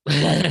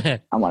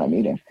 Like, I want to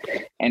meet him.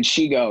 And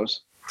she goes,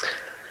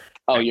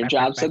 oh, your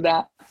job said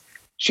that?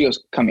 She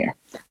goes, come here.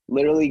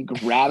 Literally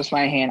grabs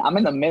my hand. I'm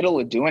in the middle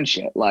of doing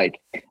shit.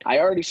 Like, I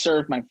already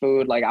served my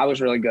food. Like, I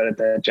was really good at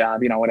the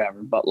job, you know,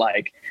 whatever. But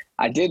like,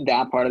 I did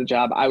that part of the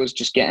job. I was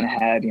just getting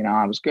ahead, you know,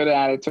 I was good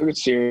at it, took it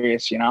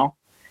serious, you know.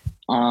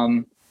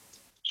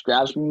 She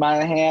grabs me by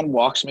the hand,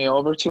 walks me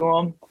over to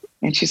him,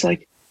 and she's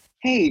like,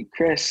 hey,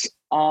 Chris,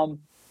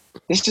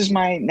 this is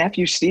my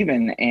nephew,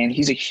 Steven, and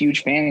he's a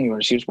huge fan of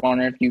yours. He was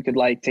wondering if you could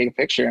like take a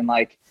picture and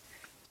like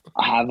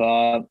have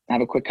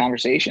a quick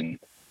conversation.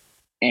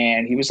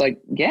 And he was like,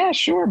 yeah,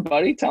 sure,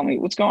 buddy. Tell me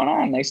what's going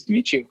on. Nice to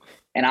meet you.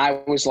 And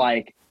I was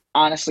like,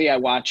 honestly, I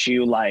watch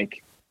you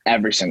like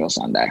every single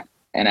Sunday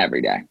and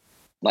every day.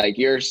 Like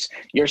your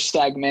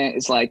segment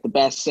is like the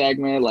best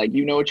segment. Like,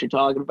 you know what you're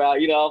talking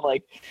about, you know,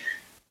 like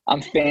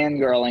I'm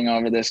fangirling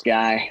over this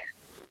guy.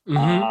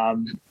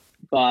 Mm-hmm.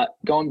 But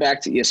going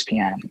back to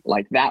ESPN,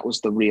 like that was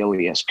the real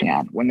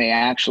ESPN when they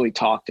actually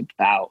talked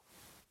about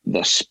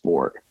the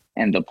sport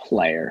and the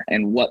player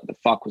and what the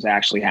fuck was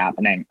actually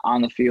happening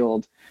on the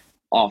field,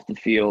 off the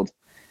field.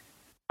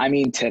 I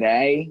mean,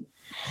 today,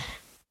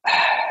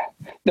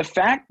 the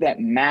fact that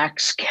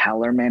Max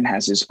Kellerman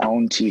has his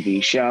own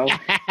TV show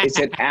is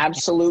an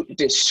absolute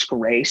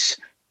disgrace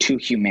to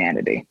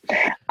humanity.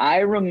 I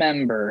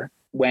remember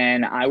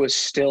when I was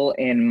still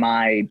in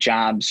my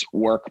job's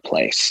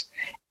workplace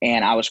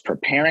and I was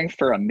preparing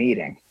for a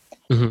meeting.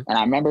 Mm-hmm. And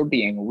I remember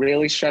being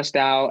really stressed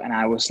out, and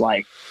I was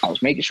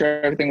making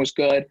sure everything was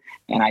good.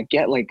 And I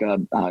get like a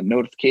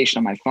notification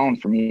on my phone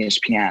from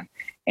ESPN.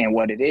 And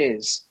what it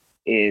is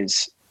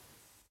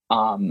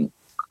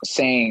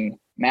saying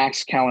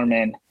Max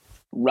Kellerman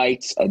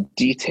writes a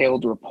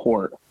detailed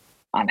report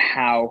on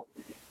how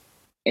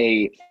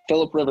a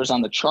Phillip Rivers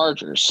on the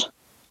Chargers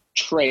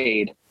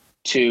trade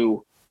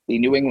to the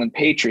New England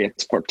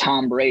Patriots for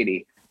Tom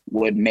Brady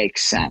would make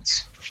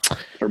sense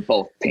for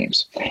both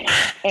teams.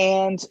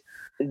 And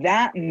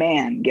that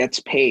man gets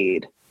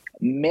paid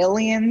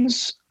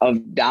millions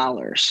of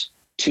dollars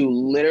to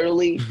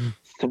literally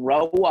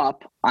throw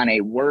up on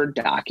a Word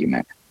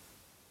document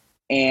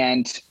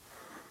and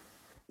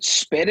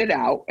spit it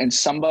out, and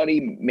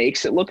somebody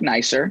makes it look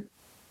nicer,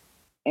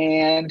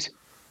 and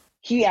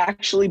he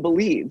actually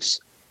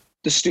believes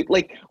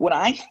like what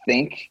I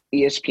think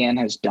ESPN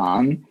has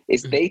done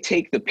is they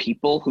take the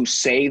people who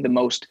say the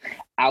most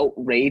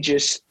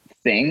outrageous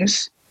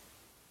things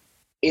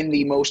in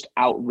the most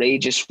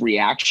outrageous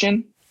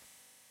reaction,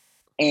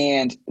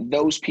 and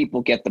those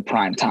people get the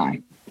prime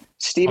time.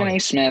 Stephen A.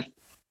 Smith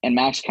and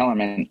Max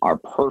Kellerman are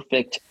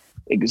perfect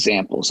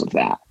examples of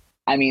that.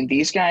 I mean,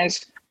 these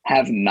guys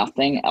have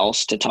nothing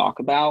else to talk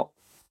about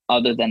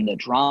other than the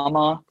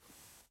drama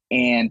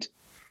and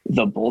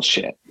the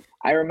bullshit.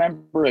 I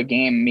remember a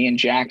game, me and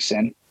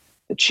Jackson,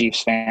 the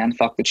Chiefs fan,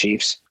 fuck the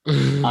Chiefs.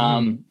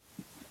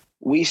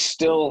 We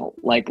still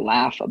like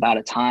laugh about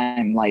a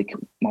time like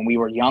when we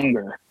were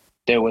younger,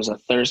 there was a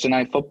Thursday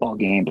night football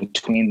game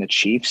between the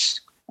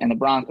Chiefs and the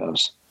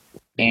Broncos.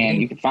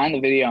 And you can find the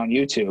video on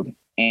YouTube.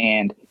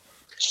 And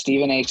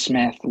Stephen A.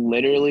 Smith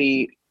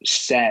literally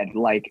said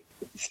like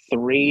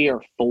 3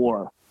 or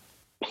 4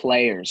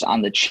 players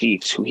on the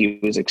Chiefs who he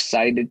was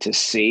excited to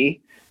see,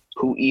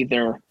 who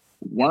either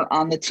weren't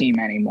on the team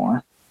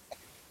anymore,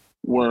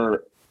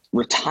 were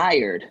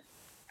retired,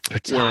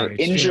 were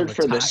injured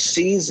for the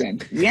season.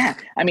 Yeah.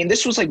 I mean,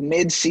 this was like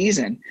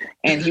mid-season.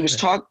 And he was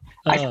talking,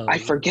 I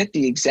forget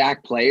the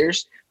exact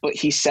players, but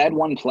he said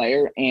one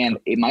player, and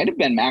it might have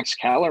been Max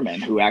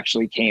Kellerman who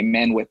actually came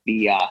in with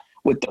the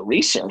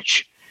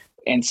research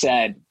and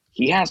said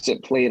he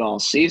hasn't played all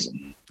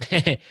season.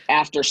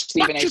 After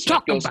Stephen A.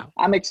 Smith goes,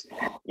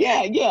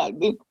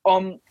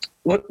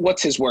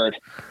 what's his word?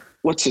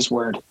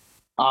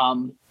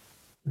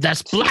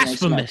 That's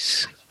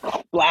blasphemous.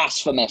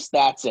 Blasphemous.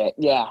 That's it.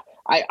 Yeah.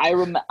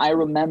 I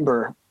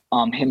remember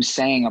him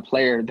saying a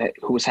player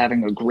who was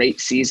having a great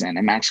season,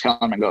 and Max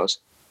Kellerman goes,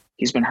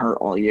 he's been hurt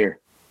all year.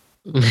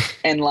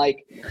 And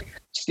like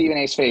Stephen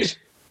A's face,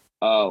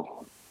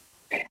 oh.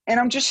 And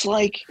I'm just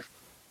like,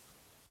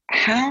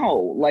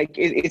 how? Like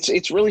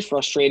it's really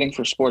frustrating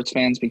for sports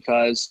fans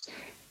because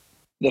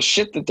the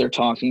shit that they're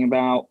talking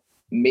about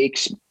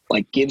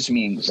gives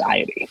me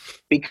anxiety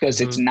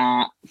because it's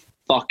not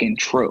fucking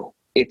true.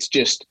 It's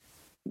just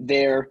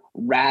their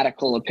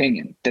radical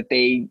opinion that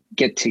they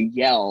get to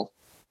yell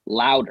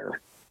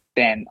louder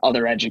than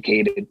other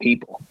educated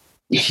people.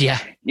 Yeah.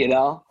 You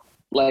know,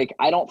 like,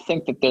 I don't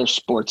think that they're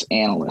sports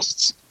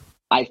analysts.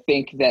 I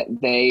think that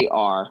they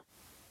are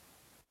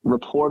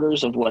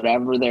reporters of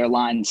whatever their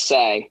lines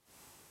say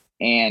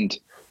and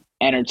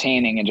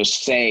entertaining and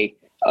just saying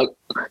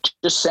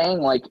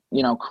like,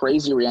 you know,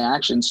 crazy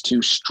reactions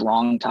to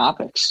strong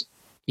topics.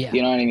 Yeah.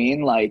 You know what I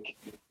mean? Like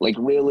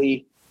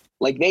really,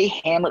 like they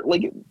hammered,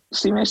 like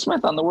Stephen A.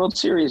 Smith on the World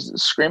Series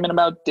screaming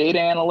about data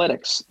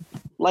analytics.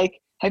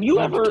 Like, have you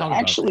ever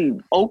actually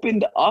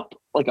opened up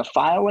like a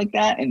file like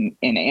that and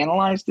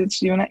analyzed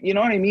it? You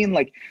know what I mean?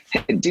 Like,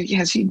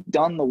 has he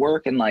done the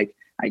work? And like,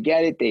 I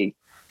get it. They,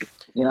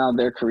 you know,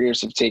 their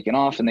careers have taken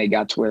off and they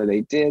got to where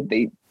they did.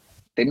 They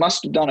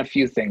must have done a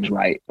few things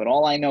right. But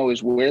all I know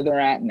is where they're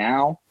at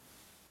now,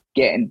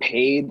 getting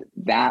paid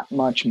that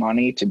much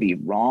money to be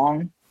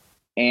wrong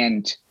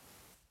and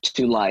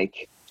to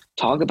like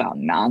talk about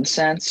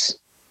nonsense.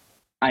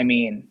 I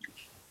mean,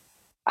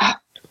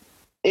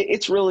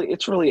 it's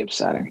really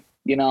upsetting.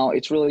 You know,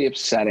 it's really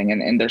upsetting.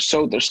 And there's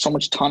so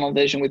much tunnel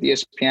vision with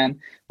ESPN,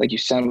 like you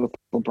said with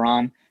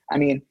LeBron. I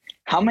mean,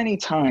 how many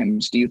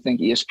times do you think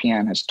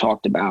ESPN has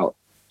talked about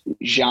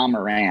Ja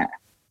Morant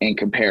in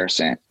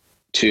comparison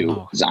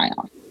to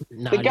Zion?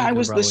 The guy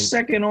was the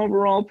second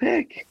overall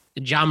pick.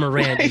 Ja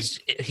Morant,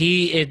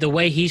 right? The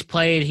way he's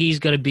played, he's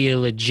going to be a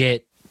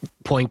legit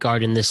point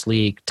guard in this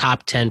league,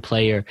 top 10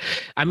 player.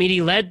 I mean,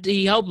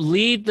 he helped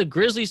lead the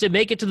Grizzlies to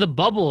make it to the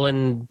bubble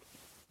and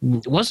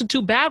wasn't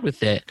too bad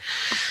with it.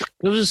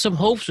 There was some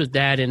hopes with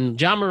that, and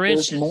Ja Morant.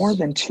 There's more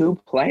than 2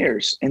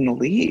 players in the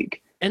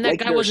league, and that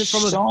guy wasn't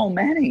from so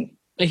many.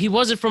 He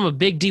wasn't from a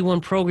big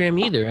D1 program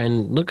either,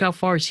 and look how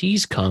far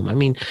he's come. I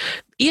mean,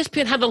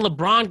 ESPN had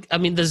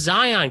the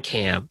Zion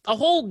cam.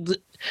 The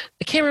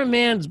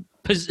cameraman's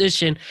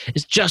position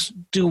is just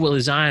do what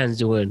Zion's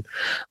doing.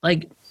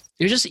 Like,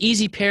 you're just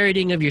easy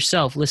parroting of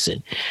yourself.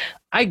 Listen,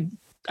 I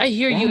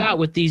hear you out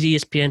with these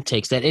ESPN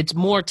takes that it's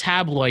more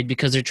tabloid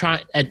because they're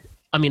trying.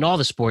 I mean, all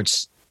the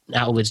sports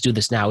outlets do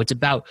this now. It's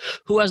about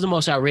who has the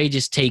most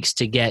outrageous takes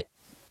to get,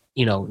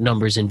 you know,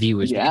 numbers and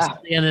viewers. Yeah. Because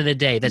at the end of the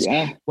day, that's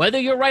whether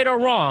you're right or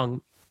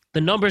wrong.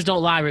 The numbers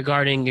don't lie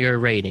regarding your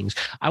ratings.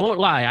 I won't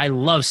lie. I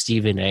love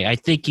Stephen A. I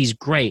think he's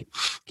great.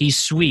 He's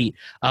sweet.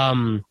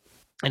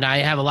 And I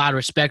have a lot of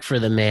respect for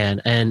the man.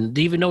 And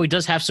even though he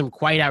does have some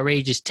quite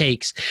outrageous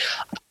takes,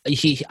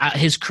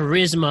 his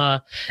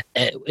charisma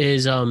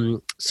is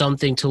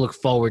something to look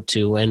forward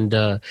to. And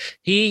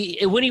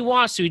when he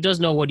wants to, he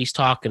does know what he's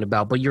talking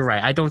about. But you're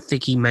right. I don't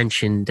think he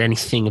mentioned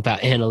anything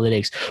about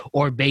analytics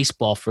or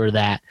baseball for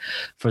that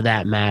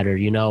matter.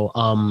 You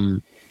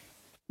know,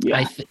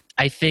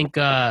 I think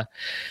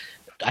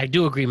I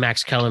do agree.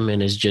 Max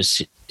Kellerman he's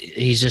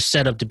just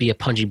set up to be a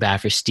punching bag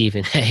for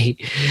Stephen A.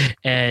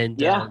 And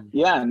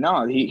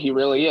no, he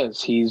really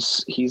is.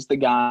 He's the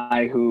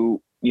guy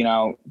who,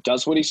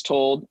 does what he's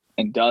told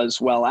and does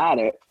well at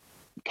it,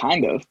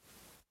 kind of,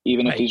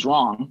 even if he's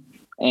wrong.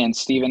 And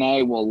Stephen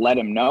A will let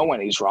him know when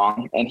he's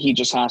wrong, and he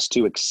just has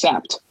to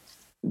accept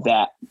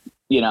that,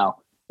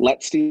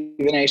 let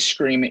Stephen A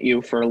scream at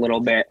you for a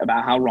little bit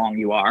about how wrong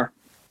you are.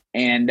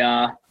 And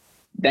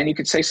then you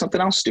could say something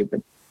else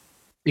stupid.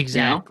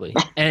 Exactly.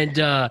 And,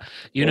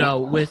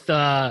 with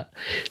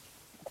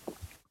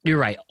you're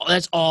right.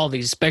 That's all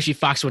these, especially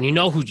Fox One. You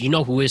know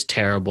who is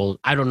terrible.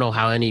 I don't know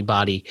how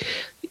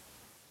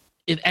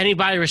if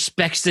anybody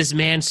respects this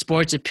man's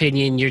sports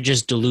opinion, you're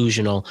just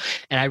delusional.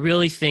 And I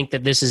really think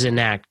that this is an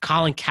act.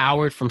 Colin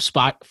Cowherd from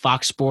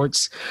Fox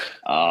Sports.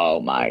 Oh,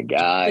 my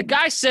God. The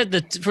guy said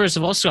that, first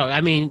of all, his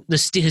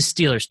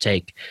Steelers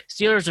take.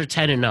 Steelers are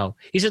 10-0.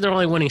 He said they're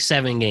only winning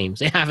 7 games.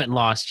 They haven't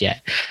lost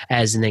yet,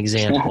 as an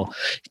example.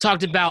 He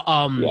talked about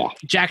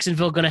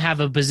Jacksonville going to have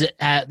they're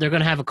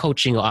going to have a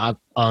coaching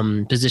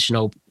position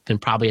open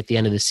probably at the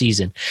end of the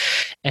season.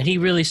 And he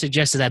really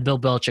suggested that Bill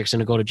Belichick's going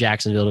to go to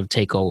Jacksonville to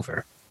take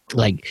over.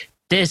 Like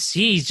this,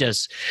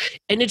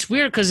 and it's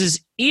weird because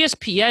his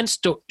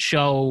ESPN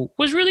show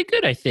was really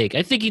good. I think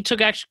he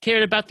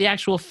cared about the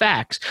actual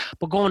facts.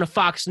 But going to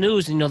Fox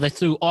News, they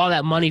threw all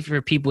that money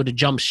for people to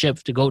jump ship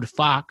to go to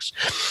Fox.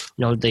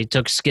 They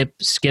took Skip.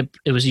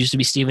 It used to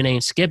be Stephen A.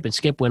 and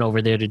Skip went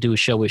over there to do a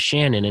show with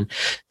Shannon, and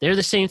they're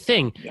the same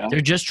thing. Yeah. They're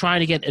just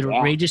trying to get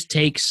outrageous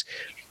takes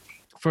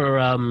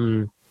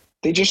for.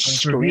 They just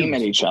scream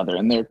at each other,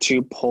 and they're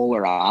two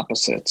polar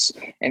opposites.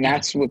 And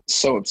that's what's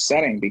so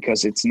upsetting,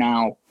 because it's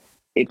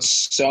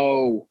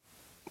so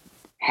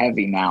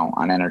heavy now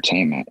on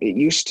entertainment. It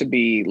used to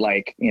be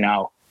like,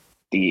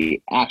 the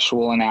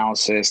actual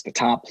analysis, the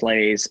top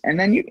plays, and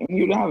then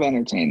you'd have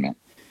entertainment.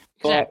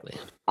 Exactly.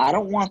 But I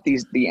don't want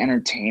the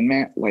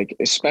entertainment, like,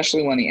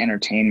 especially when the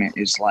entertainment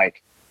is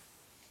like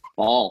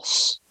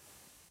false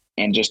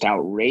and just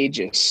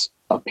outrageous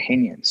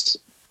opinions.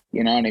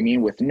 You know what I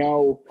mean? With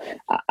like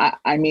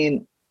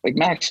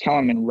Max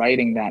Kellerman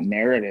writing that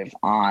narrative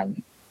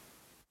on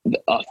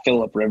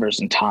Phillip Rivers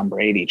and Tom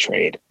Brady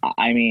trade.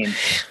 I mean,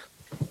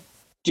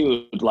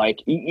 dude,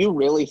 like, you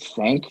really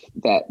think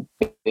that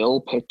Bill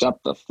picked up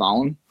the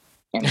phone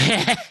and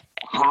had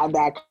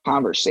that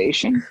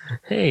conversation?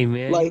 Hey,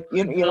 man. Like,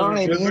 you know what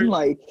I mean?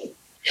 Like,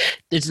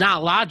 it's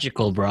not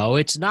logical, bro.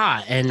 It's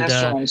not. And that's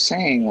what I'm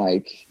saying.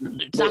 Like,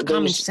 it's not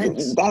common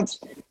sense.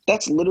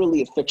 That's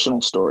literally a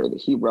fictional story that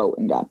he wrote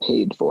and got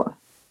paid for.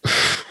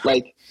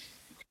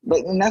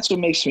 And that's what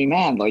makes me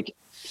mad. Like,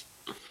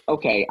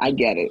 okay, I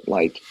get it.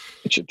 Like,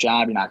 it's your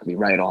job. You're not going to be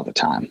right all the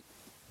time.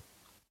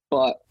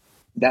 But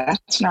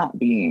that's not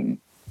being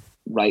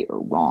right or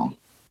wrong.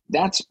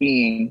 That's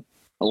being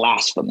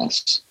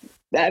blasphemous.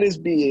 That is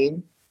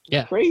being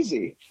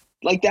crazy.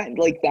 Like that.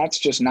 Like, that's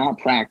just not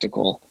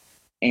practical.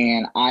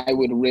 And I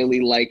would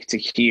really like to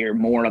hear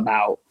more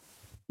about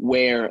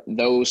where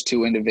those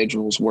two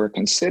individuals were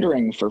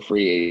considering for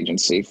free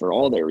agency for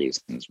all their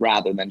reasons,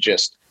 rather than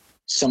just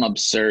some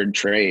absurd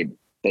trade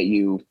that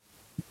you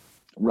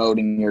wrote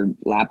in your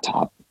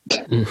laptop.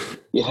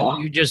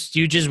 You just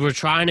were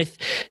trying to.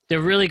 They're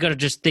really going to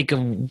just think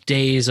of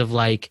days of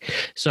like.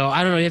 So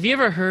I don't know. Have you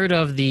ever heard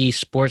of the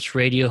sports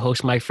radio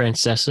host Mike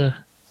Francesa?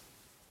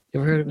 You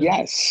ever heard of him?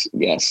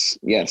 Yes.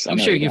 I'm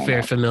sure you're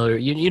very familiar.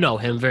 You know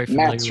him very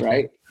familiar. That's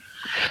right.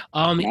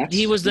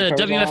 He was the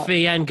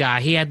WFAN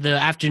guy. He had the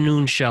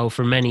afternoon show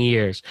for many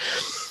years.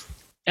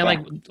 And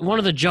like one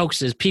of the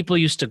jokes is people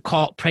used to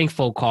prank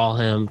call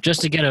him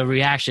just to get a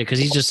reaction, because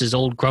he's just this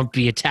old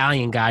grumpy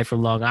Italian guy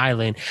from Long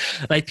Island.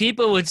 Like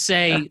people would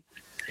say,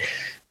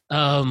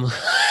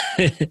 like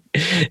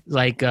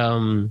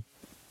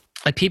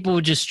people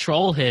would just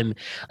troll him.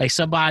 Like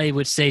somebody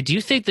would say, do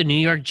you think the New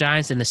York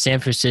Giants and the San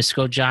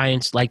Francisco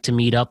Giants like to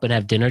meet up and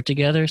have dinner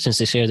together since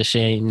they share the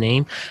same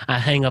name? I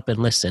hang up and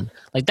listen.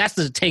 Like that's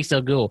the takes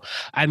they'll go.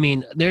 I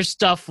mean, there's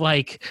stuff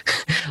like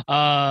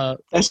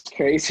that's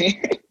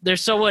crazy.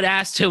 There's someone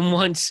asked him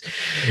once,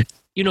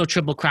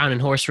 Triple Crown in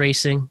horse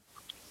racing.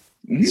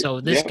 Mm-hmm.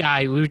 So this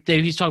guy,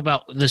 he's talking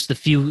about the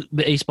few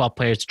baseball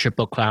players to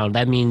Triple Crown.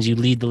 That means you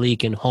lead the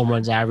league in home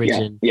runs average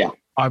and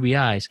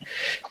RBIs.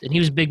 And he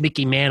was a big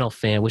Mickey Mantle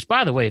fan, which,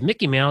 by the way, if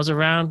Mickey Mantle's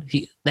around,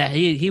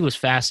 he was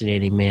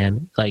fascinating,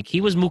 man. Like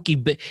he was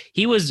Mookie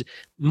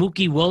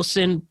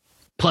Wilson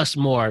plus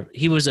more.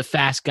 He was a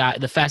fast guy,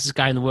 the fastest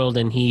guy in the world,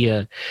 and he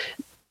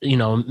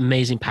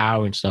amazing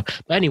power and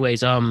stuff. But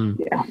anyways,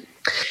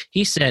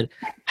 he said,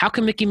 how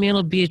can Mickey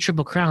Mantle be a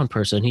Triple Crown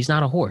person? He's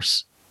not a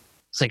horse.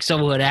 It's like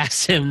someone would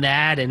ask him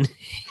that, and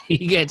he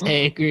gets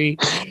angry.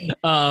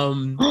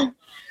 Some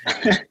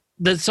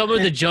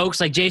of the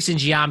jokes, like Jason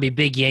Giambi,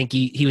 big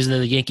Yankee, he was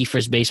the Yankee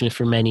first baseman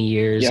for many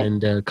years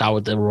and got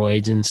with the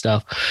roids and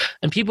stuff.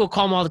 And people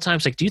call him all the time.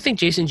 It's like, do you think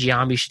Jason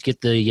Giambi should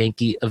get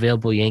the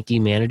available Yankee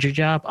manager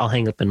job? I'll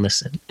hang up and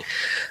listen.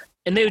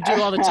 And they would do it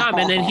all the time.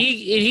 And then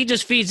he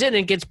just feeds in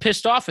and gets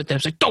pissed off at them.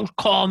 It's like, don't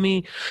call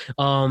me.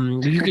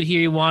 You could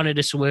hear he wanted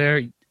to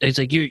swear. It's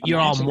like you're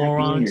all Imagine that being your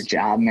morons.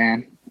 job,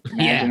 man.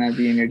 Imagine that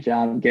being your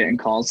job, getting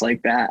calls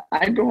like that.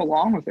 I'd go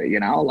along with it,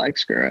 like,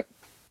 screw it.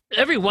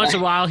 Every once in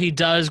a while, he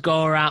does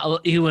go around.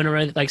 He went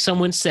around, like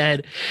someone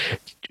said,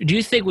 "Do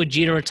you think when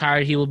Jeter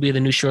retired, he will be the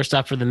new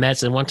shortstop for the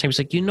Mets?" And one time he's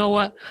like, "You know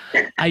what?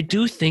 I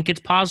do think it's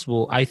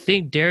possible. I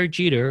think Derek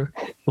Jeter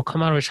will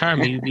come out of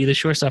retirement and be the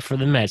shortstop for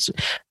the Mets."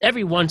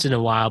 Every once in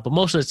a while, but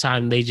most of the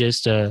time they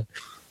just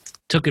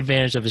took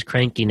advantage of his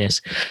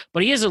crankiness.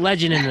 But he is a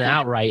legend in and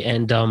outright,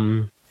 and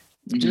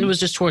it was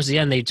just towards the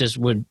end they just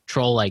would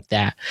troll like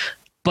that.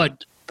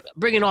 But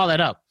bringing all that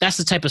up, that's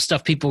the type of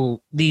stuff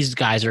these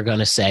guys are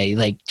gonna say,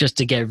 like, just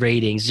to get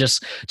ratings,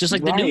 just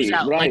like the news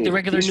like the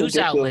regular news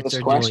outlets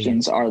are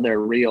questions doing. Are there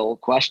real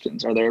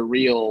questions? Are there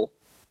real,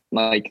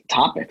 like,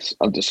 topics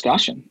of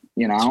discussion?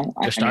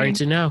 They're starting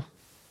to know.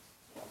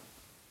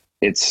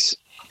 It's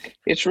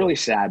really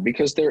sad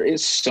because there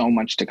is so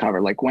much to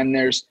cover. Like, when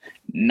there's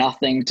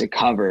nothing to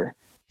cover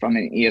from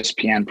an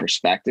ESPN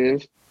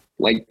perspective,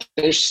 like,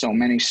 there's so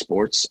many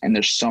sports and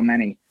there's so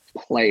many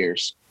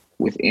players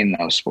within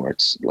those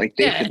sports. Like,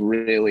 they could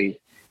really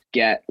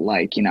get,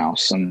 like,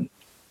 some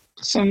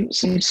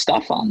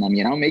stuff on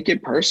them, make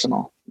it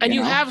personal. And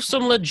you have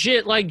some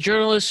legit, like,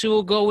 journalists who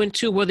will go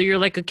into, whether you're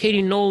like a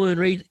Katie Nolan,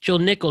 Rachel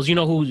Nichols,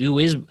 who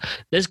is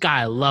this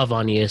guy I love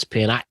on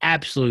ESPN. I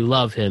absolutely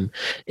love him,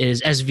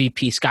 is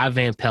SVP Scott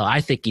Van Pelt.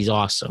 I think he's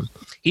awesome.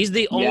 He's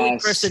the only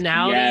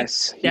personality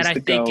that I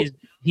think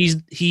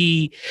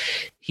he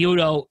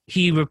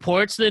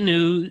reports the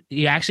news.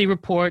 He actually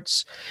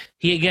reports.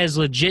 He has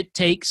legit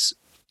takes,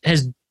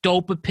 has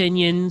dope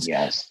opinions,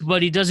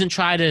 but he doesn't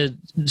try to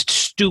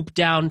stoop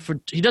down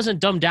he doesn't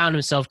dumb down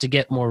himself to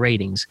get more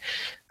ratings.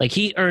 Like,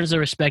 he earns the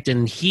respect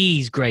and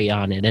he's great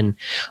on it. And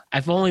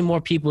if only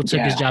more people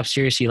took his job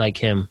seriously like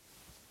him.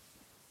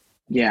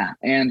 Yeah.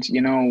 And,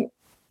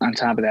 on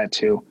top of that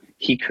too,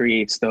 he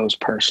creates those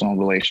personal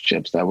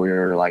relationships that we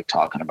were, like,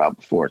 talking about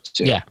before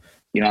too. Yeah.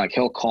 Like,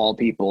 he'll call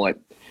people at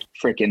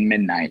freaking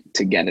midnight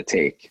to get a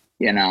take,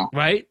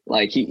 right?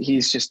 Like,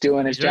 he's just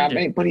doing his job,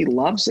 but he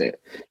loves it.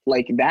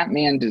 Like, that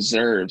man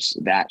deserves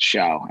that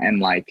show. And,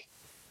 like,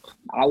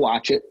 I'll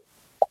watch it,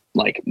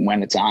 like,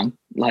 when it's on.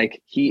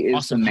 Like, he is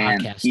awesome. The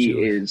man. He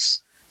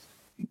is.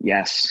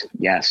 Yes.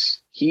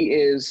 He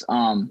is.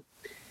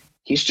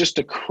 He's just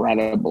a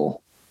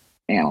credible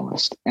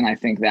analyst. And I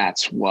think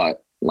that's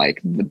what, like,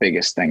 the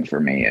biggest thing for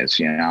me is,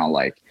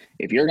 like,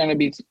 if you're going to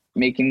be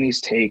making these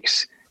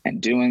takes and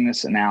doing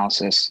this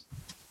analysis,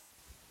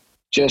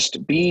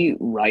 just be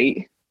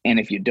right. And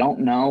if you don't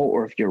know,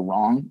 or if you're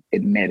wrong,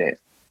 admit it.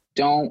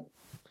 Don't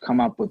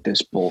come up with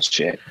this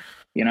bullshit.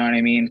 You know what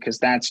I mean? Because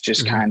that's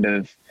just kind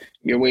of,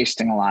 you're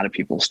wasting a lot of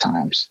people's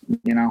times,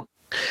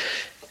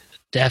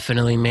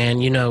 Definitely, man.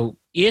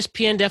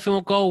 ESPN definitely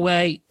won't go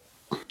away.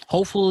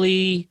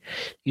 Hopefully,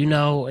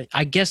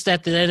 I guess that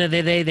at the end of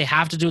the day, they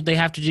have to do what they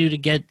have to do to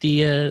get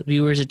the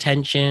viewers'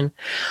 attention.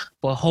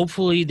 But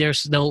hopefully,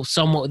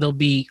 there'll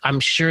be. I'm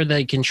sure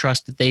they can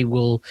trust that they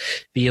will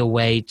be a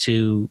way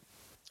to.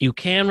 You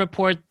can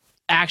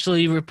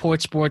actually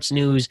report sports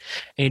news,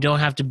 and you don't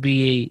have to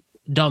be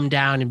dumbed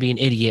down and be an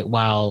idiot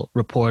while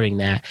reporting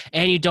that,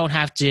 and you don't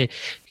have to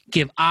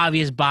give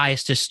obvious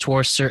bias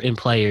towards certain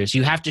players.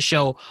 You have to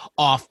show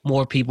off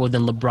more people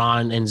than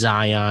LeBron and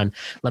Zion.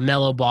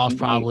 LaMelo Ball's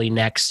probably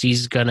next.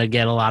 He's going to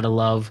get a lot of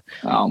love.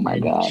 Oh, my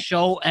God.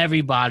 Show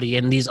everybody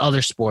in these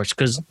other sports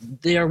because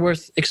they are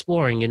worth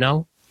exploring,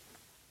 Yeah,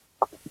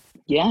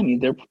 I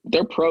mean,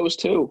 they're pros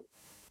too.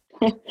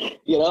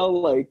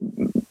 Like,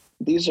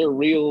 these are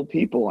real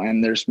people,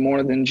 and there's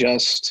more than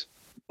just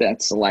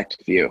that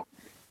select few,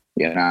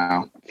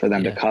 for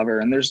them to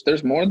cover. And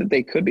there's more that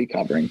they could be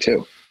covering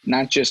too.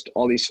 Not just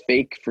all these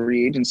fake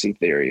free agency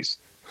theories,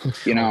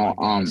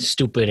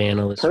 stupid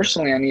analysts.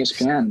 Personally on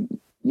ESPN,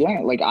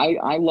 like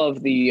I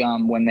love the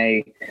when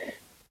they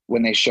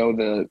show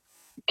the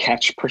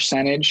catch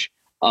percentage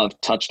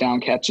of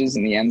touchdown catches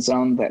in the end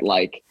zone, that,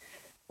 like,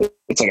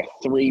 it's like a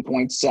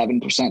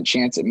 3.7%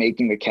 chance at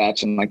making the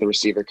catch, and, like, the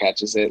receiver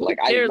catches it. Like,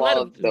 I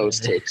love those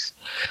takes.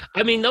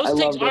 I mean, those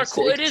takes are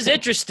cool. It is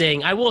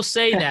interesting. I will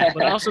say that,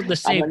 but also at the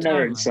same I'm a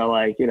nerd, time, so,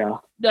 like,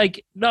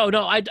 like, no,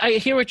 I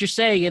hear what you're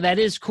saying, and that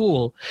is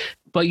cool.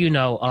 But,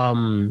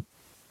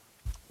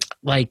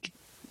 like,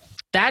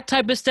 that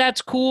type of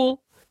stat's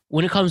cool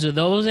when it comes to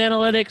those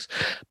analytics,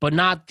 but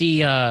not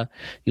the,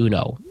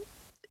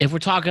 if we're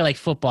talking like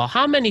football,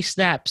 how many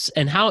snaps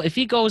and if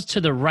he goes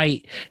to the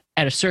right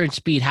at a certain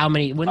speed, how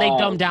many, when they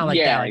dumb down like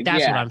that, like,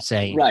 that's what I'm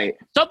saying. Right.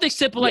 Something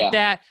simple like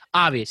that,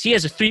 obvious. He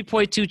has a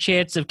 3.2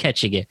 chance of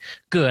catching it.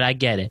 Good, I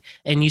get it.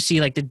 And you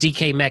see, like, the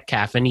DK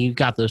Metcalf, and you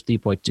got those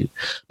 3.2.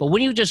 But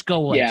when you just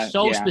go, like,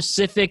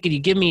 specific and you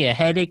give me a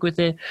headache with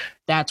it,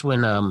 that's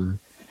when, when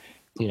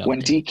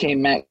DK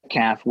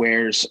Metcalf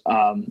wears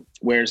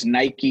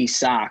Nike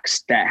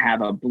socks that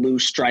have a blue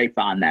stripe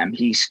on them,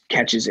 he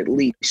catches at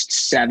least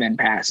 7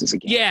 passes a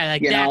game. Yeah,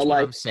 like, that's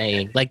what I'm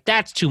saying. Like,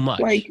 that's too much.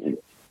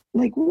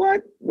 Like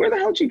what? Where the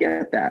hell did you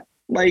get that?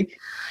 Like,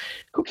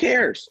 who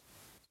cares?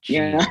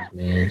 You know? Jeez,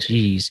 man,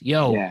 jeez.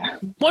 Yo, Yeah.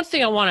 one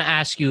thing I want to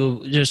ask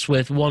you, just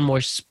with one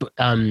more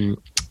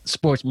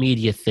sports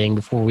media thing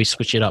before we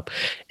switch it up,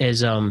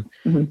 is how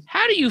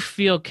do you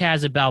feel,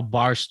 Kaz, about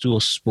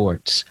Barstool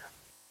Sports?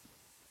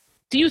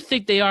 Do you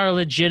think they are a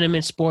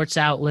legitimate sports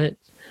outlet?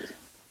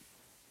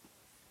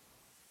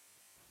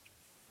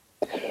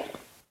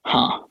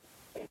 Huh.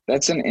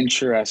 That's an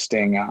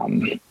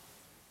interesting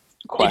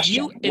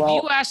question. If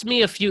you ask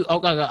me a few,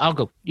 I'll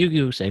go.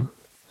 You say.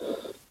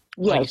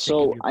 Yeah,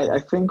 so I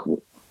think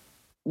what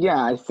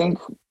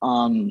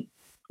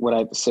I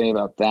have to say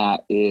about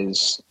that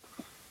is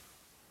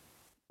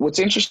what's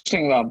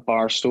interesting about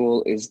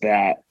Barstool is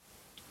that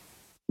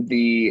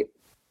the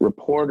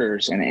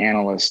reporters and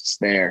analysts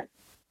there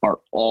are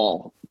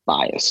all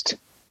biased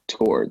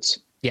towards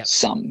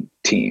some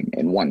team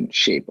in one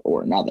shape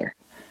or another.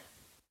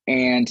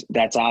 And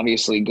that's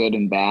obviously good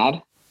and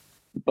bad,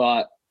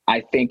 but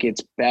I think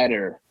it's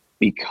better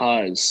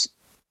because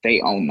they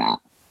own that.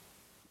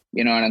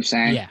 You know what I'm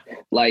saying? Yeah.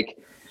 Like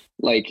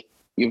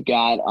you've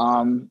got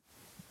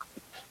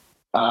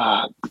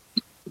my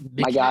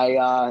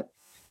guy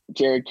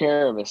Jared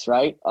Caravis,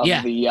 right? Of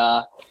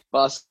the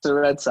Boston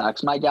Red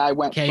Sox. My guy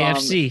went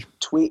KFC. from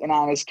tweeting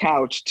on his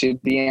couch to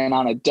being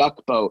on a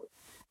duck boat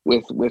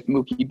with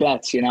Mookie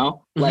Betts, you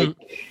know? Like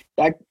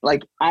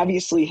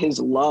obviously his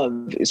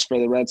love is for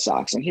the Red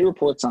Sox, and he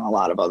reports on a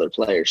lot of other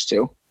players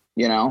too,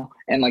 you know,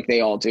 and like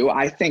they all do.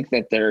 I think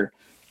that they're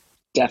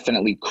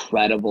definitely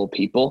credible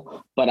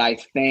people, but I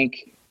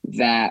think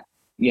that,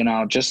 you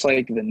know, just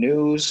like the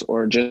news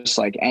or just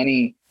like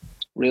any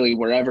really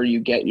wherever you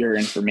get your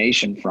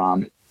information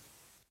from,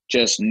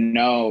 just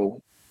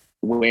know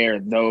where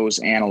those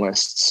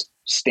analysts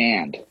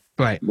stand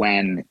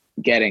when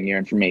getting your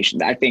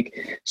information. I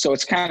think so.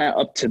 It's kind of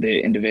up to the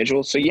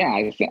individual. So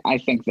yeah, I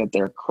think that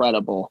they're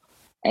credible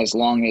as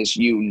long as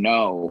you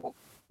know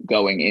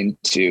going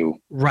into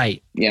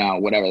you know,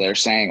 whatever they're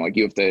saying. Like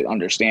you have to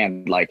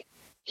understand, like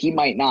he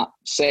might not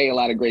say a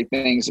lot of great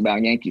things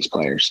about Yankees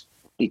players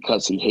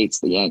because he hates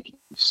the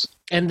Yankees.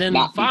 And then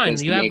fine,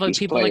 you have like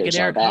people like an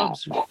Eric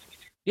Hubbs.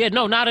 Yeah,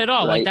 no, not at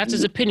all. Like that's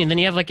his opinion. Then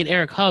you have like an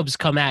Eric Hubbs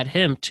come at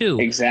him too.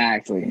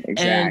 Exactly.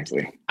 And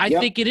I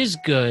think it is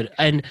good.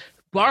 And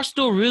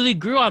Barstool really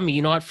grew on me.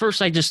 You know, at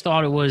first I just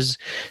thought it was,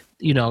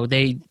 you know,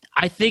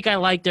 I think I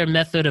like their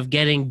method of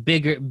getting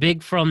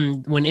big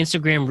from when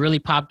Instagram really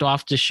popped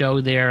off to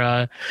show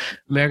their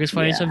America's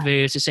Funniest Home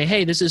Videos to say,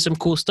 hey, this is some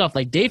cool stuff.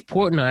 Like Dave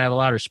Portnoy, I have a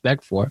lot of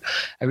respect for.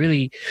 I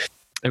really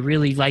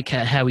like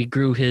how he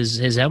grew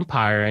his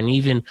empire, and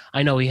even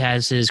I know he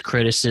has his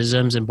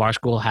criticisms, and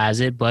Barstool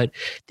has it, but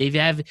they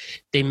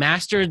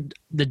mastered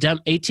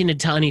the 18 to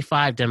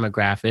 25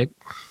 demographic,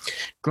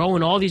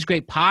 growing all these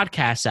great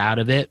podcasts out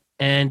of it.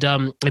 And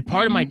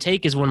part of my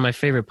take is one of my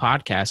favorite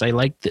podcasts. I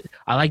like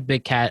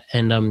Big Cat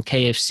and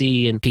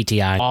KFC and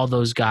PTI, all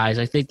those guys.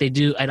 I think they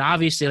do, and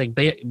obviously like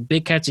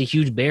Big Cat's a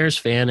huge Bears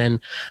fan, and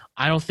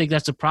I don't think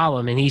that's a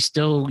problem. And he's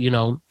still, you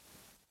know,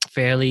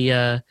 fairly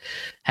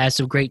has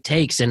some great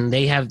takes, and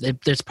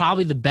there's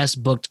probably the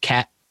best booked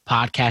cat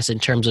podcast in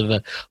terms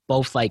of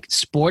both like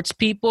sports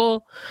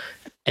people,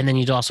 and then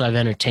you'd also have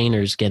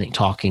entertainers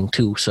talking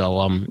too. So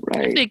I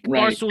think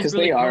because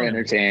really they are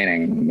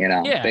entertaining, you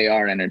know. They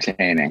are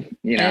entertaining,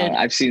 you know. And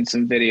I've seen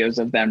some videos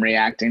of them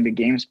reacting to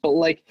games, but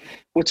like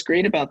what's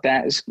great about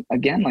that is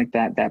again like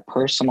that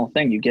personal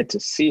thing. You get to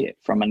see it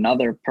from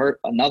another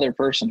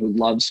person who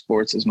loves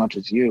sports as much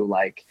as you.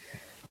 Like,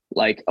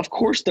 of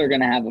course they're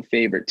going to have a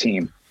favorite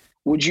team.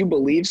 Would you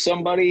believe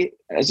somebody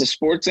as a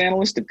sports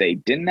analyst if they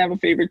didn't have a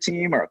favorite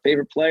team or a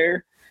favorite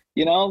player?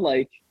 You know,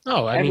 like.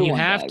 Oh, I mean, you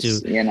have to.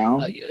 You know,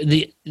 I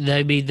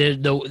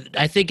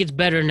think it's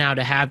better now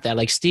to have that.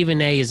 Like Stephen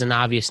A. is an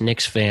obvious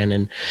Knicks fan,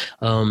 and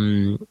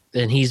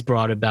he's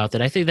brought about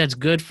that. I think that's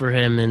good for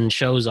him and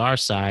shows our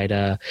side.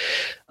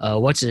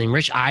 What's his name?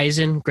 Rich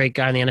Eisen, great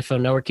guy on the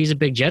NFL Network. He's a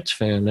big Jets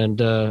fan,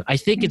 and I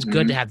think it's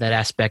good to have that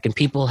aspect. And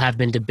people have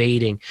been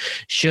debating,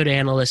 should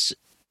analysts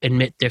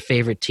admit their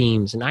favorite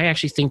teams? And I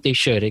actually think they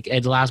should.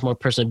 It allows more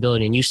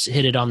personability, and you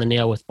hit it on the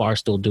nail with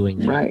Barstool doing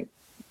that. Right.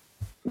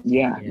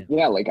 Yeah.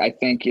 Like I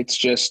think it's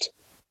just,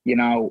 you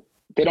know,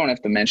 they don't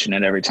have to mention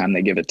it every time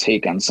they give a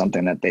take on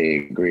something that they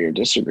agree or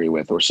disagree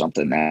with, or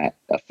something that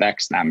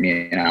affects them,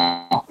 you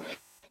know,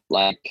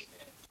 like,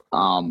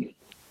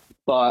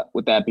 but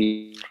with that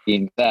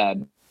being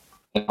said,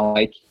 you know,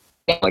 like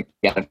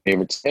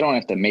favorites, they don't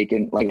have to make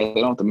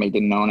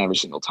it known every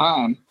single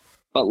time,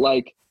 but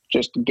like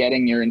just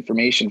getting your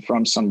information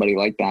from somebody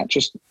like that,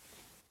 just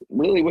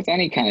really with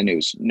any kind of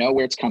news, know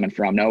where it's coming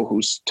from, know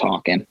who's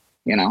talking,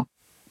 you know?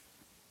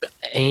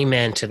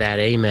 Amen to that.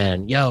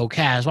 Amen. Yo,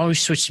 Kaz, why don't we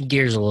switch some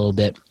gears a little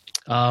bit?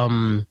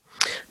 You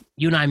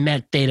and I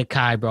met Theta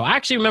Chi, bro. I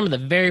actually remember the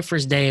very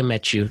first day I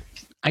met you.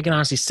 I can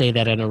honestly say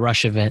that at a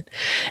Rush event.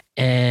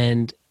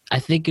 And I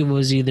think it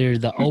was either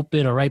the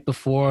open or right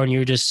before, and you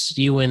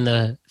and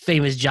the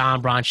famous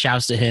John Braun,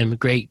 shouts to him,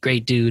 great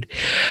dude.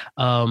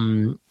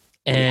 And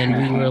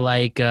we were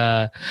like,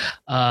 and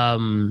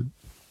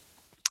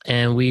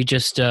we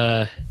just,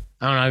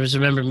 I don't know. I just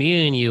remember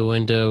meeting you,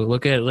 and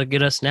look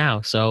at us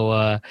now.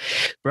 So,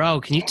 bro,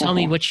 can you tell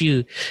me what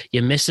you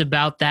miss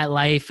about that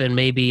life, and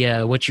maybe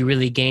what you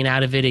really gain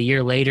out of it a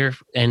year later,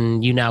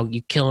 and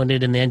you killing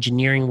it in the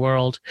engineering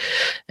world,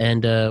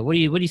 and what do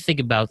you think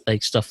about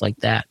like stuff like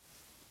that?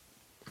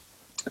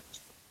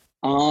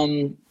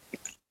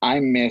 I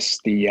miss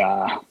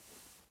the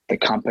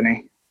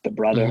company, the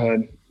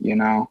brotherhood. You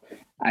know,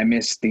 I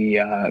miss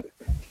the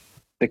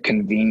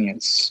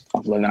convenience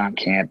of living on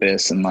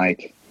campus, and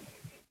like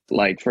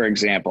for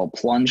example,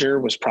 Plunger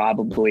was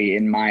probably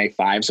in my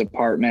fives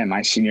apartment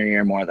my senior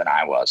year more than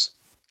I was.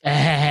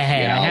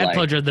 Hey, I had like,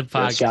 Plunger in the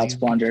podcast. Shouts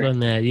Plunger.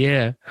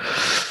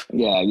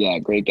 Yeah,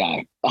 great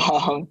guy.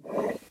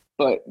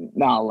 But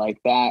no,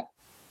 like that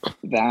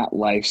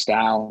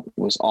lifestyle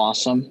was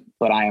awesome,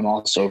 but I am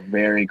also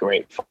very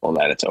grateful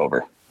that it's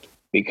over,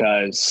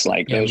 because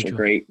like those were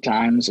great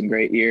times and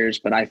great years,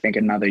 but I think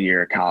another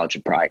year of college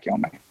would probably kill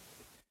me.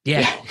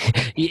 Yeah.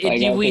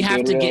 We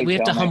have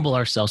to humble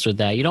ourselves with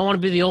that. You don't want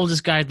to be the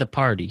oldest guy at the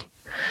party.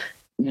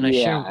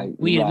 And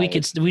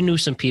we knew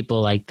some people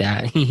like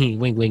that.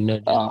 Wink, wink,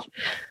 no.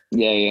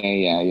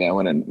 Yeah.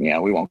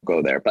 We won't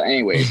go there. But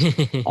anyways,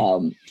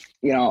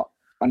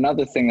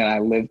 another thing that I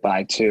live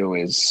by too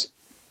is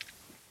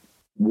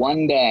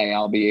one day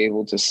I'll be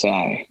able to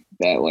say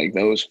that like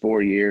those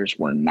 4 years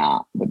were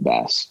not the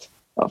best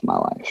of my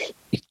life.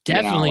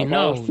 Definitely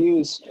no.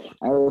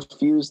 I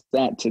refuse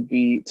that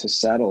to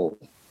settle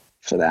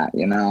for that,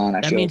 and I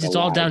that feel means like it's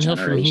all downhill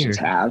from here.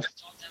 That's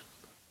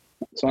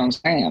what I'm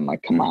saying.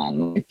 Like, come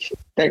on, like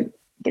that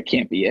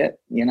can't be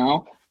it.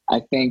 I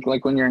think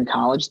like when you're in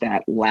college,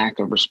 that lack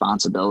of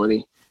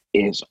responsibility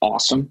is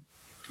awesome,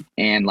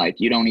 and like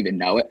you don't even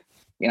know it.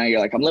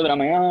 You're like, I'm living on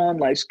my own.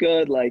 Life's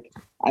good. Like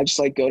I just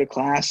like go to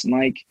class and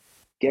like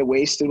get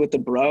wasted with the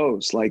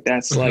bros. Like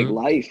that's like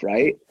life,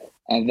 right?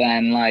 And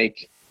then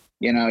like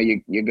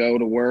you go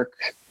to work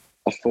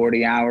a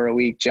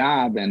 40-hour-a-week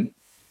job, and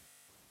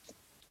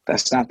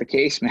that's not the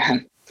case,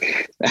 man.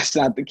 That's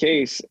not the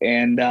case.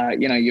 And,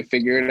 you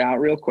figure it out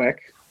real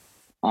quick.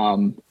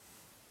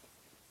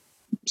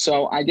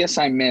 So I guess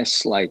I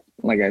miss like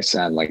I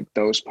said, like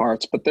those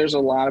parts, but there's a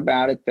lot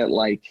about it that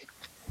like,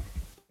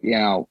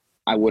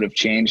 I would have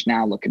changed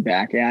now looking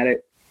back at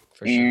it.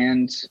 For sure.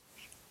 And,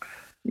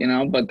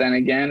 but then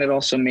again, it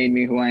also made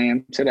me who I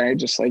am today,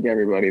 just like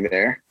everybody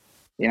there.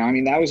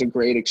 That was a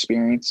great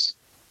experience.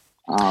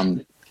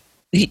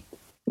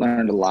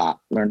 Learned a lot.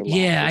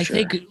 Yeah, I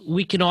think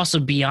we can also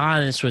be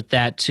honest with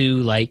that too.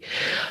 Like,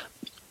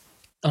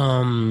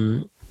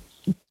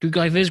 Greek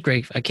life is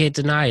great. I can't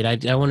deny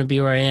it. I want to be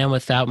where I am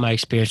without my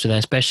experience with that,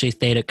 especially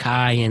Theta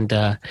Chi and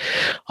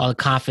all the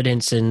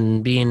confidence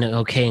and being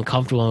okay and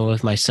comfortable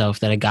with myself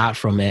that I got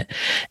from it.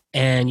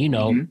 And,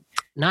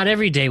 not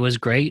every day was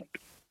great.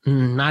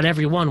 Not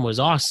everyone was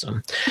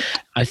awesome.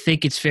 I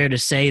think it's fair to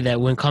say that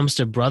when it comes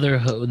to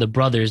brotherhood, the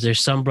brothers, there's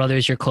some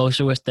brothers you're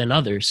closer with than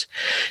others.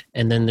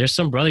 And then there's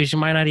some brothers you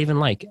might not even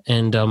like.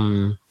 And,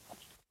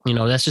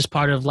 that's just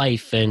part of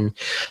life. And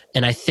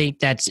I think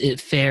that's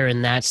it fair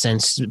in that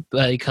sense,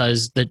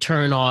 because the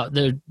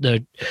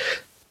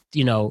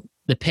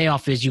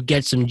payoff is you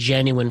get some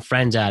genuine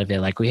friends out of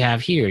it. Like we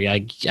have here,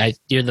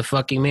 you're the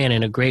fucking man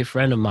and a great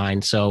friend of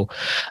mine. So,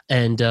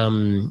 and,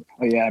 oh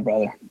yeah,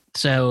 brother.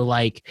 So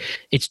like,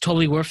 it's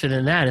totally worth it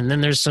in that. And then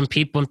there's some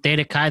people in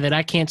Theta Chi that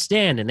I can't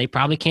stand, and they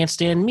probably can't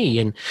stand me,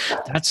 and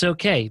that's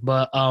okay.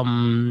 But,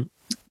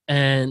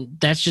 and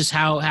that's just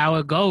how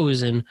it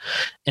goes. And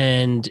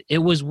it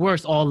was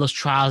worth all those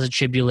trials and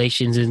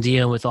tribulations and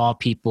dealing with all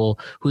people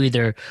who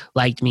either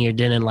liked me or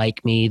didn't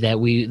like me,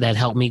 that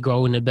helped me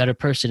grow into a better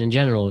person in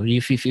general.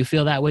 You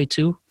feel that way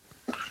too?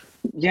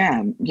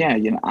 Yeah.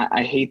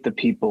 I hate the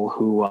people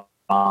who,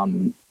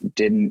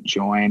 didn't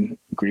join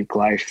Greek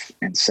life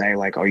and say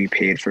like, oh, you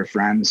paid for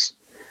friends.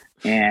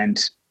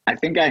 And I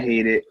think I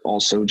hate it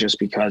also just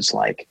because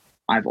like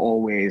I've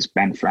always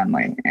been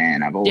friendly,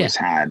 and I've always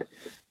had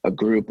a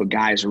group of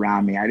guys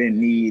around me. I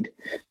didn't need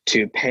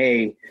to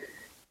pay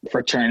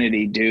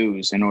fraternity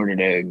dues in order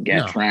to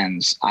get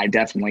friends. I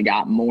definitely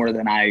got more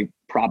than I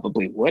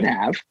probably would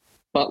have,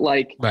 but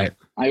like,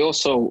 I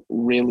also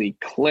really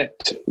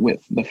clicked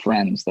with the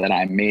friends that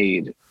I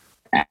made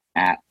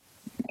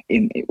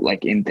in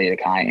Theta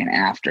Chi and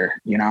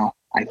after,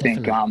 I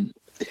think,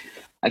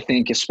 I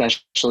think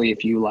especially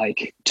if you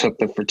like took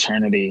the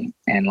fraternity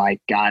and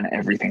like got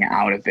everything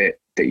out of it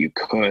that you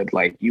could,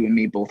 like you and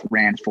me both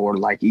ran for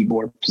like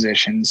e-board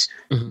positions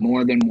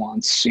more than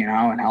once,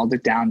 and held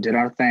it down, did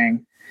our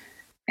thing.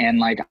 And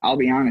like, I'll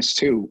be honest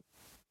too.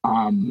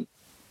 I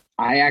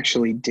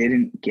actually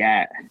didn't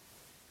get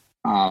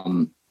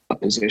a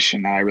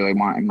position that I really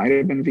want. It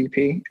might've been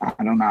VP.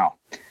 I don't know.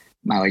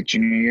 My like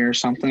junior year or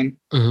something.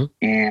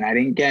 And I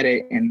didn't get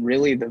it. And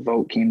really the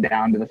vote came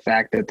down to the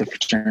fact that the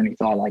fraternity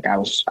thought like I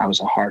was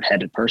a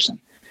hard-headed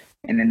person.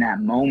 And in that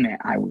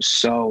moment, I was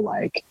so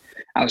like,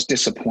 I was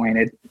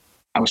disappointed.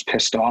 I was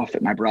pissed off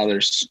at my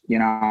brothers.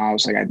 I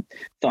was like, I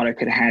thought I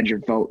could have had your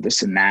vote,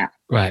 this and that.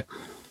 Right.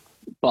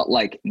 But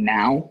like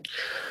now,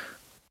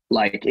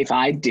 like if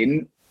I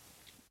didn't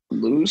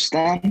lose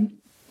them.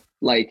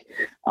 Like,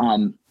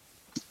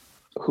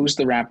 who's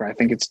the rapper? I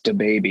think it's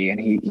DaBaby, and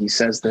he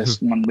says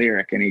this one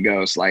lyric, and he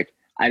goes like,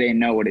 "I didn't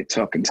know what it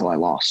took until I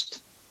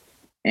lost."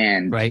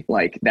 And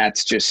like,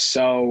 that's just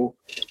so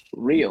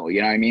real.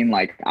 You know what I mean?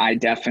 Like, I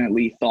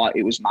definitely thought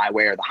it was my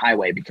way or the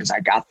highway because I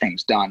got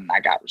things done and I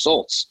got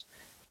results.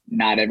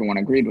 Not everyone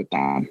agreed with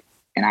them,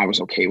 and I was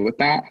okay with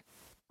that.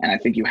 And I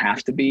think you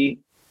have to be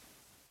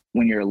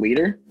when you're a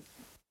leader,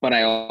 but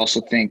I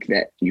also think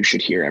that you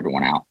should hear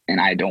everyone out.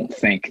 And I don't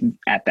think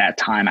at that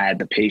time I had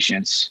the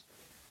patience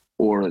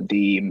or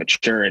the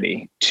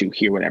maturity to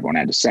hear what everyone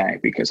had to say,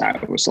 because I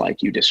was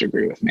like, you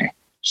disagree with me,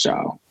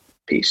 so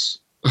peace.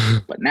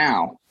 But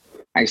now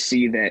I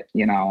see that,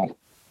 you know,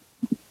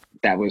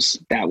 that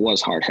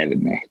was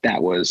hard-headed me.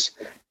 That was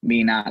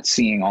me not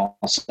seeing all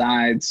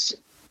sides,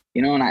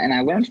 you know, and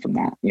I learned from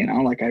that, you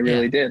know, like I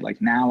really did. Like,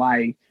 now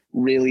I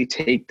really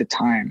take the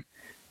time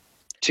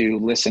to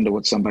listen to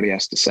what somebody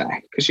has to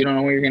say, because you don't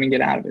know what you're going to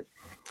get out of it.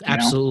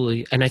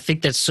 Absolutely. And I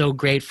think that's so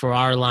great for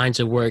our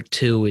lines of work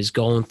too, is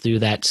going through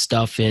that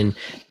stuff and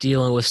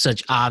dealing with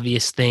such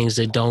obvious things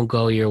that don't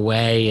go your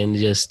way. And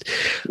just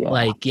when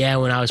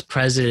I was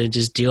president,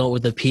 just dealing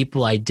with the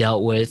people I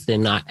dealt with,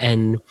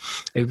 and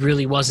it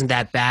really wasn't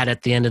that bad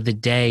at the end of the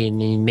day.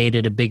 And he made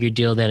it a bigger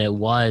deal than it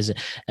was.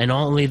 And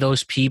only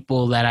those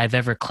people that I've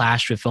ever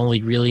clashed with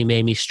only really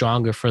made me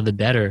stronger for the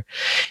better.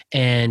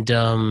 And,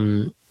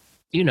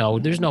 you know,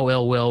 there's no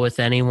ill will with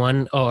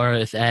anyone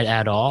or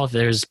at all. If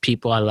there's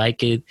people I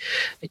like,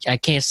 I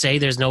can't say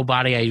there's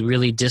nobody I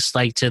really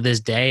dislike to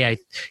this day. I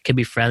can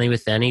be friendly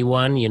with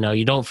anyone. You know,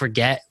 you don't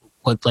forget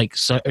what like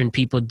certain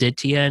people did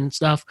to you and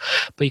stuff,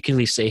 but you can at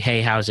least say,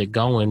 hey, how's it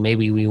going?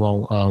 Maybe we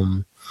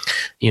won't,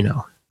 you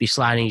know, be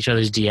sliding each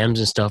other's DMs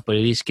and stuff, but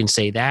at least you can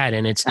say that.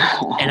 And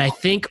I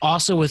think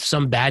also with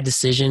some bad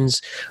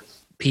decisions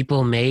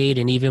people made,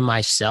 and even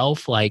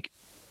myself, like,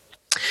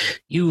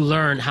 you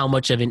learn how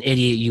much of an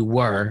idiot you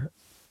were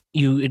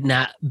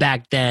not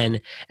back then,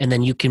 and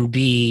then you can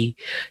be,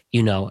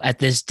 you know, at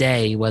this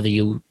day, whether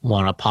you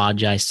want to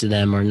apologize to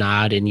them or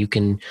not, and you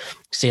can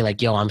say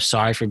like, yo, I'm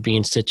sorry for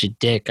being such a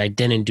dick, I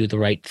didn't do the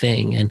right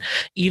thing. And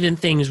even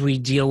things we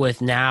deal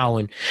with now,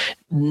 and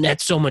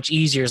that's so much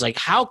easier, is like,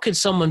 how could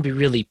someone be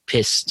really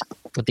pissed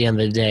at the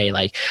end of the day?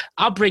 Like,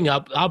 I'll bring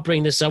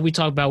this up, we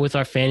talked about with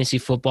our fantasy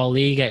football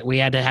league, we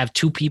had to have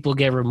 2 people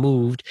get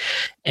removed,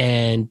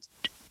 and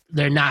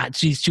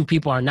these 2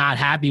 people are not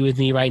happy with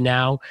me right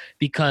now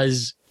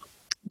because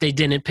they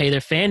didn't pay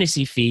their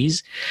fantasy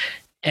fees.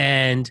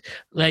 And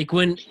like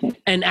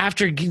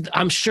after,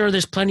 I'm sure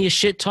there's plenty of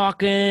shit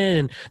talking,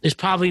 and there's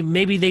probably,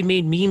 maybe they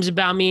made memes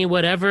about me and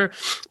whatever.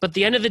 But at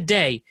the end of the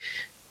day,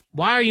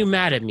 why are you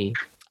mad at me?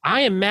 I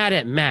am mad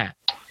at Matt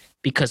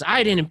because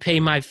I didn't pay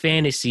my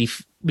fantasy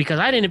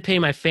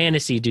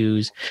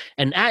dues.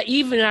 And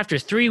even after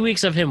 3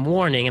 weeks of him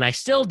warning, and I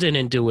still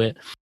didn't do it.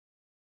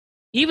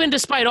 Even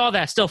despite all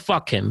that, still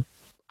fuck him.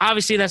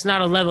 Obviously, that's not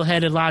a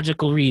level-headed,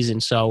 logical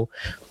reason. So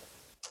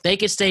they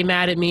could stay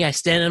mad at me. I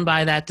stand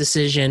by that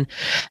decision.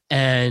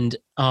 And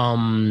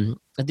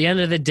at the end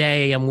of the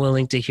day, I'm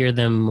willing to hear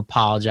them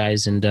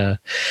apologize. And,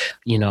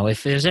 you know,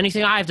 if there's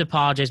anything I have to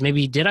apologize,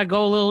 maybe did I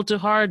go a little too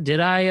hard?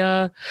 Did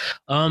I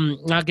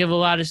not give a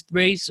lot of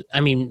grace? I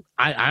mean,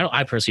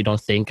 I personally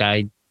don't think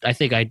I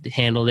think I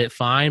handled it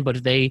fine,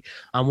 but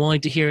I'm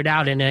willing to hear it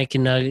out, and I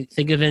can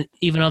think of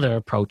even other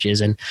approaches.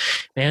 And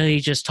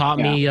Manny just taught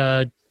me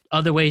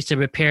other ways to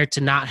prepare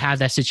to not have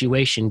that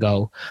situation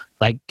go,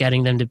 like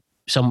getting them to,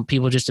 some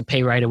people just to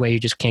pay right away. You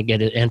just can't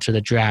enter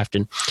the draft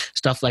and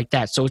stuff like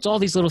that. So it's all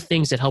these little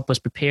things that help us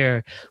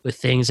prepare with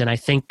things. And I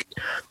think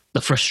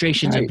the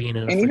frustrations of being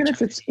in a, and even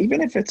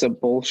if it's a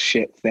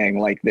bullshit thing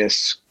like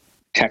this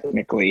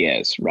technically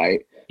is,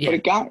 right? Yeah.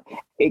 But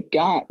it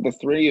got the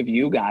 3 of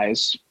you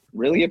guys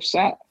really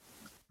upset,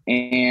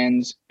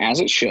 and as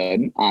it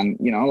should, on,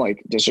 you know,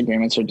 like,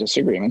 disagreements are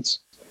disagreements,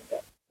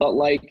 but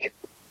like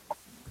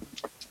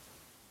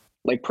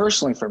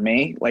personally for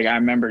me, like, I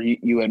remember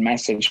you had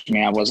messaged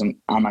me, I wasn't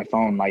on my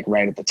phone like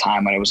right at the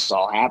time when it was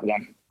all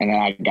happening, and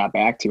then I got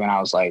back to you and I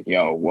was like,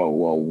 yo, whoa,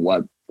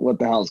 what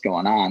the hell's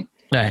going on?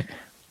 Right.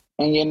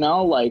 And you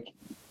know, like,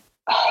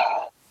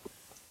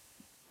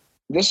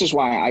 this is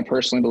why I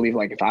personally believe,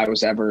 like, if I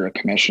was ever a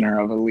commissioner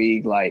of a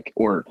league, like,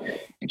 or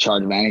in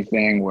charge of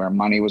anything where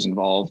money was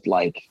involved,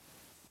 like,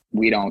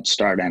 we don't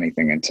start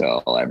anything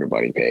until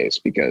everybody pays,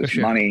 because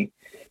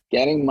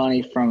getting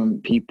money from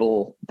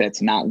people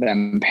that's not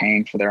them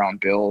paying for their own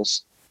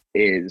bills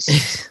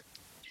is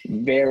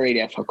very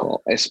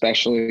difficult,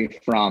 especially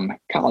from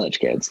college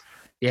kids.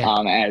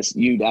 Yeah. As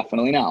you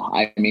definitely know.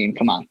 I mean,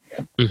 come on.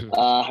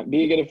 Mm-hmm.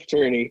 Being in a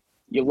fraternity,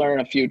 you learn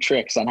a few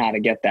tricks on how to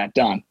get that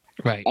done.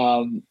 Right.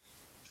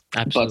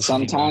 Absolutely. But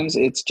sometimes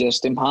it's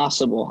just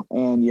impossible.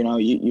 And, you know,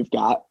 you've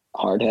got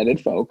hard-headed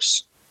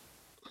folks.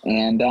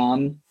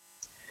 And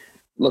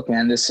look,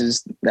 man,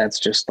 that's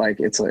just like,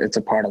 it's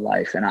a part of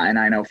life. And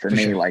I know for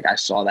me, like, I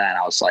saw that and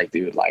I was like,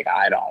 dude, like,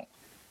 I don't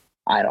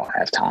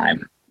have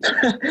time for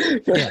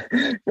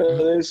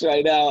this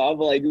right now. I'm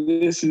like,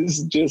 this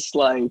is just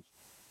like,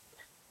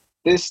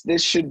 this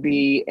should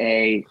be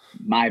a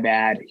my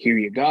bad, here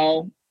you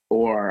go,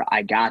 or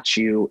I got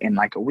you in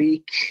like a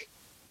week,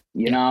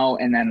 you know,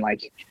 and then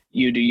like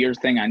you do your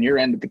thing on your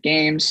end of the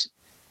games.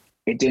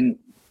 It didn't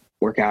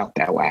work out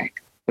that way,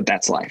 but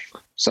that's life.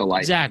 So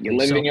like Exactly. you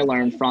live and you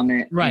learn from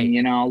it. Right. And,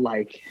 you know,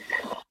 like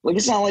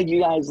it's not like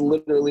you guys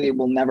literally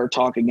will never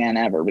talk again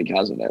ever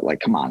because of it. Like,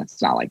 come on,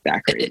 it's not like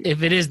that crazy.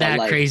 If it is that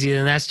like, crazy,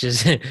 then that's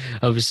just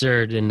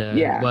absurd. And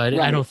but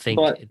I don't think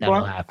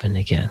that'll happen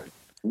again.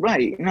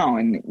 Right. No.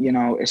 And, you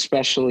know,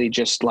 especially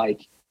just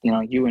like, you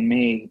know, you and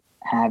me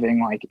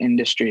having like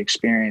industry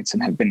experience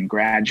and have been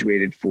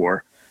graduated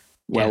for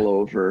well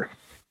over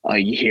a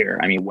year.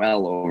 I mean,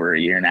 well over a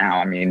year now.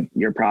 I mean,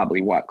 you're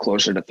probably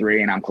closer to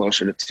 3 and I'm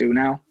closer to 2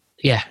 now.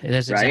 Yeah,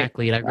 that's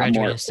exactly it. I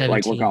graduated at 17.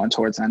 Like we're going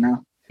towards that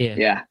now. Yeah.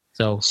 Yeah.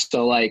 So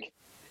like,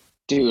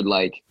 dude,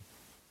 like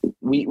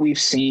we've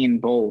seen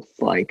both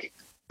like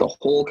the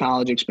whole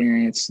college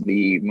experience,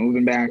 the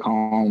moving back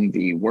home,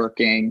 the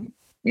working,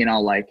 you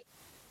know, like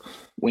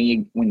when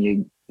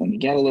you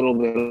get a little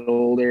bit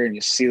older and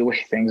you see the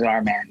way things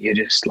are, man, you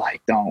just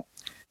like don't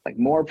like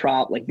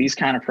like these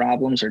kind of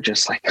problems are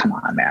just like, come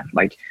on, man.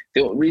 Like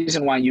the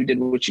reason why you did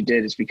what you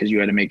did is because you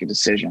had to make a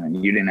decision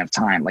and you didn't have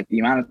time. Like the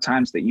amount of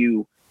times that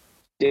you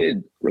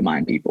did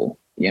remind people,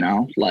 you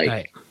know, like,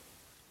 right.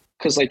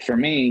 Cause like for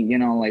me, you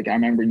know, like I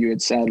remember you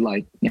had said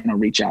like, you know,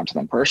 reach out to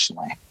them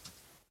personally.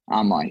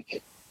 I'm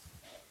like,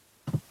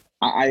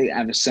 I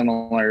have a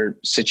similar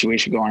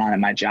situation going on in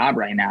my job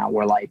right now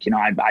where like, you know,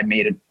 I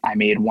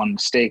made one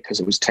mistake because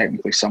it was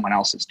technically someone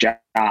else's job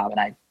and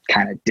I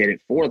kind of did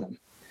it for them.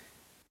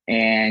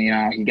 And, you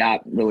know, he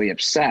got really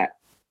upset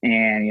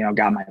and, you know,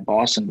 got my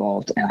boss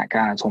involved. And I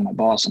kind of told my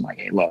boss, I'm like,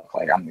 hey, look,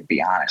 like, I'm going to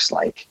be honest.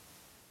 Like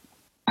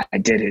I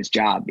did his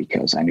job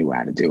because I knew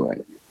how to do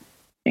it.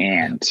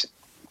 And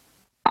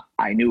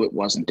I knew it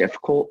wasn't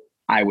difficult.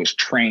 I was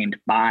trained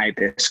by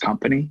this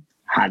company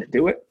how to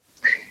do it.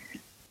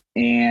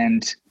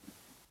 And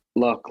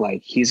look,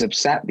 like he's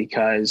upset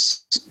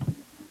because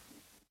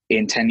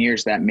in 10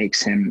 years that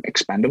makes him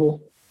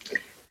expendable.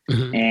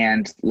 Mm-hmm.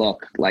 And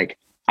look, like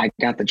I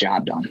got the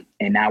job done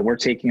and now we're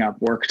taking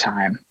up work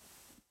time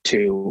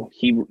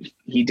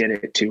he did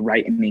it to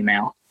write an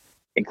email,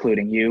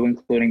 including you,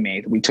 including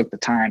me. He took the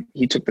time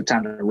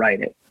to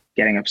write it,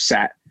 getting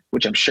upset,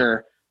 which I'm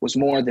sure was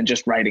more than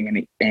just writing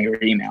an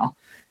angry email.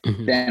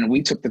 Mm-hmm. Then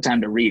we took the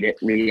time to read it,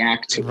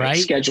 react to it,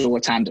 schedule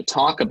a time to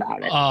talk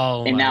about it.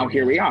 Oh, and now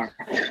here we are.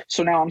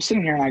 So now I'm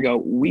sitting here and I go,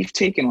 we've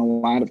taken a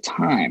lot of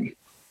time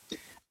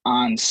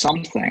on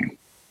something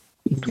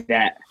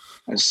that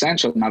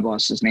essentially, my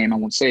boss's name, I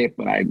won't say it,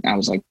 but I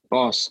was like,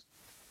 boss,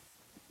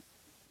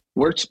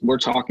 we're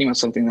talking about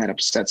something that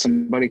upset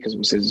somebody because it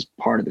was his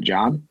part of the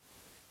job,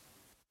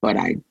 but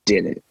I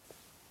did it.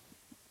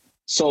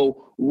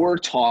 So we're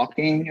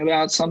talking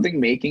about something,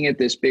 making it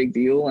this big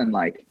deal, and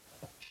like,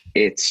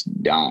 it's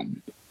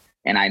done.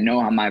 And I know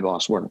how my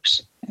boss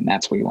works, and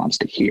that's what he wants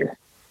to hear.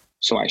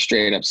 So I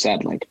straight up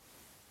said, like,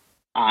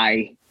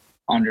 I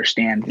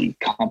understand the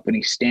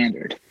company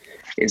standard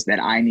is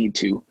that I need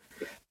to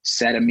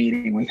set a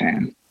meeting with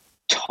him,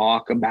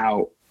 talk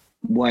about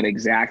what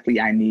exactly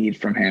I need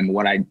from him,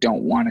 what I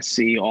don't want to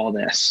see, all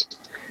this.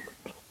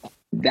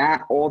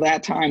 All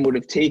that time would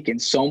have taken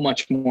so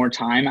much more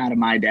time out of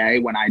my day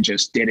when I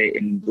just did it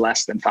in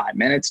less than 5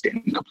 minutes,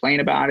 didn't complain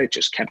about it,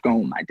 just kept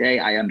going with my day.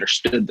 I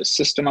understood the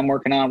system I'm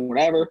working on,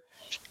 whatever.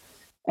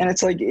 And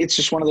it's like, it's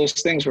just one of those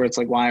things where it's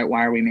like, why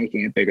are we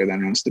making it bigger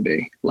than it has to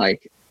be?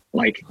 Like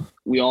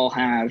we all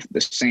have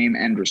the same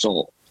end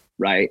result,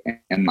 right?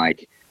 And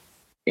like,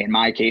 in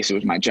my case, it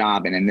was my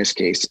job. And in this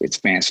case, it's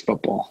fantasy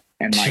football.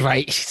 And like,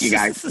 right. you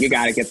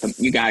gotta get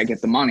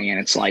the money. And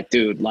it's like,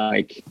 dude,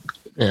 like,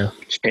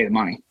 just pay the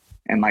money.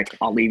 And like,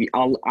 I'll leave you.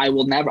 I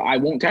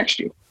won't text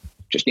you.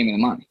 Just give me the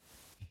money.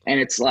 And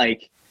it's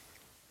like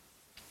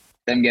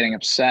them getting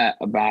upset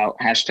about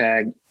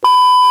hashtag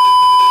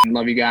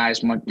love you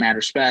guys, mad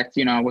respect,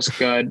 you know, it was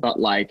good, but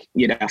like,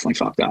 you definitely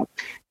fucked up.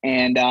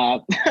 And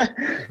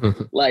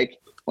like,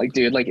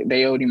 dude, like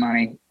they owed you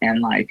money.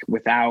 And like,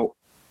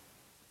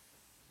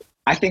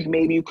 I think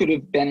maybe you could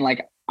have been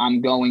like,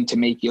 I'm going to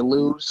make you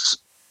lose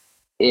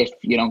if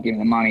you don't give me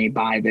the money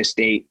by this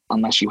date,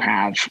 unless you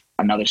have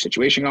another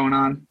situation going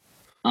on.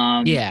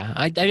 I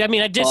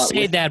mean, I did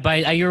say that,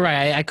 but you're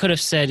right. I could have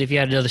said if you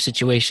had another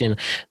situation.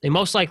 They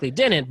most likely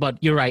didn't, but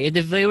you're right.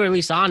 If they were at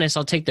least honest,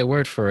 I'll take their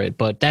word for it.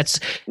 But that's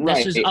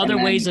just other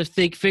ways of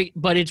think.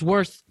 But it's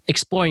worth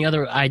exploring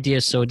other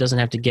ideas so it doesn't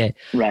have to get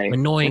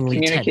annoyingly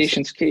tense.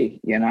 Communication's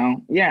key, you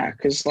know? Yeah,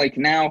 because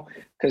now,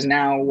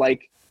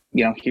 like,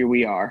 you know, here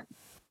we are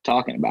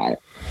talking about it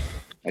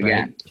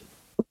again,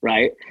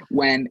 right?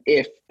 When,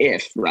 if,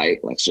 right,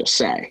 let's just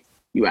say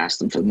you asked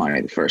them for the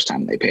money the first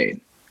time they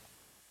paid,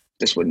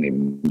 this wouldn't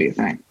even be a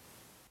thing.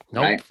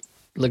 Nope. Right?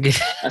 Look at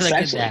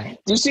that.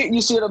 You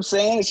see what I'm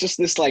saying? It's just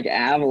this like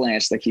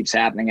avalanche that keeps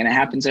happening, and it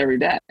happens every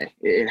day.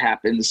 It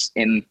happens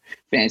in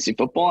fantasy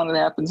football and it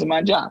happens in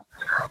my job.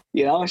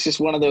 You know, it's just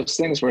one of those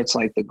things where it's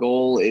like the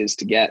goal is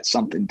to get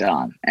something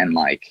done. And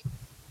like,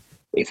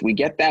 if we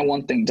get that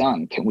one thing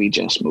done, can we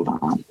just move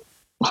on?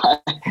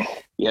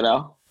 You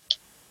know,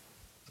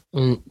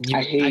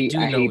 I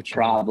hate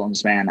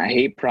problems, man. I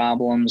hate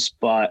problems,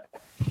 but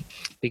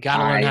we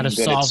gotta learn how to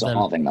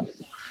solve them.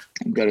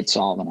 I'm good at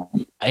solving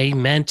them.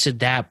 Amen to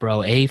that,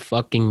 bro.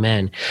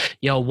 Fucking-men.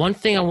 Yo, one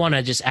thing I want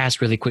to just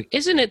ask really quick.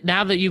 Isn't it,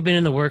 now that you've been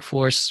in the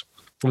workforce,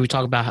 when we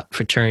talk about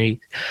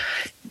fraternity,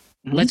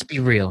 let's be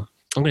real.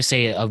 I'm going to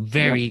say a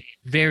very,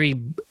 very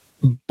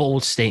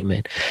bold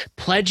statement.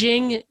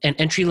 Pledging and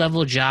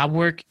entry-level job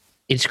work,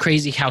 it's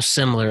crazy how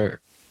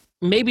similar.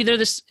 Maybe they're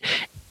this.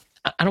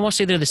 I don't want to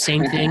say they're the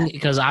same thing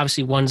because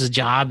obviously one's a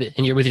job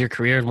and you're with your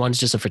career and one's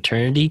just a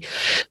fraternity.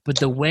 But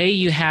the way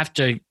you have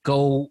to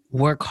go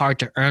work hard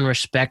to earn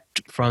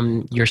respect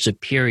from your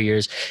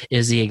superiors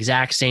is the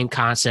exact same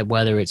concept,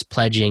 whether it's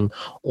pledging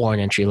or an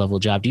entry-level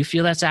job. Do you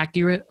feel that's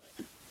accurate?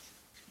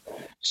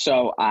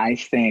 So I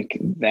think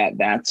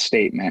that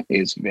statement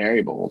is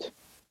very bold,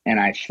 and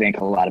I think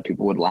a lot of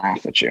people would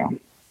laugh at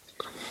you.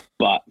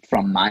 But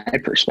from my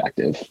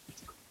perspective,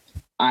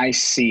 I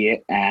see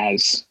it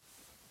as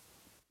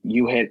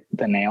you hit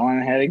the nail on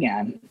the head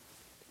again,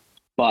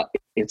 but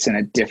it's in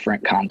a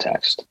different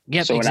context.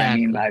 Yep, so what exactly.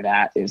 I mean by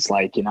that is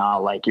like, you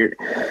know, like your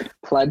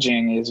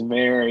pledging is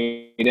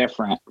very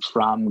different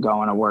from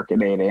going to work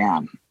at 8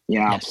 a.m. You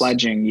know, Yes.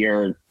 Pledging,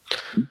 you're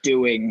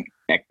doing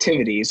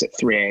activities at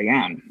 3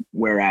 a.m.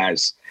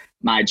 Whereas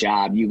my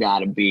job, you got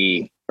to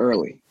be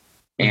early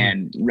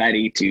and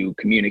ready to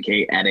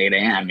communicate at 8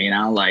 a.m., you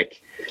know, like,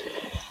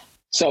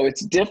 so it's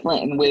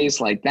different in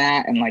ways like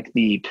that. And like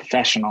the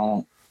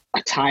professional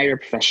attire,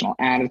 professional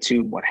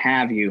attitude, what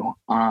have you,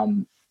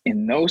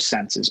 in those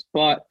senses.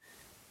 But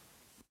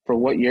for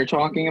what you're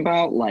talking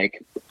about,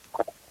 like,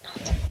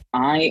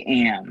 I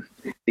am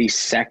the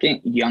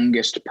second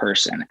youngest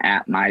person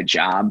at my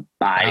job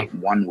by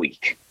 1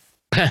 week.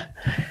 Dang.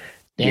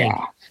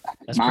 Yeah.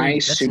 That's My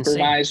that's insane.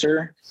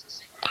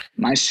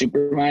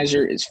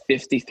 supervisor is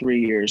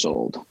 53 years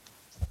old,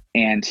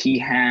 and he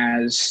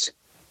has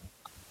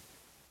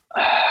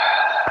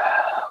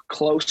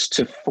close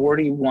to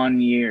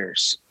 41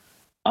 years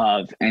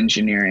of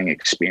engineering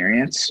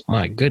experience.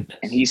 My goodness.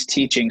 And he's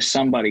teaching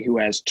somebody who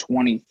has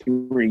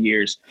 23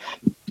 years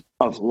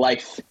of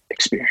life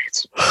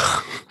experience.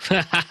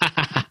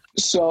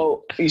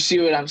 So you see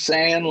what I'm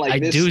saying? Like, I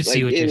this, do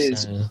see like, what you're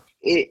saying.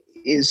 It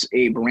is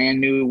a brand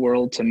new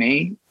world to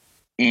me.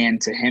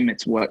 And to him,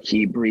 it's what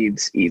he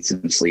breathes, eats,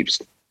 and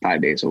sleeps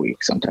 5 days a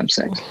week, sometimes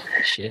 6.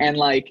 Shit. And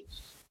like,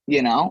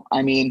 you know,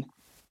 I mean,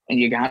 and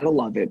you gotta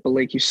love it. But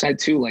like you said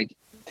too, like,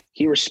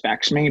 he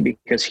respects me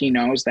because he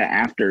knows that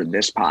after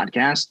this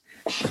podcast,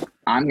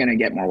 I'm gonna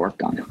get more work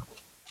done.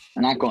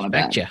 I'm not going to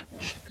bed. Betcha.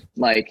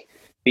 Like,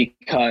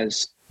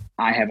 because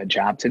I have a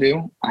job to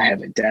do, I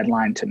have a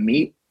deadline to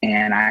meet,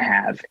 and I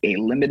have a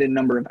limited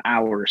number of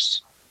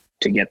hours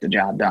to get the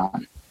job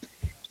done.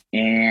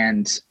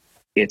 And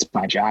it's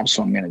my job,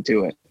 so I'm going to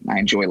do it. I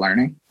enjoy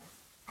learning,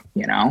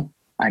 you know?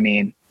 I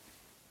mean,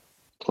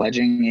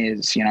 pledging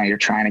is, you know, you're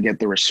trying to get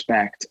the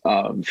respect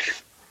of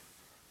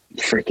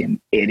freaking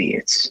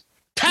idiots,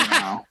 you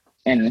know?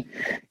 And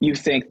you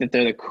think that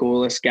they're the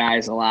coolest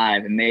guys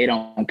alive, and they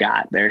don't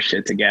got their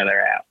shit together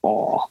at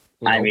all.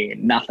 Nope. I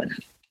mean, nothing.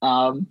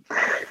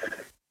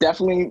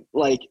 Definitely,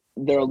 like,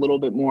 they're a little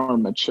bit more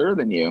mature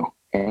than you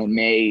and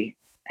may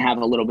have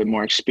a little bit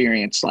more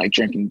experience, like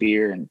drinking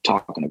beer and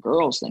talking to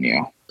girls than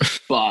you.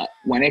 But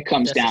when it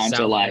comes down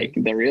to like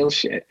the real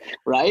shit,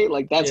 right?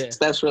 Like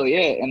that's really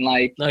it. And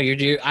like, no,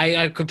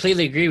 I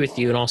completely agree with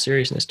you in all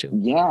seriousness too.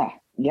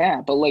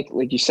 Yeah. But like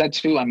you said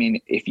too, I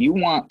mean, if you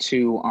want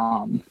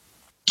to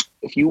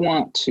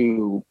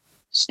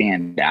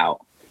stand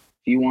out,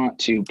 if you want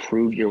to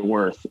prove your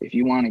worth, if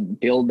you want to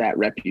build that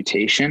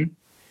reputation,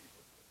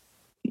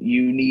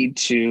 you need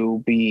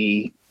to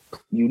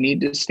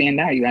stand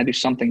out. You got to do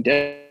something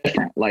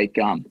different. Like,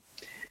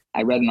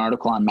 I read an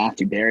article on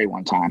Matthew Berry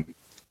one time,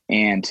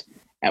 and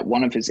at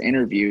one of his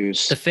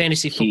interviews, the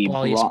fantasy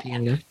football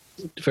ESPN guy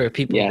for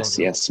people.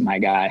 Yes, my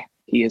guy.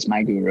 He is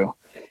my guru.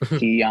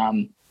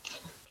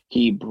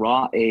 He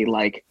brought a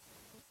like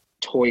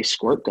toy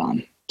squirt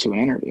gun to an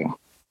interview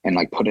and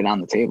like put it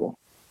on the table.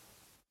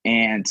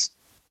 And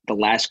the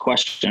last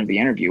question of the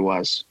interview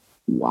was,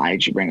 "Why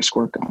did you bring a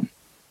squirt gun?"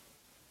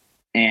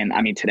 And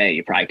I mean, today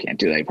you probably can't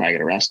do that. You probably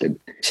get arrested.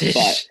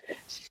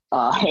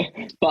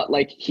 But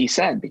like he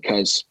said,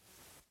 because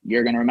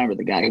you're going to remember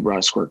the guy who brought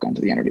a squirt gun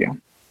to the interview,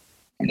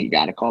 and he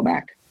got a call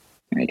back,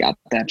 and he got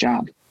that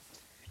job.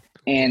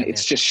 And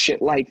it's just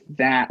shit like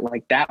that.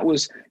 Like that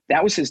was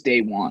his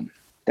day one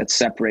that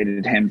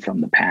separated him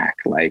from the pack.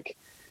 Like,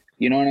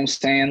 you know what I'm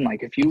saying?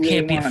 Like, if you really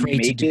can't be want to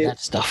afraid to make do it, that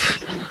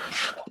stuff.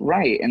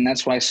 right? And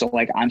that's why. So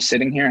like, I'm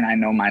sitting here and I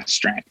know my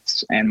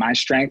strengths, and my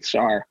strengths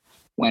are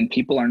when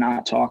people are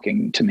not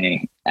talking to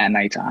me at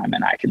nighttime,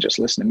 and I can just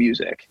listen to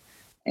music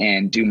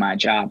and do my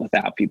job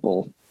without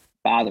people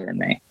bothering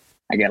me.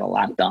 I get a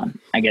lot done.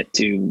 I get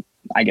to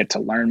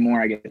learn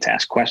more. I get to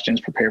ask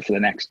questions, prepare for the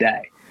next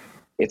day.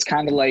 It's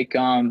kind of like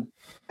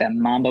that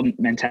Mamba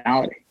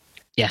mentality.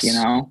 Yes. You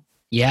know,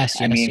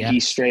 Yes. I mean, he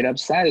straight up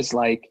says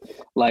like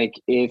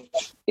if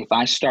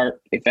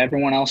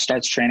everyone else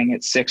starts training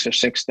at 6 or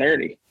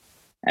 6:30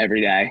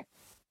 every day,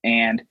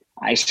 and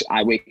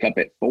I wake up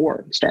at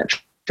 4 and start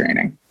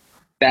training,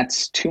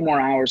 that's 2 more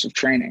hours of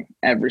training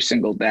every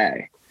single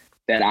day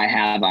that I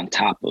have on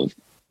top of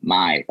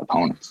my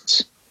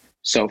opponents.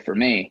 So for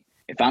me,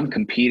 if I'm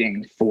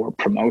competing for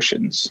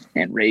promotions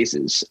and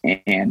raises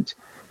and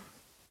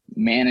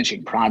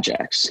managing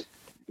projects,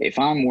 if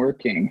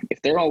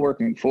they're all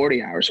working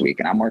 40 hours a week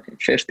and I'm working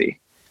 50,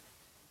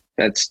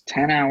 that's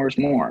 10 hours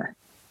more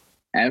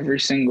every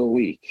single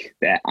week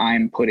that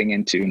I'm putting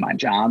into my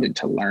job,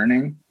 into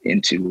learning,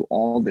 into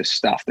all this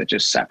stuff that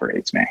just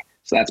separates me.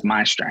 So that's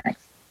my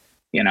strength.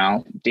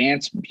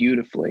 Dance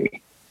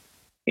beautifully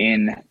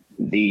in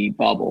the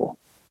bubble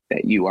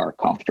that you are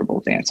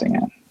comfortable dancing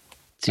in.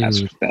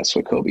 Dude. That's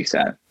what Kobe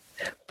said.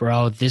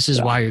 Bro, this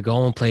is why you're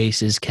going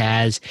places,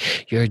 Kaz.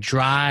 Your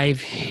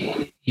drive,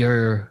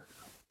 your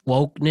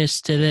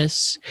wokeness to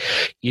this,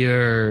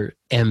 your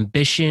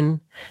ambition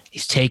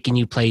is taking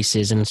you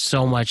places, and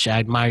so much. I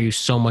admire you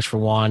so much for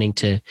wanting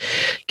to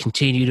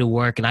continue to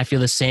work. And I feel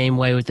the same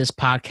way with this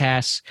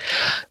podcast,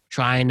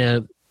 trying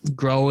to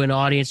grow an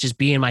audience, just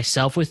being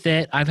myself with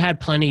it. I've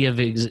had plenty of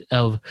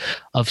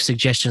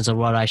suggestions of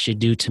what I should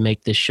do to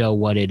make this show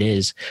what it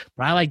is,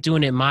 but I like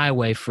doing it my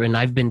way. And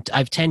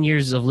I've 10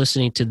 years of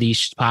listening to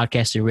these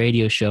podcasts and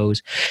radio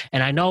shows,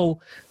 and I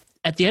know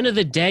at the end of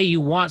the day, you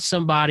want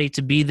somebody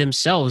to be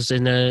themselves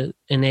in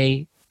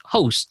a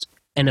host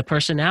and a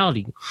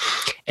personality.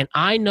 And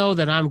I know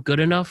that I'm good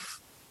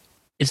enough.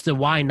 It's the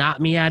why not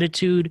me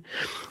attitude,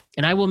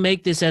 and I will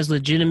make this as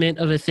legitimate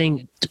of a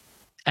thing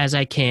as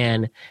I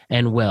can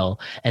and will.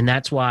 And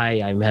that's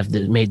why I have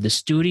made the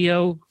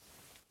studio.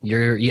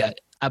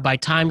 By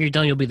time you're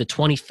done, you'll be the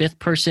 25th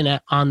person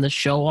on the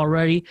show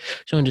already,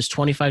 showing just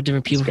 25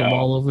 different people from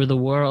all over the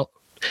world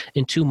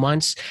in 2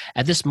 months.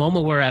 At this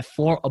moment, we're at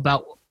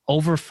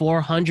over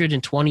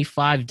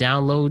 425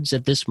 downloads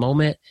at this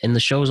moment, and the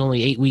show is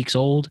only 8 weeks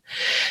old.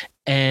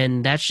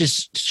 And that's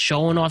just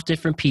showing off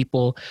different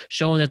people,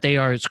 showing that they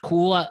are as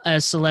cool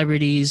as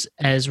celebrities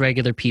as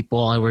regular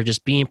people, and we're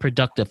just being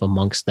productive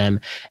amongst them.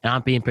 And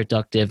I'm being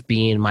productive,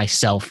 being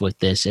myself with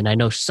this. And I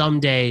know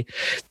someday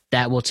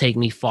that will take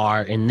me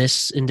far in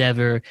this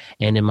endeavor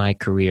and in my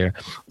career.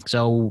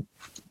 So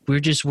we're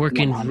just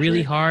working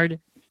really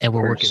hard, and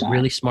we're working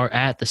really smart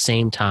at the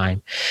same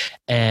time.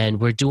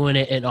 And we're doing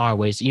it in our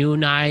ways. You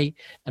and I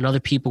and other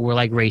people were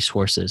like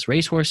racehorses.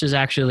 Racehorses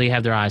actually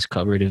have their eyes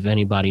covered, if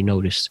anybody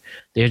noticed.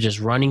 They're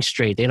just running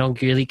straight. They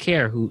don't really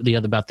care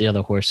about the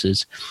other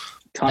horses.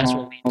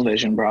 Tunnel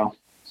vision, bro.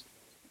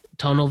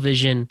 Tunnel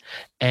vision.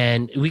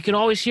 And we can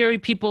always hear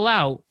people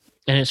out,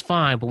 and it's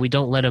fine, but we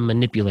don't let them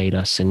manipulate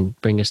us and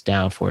bring us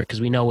down for it, because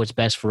we know what's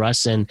best for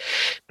us. And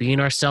being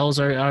ourselves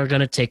are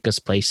going to take us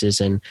places,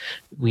 and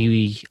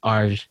we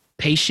are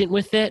patient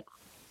with it.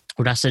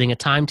 We're not setting a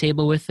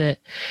timetable with it,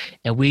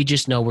 and we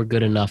just know we're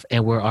good enough,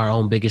 and we're our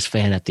own biggest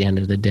fan at the end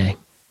of the day.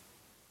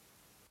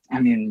 I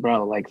mean,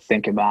 bro, like,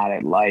 think about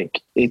it.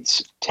 Like,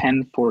 it's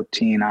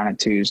 10:14 on a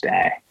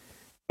Tuesday,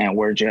 and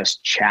we're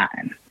just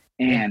chatting,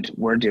 and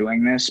we're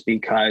doing this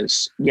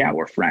because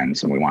we're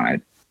friends and we want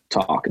to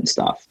talk and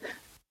stuff.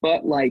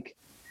 But like,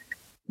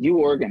 you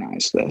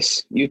organized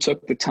this, you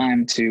took the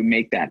time to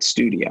make that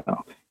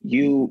studio,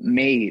 you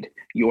made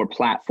your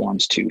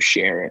platforms to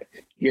share it.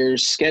 You're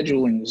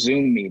scheduling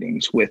Zoom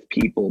meetings with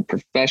people,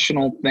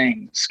 professional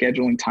things,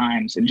 scheduling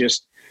times, and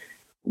just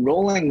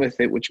rolling with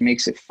it, which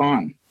makes it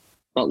fun.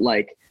 But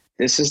like,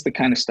 this is the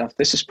kind of stuff,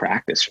 this is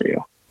practice for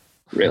you,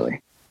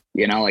 really.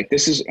 Like,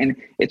 this is, and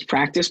it's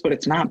practice, but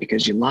it's not,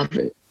 because you love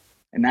it.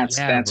 And that's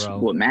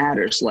what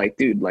matters. Like,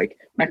 dude, like,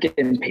 we're not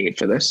getting paid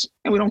for this,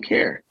 and we don't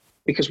care,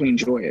 because we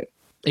enjoy it.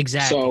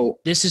 Exactly. So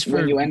this is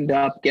when you end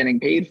up getting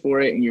paid for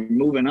it and you're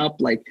moving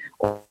up, like,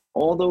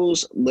 all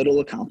those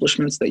little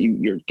accomplishments that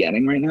you're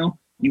getting right now,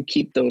 you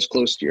keep those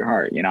close to your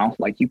heart,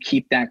 like, you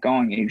keep that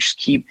going, and you just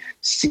keep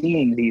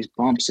seeing these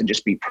bumps and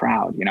just be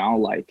proud,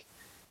 like,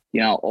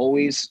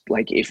 always,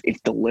 like, if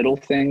the little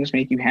things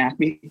make you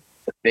happy,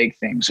 the big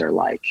things are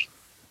like,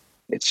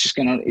 it's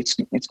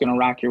gonna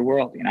rock your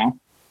world,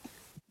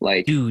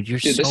 like, dude,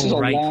 this is a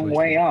long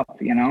way up,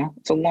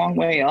 it's a long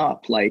way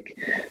up. Like,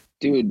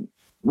 dude,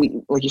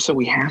 like you said,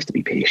 we have to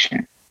be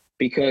patient,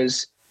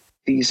 because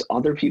these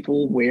other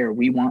people where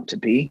we want to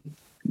be,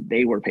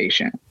 they were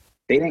patient.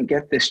 They didn't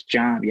get this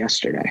job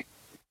yesterday,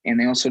 and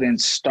they also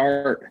didn't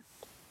start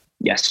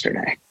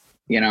yesterday.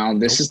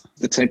 This is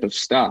the type of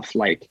stuff,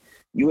 like,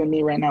 you and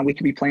me right now, we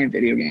could be playing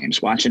video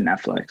games, watching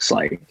Netflix.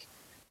 Like,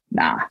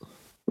 nah,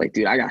 like,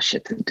 dude, I got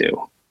shit to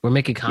do. We're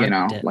making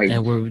content,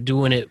 and we're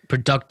doing it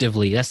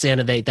productively. That's the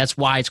end of the day. That's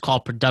why it's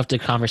called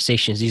Productive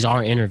Conversations. These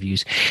aren't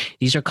interviews.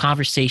 These are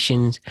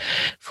conversations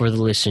for the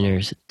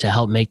listeners to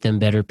help make them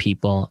better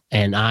people.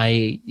 And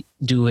I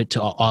do it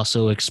to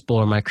also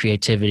explore my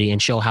creativity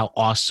and show how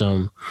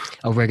awesome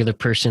a regular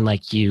person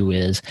like you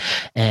is.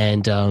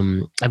 And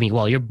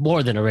you're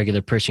more than a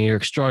regular person. You're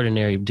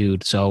extraordinary,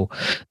 dude. So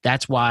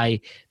that's why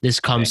this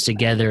comes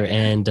together.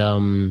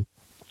 And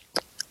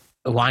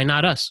why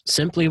not us?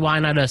 Simply, why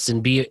not us?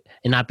 And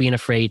not being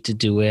afraid to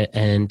do it.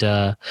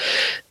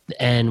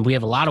 And we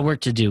have a lot of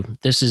work to do.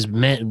 This is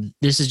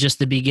just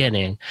the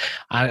beginning.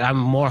 I'm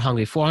more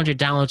hungry. 400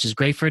 downloads is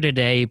great for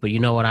today, but you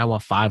know what? I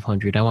want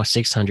 500. I want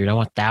 600. I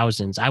want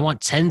thousands. I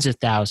want tens of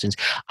thousands.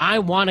 I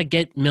want to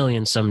get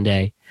millions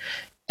someday.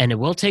 And it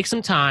will take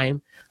some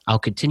time. I'll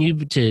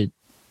continue to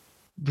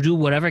do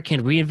whatever I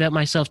can, reinvent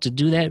myself to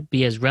do that,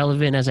 be as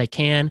relevant as I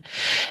can,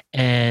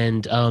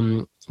 and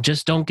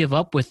just don't give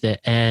up with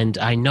it. And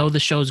I know the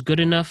show's good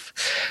enough.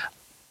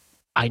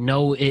 I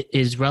know it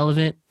is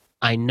relevant.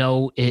 I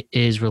know it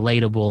is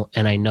relatable,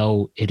 and I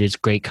know it is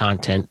great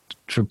content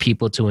for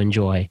people to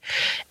enjoy.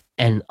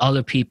 And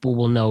other people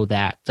will know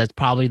that. That's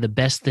probably the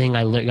best thing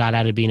I got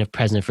out of being a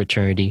president of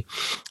fraternity.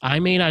 I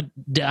may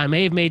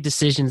have made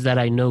decisions that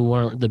I know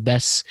weren't the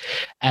best,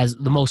 as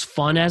the most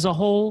fun as a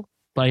whole,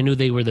 but I knew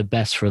they were the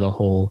best for the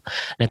whole.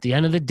 And at the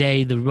end of the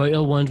day, the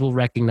royal ones will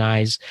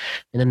recognize,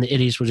 and then the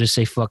idiots will just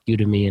say, fuck you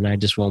to me, and I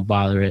just won't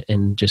bother it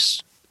and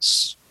just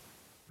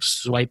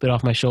swipe it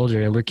off my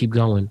shoulder, and we'll keep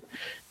going.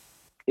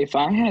 If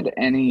I had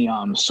any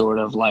sort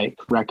of like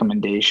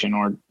recommendation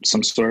or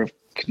some sort of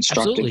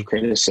constructive Absolutely.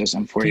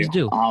 criticism for Please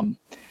you, do.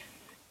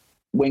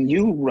 when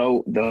you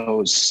wrote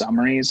those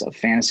summaries of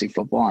fantasy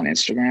football on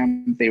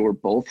Instagram, they were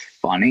both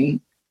funny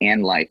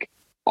and like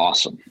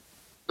awesome.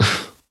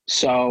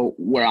 So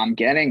where I'm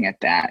getting at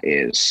that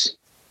is,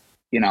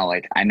 you know,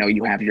 like, I know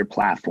you have your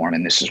platform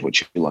and this is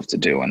what you love to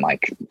do, and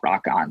like,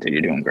 rock on, dude,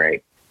 you're doing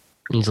great.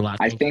 Means a lot.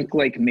 I think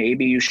like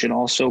maybe you should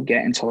also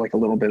get into like a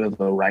little bit of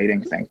the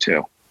writing thing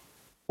too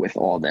with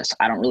all this.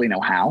 I don't really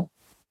know how.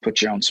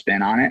 Put your own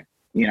spin on it.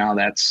 You know,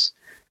 that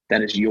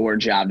is your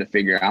job to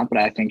figure out, but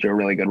I think you're a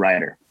really good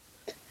writer.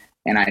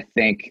 And I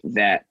think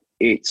that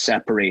it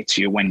separates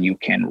you when you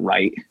can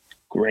write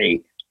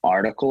great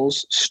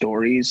articles,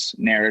 stories,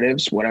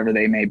 narratives, whatever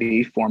they may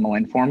be, formal,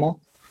 informal,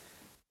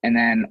 and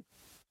then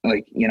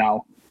like, you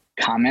know,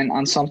 comment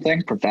on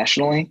something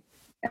professionally,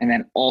 and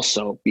then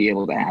also be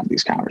able to have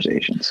these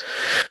conversations.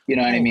 You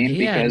know what I mean?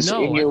 Yeah, because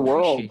in your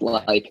world,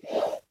 like,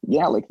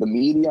 yeah, like the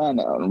media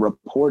and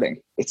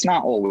reporting, it's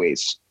not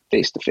always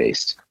face to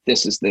face.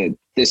 This is the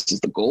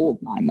gold,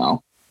 I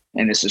know,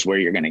 and this is where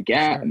you're going to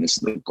get, and this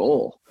is the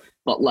goal.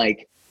 But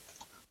like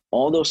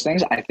all those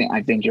things, I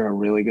think you're a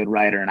really good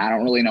writer, and I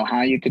don't really know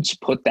how you could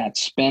put that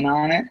spin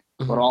on it.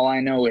 Mm-hmm. But all I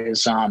know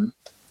is,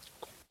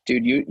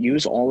 dude, you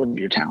use all of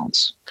your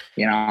talents.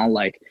 You know,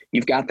 like,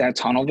 you've got that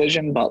tunnel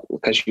vision, but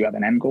because you have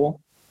an end goal.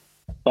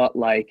 But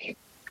like,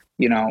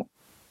 you know,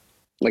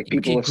 like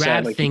people have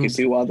said, like, you could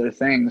do other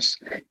things.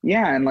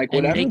 Yeah, and like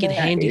whatever and make it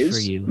handy is,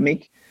 for you.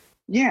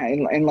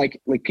 And like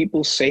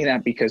people say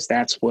that because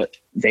that's what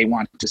they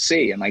want to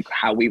see, and like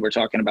how we were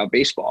talking about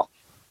baseball.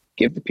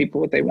 Give the people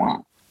what they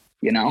want.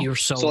 You know, you're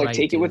so like, right,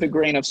 take dude. it with a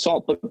grain of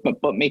salt,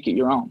 but make it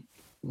your own.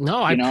 No,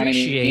 I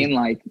appreciate. You know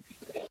what I mean?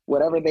 Like,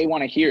 whatever they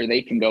want to hear,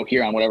 they can go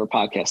hear on whatever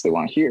podcast they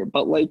want to hear.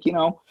 But like, you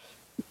know,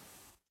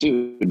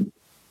 dude,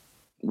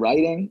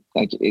 writing,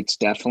 like, it's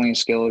definitely a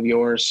skill of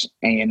yours.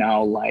 And you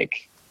know,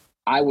 like,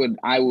 I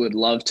would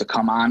love to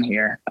come on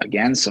here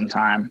again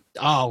sometime.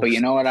 Oh, but you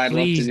know what I'd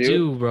love to do? Please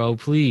do, bro.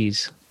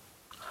 Please.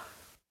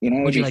 You know,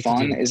 what would be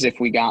fun is if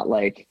we got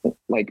like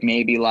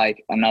maybe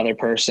like another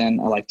person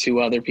or like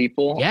two other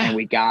people, and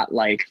we got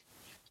like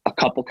a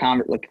couple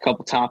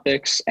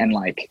topics and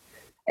like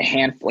a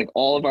handful, like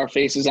all of our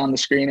faces on the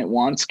screen at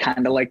once,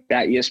 kind of like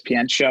that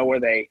ESPN show where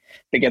they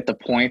get the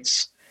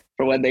points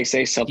for when they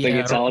say something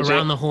intelligent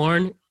around the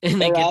horn.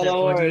 And they around get the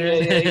horn,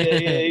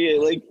 yeah.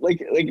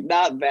 Like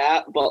not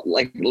that, but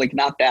like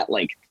not that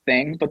like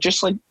thing, but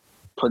just like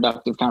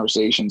productive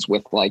conversations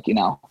with like, you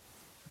know,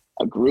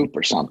 a group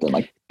or something.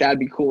 Like, that'd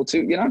be cool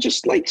too. You know,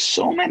 just like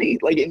so many,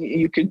 like, and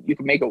you could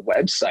make a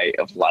website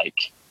of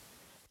like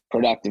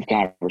productive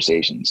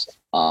conversations,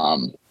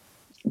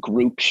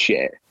 group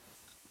shit,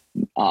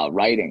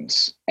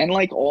 writings, and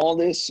like all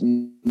this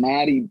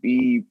Maddie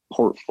B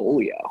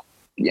portfolio,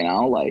 you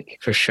know, like,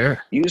 for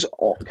sure. Use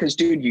all, because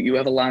dude, you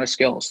have a lot of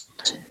skills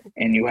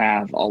and you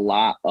have a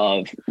lot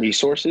of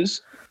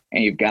resources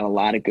and you've got a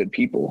lot of good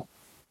people.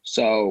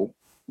 So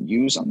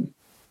use them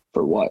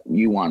for what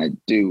you want to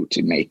do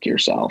to make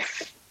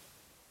yourself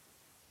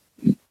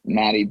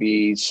Matty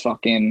B at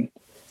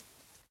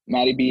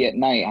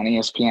night on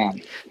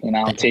ESPN. You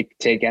know, take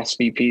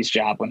SVP's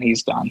job when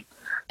he's done.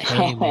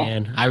 Hey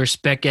man, I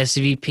respect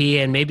SVP,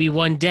 and maybe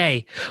one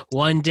day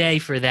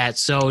for that.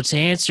 So to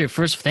answer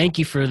first, thank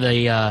you for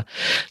the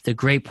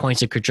great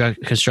points of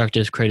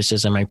constructive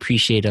criticism. I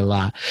appreciate it a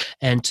lot.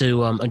 And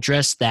to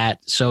address that,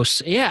 so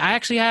yeah, I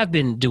actually have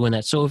been doing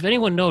that. So if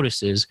anyone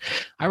notices,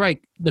 I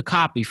write the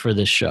copy for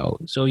this show.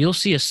 So you'll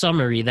see a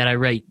summary that I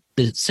write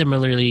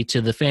similarly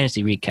to the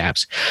fantasy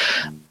recaps.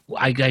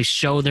 I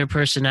show their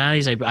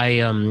personalities.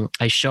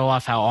 I show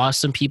off how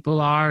awesome people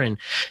are,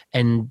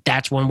 and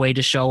that's one way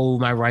to show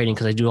my writing,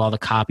 because I do all the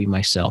copy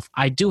myself.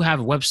 I do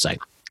have a website,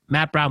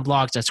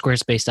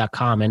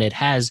 mattbrownblogs@squarespace.com, and it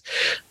has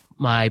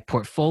my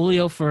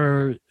portfolio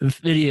for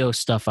video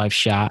stuff I've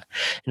shot.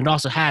 And it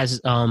also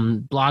has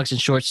blogs and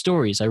short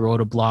stories. I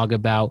wrote a blog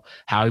about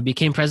how I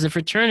became president of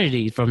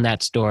fraternity from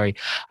that story.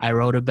 I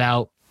wrote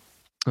about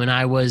when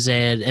I was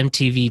at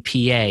MTV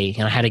PA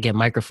and I had to get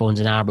microphones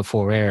an hour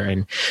before air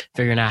and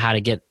figuring out how to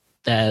get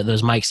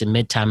those mics in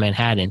Midtown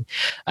Manhattan.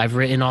 I've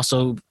written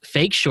also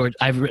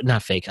I've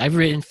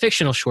written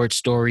fictional short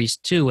stories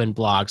too in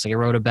blogs. Like I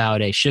wrote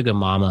about a sugar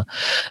mama.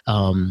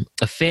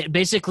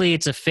 Basically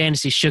it's a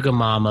fantasy sugar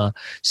mama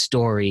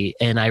story.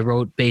 And I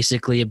wrote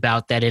basically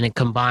about that, and it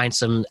combines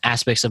some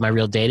aspects of my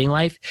real dating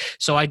life.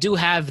 So I do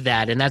have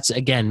that. And that's,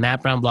 again,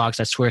 Matt Brown Blogs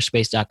at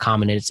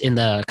squarespace.com, and it's in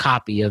the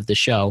copy of the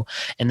show.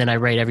 And then I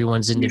write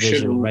everyone's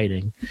individual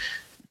writing.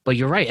 But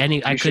you're right.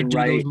 I could do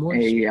those more.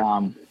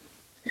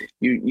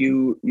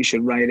 You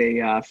should write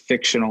a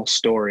fictional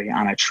story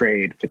on a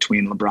trade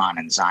between LeBron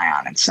and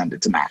Zion and send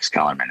it to Max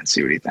Kellerman and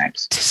see what he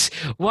thinks.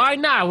 Why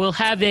not? We'll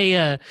have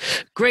a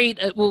great.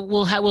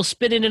 We'll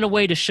spin it in a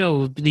way to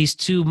show these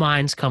two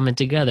minds coming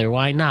together.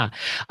 Why not?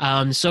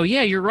 So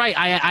yeah, you're right.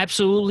 I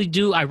absolutely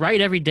do. I write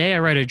every day. I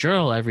write a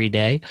journal every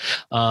day.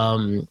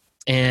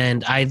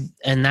 And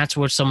that's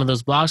where some of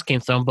those blogs came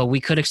from, but we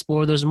could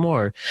explore those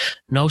more.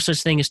 No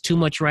such thing as too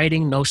much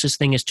writing, no such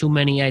thing as too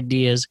many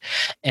ideas.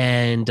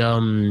 And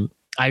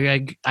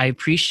I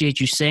appreciate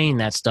you saying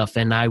that stuff,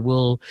 and I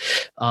will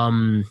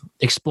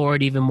explore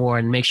it even more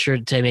and make sure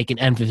to make an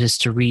emphasis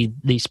to read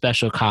the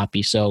special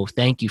copy. So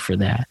thank you for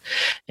that.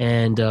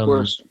 And of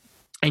course.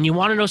 And you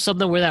want to know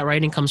something where that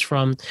writing comes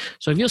from?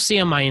 So if you'll see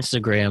on my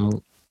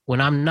Instagram,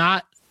 when I'm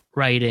not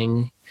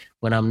writing,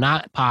 when I'm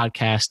not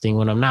podcasting,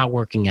 when I'm not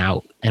working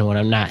out, and when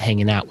I'm not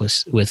hanging out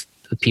with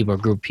people or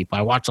group of people,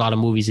 I watch a lot of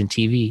movies and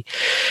TV.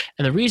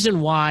 And the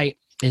reason why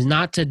is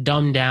not to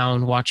dumb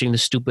down watching The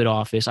Stupid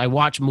Office. I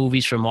watch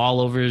movies from all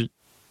over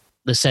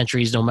the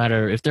centuries, no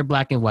matter if they're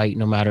black and white,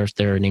 no matter if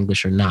they're in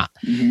English or not.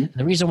 Mm-hmm.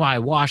 The reason why I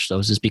watch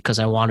those is because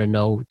I want to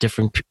know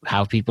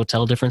how people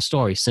tell different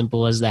stories.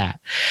 Simple as that.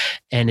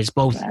 And it's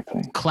both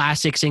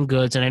classics and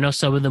goods. And I know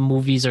some of the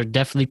movies are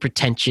definitely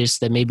pretentious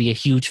that maybe a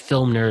huge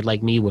film nerd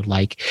like me would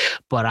like,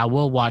 but I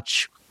will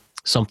watch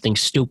something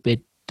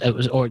stupid.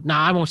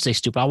 I won't say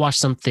stupid. I'll watch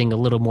something a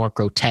little more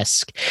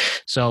grotesque.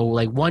 So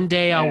like one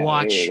day I'll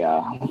watch,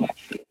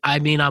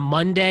 on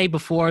Monday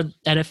before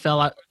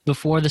NFL,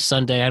 before the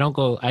Sunday, I don't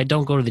go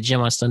to the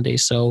gym on Sunday.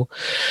 So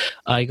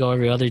I go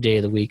every other day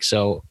of the week.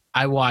 So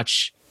I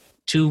watch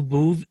two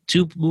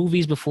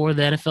movies before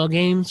the NFL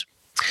games.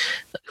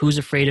 Who's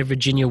Afraid of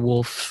Virginia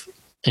Woolf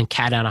and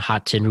Cat on a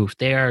Hot Tin Roof.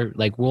 They are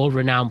like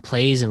world-renowned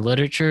plays and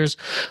literatures.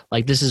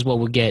 Like this is what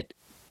would get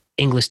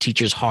English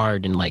teachers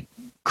hard and like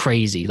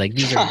crazy. Like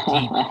these are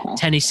deep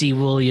Tennessee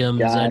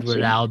Williams, Edward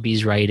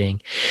Albee's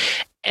writing.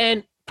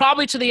 And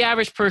probably to the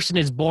average person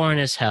it's boring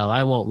as hell.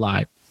 I won't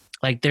lie.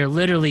 Like they're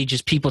literally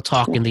just people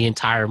talking the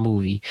entire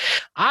movie.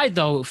 I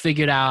though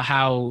figured out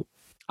how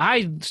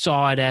I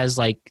saw it as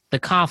like the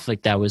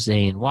conflict that was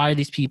in. Why are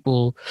these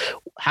people,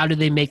 how do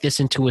they make this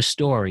into a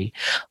story?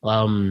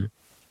 One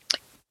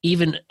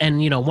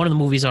of the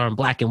movies are in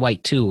black and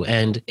white too,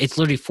 and it's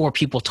literally four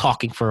people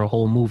talking for a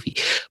whole movie.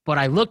 But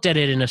I looked at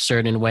it in a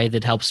certain way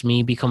that helps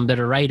me become a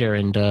better writer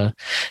and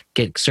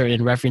get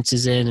certain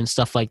references in and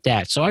stuff like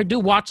that. So I do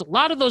watch a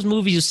lot of those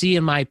movies you see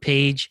in my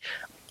page.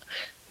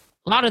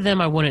 A lot of them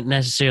I wouldn't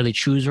necessarily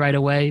choose right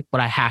away, but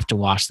I have to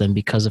watch them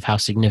because of how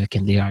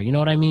significant they are. You know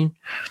what I mean?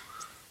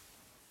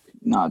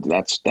 No,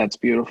 that's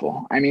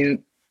beautiful. I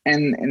mean,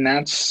 and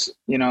that's,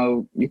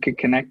 you could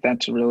connect that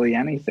to really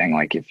anything.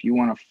 Like if you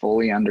want to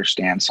fully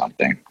understand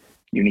something,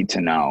 you need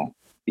to know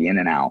the in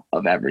and out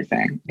of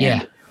everything.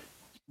 Yeah. And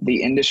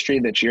the industry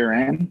that you're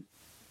in,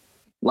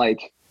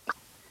 like,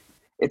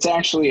 it's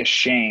actually a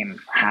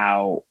shame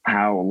how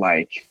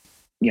like,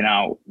 you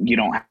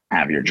don't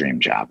have your dream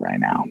job right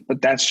now,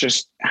 but that's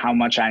just how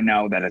much I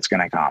know that it's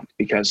going to come,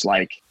 because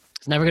like,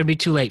 it's never going to be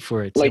too late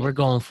for it. So we're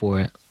going for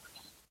it.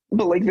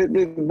 But like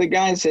the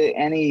guys at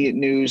any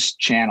news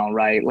channel,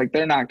 right? Like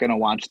they're not going to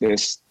watch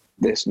this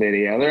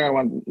video. They're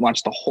going to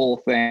watch the whole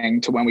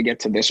thing to when we get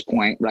to this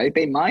point, right?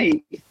 They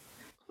might,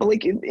 but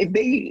like if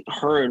they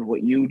heard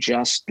what you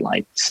just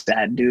like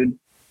said, dude,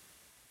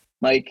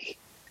 like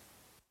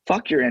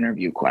fuck your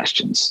interview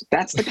questions.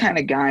 That's the kind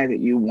of guy that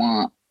you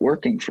want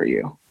working for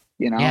you.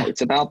 Yeah.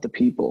 It's about the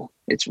people.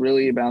 It's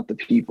really about the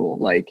people.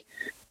 Like,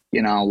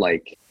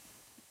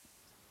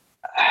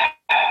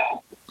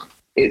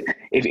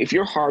 if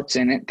your heart's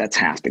in it, that's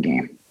half the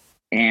game.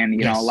 And,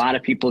 Yes. A lot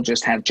of people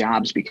just have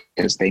jobs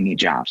because they need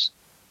jobs.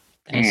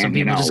 And some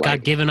people just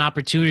got given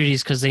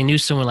opportunities because they knew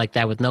someone like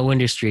that with no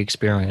industry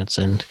experience.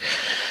 And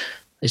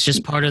it's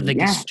just part of the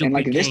stupid and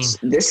like game.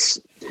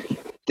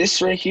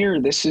 This right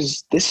here, this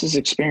is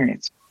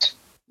experience.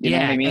 You know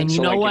what I mean? And so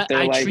you know like, what? if they're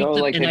I like, treat oh,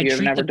 the, like, and have I you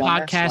treat never the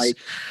done podcast, this?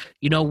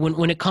 Like,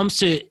 when it comes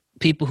to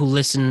people who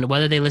listen,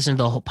 whether they listen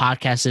to the whole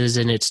podcast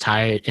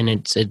in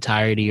its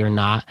entirety or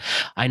not.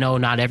 I know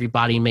not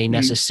everybody may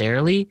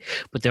necessarily,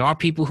 but there are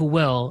people who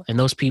will, and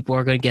those people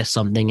are going to get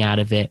something out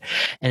of it.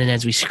 And then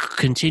as we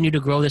continue to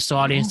grow this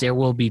audience, there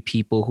will be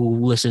people who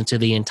listen to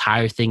the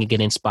entire thing and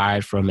get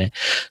inspired from it.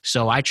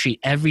 So I treat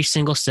every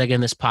single second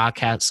of this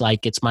podcast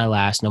like it's my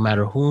last. No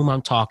matter whom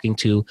I'm talking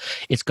to,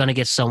 it's going to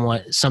get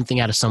something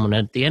out of someone.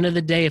 At the end of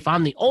the day, if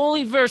I'm the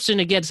only person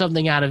to get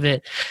something out of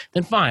it,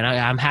 then fine.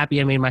 I'm happy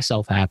I made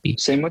myself happy.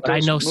 Same with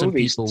those I know movies some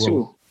people too.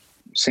 will.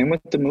 Same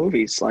with the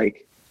movies.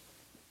 Like,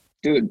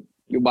 dude,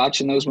 you're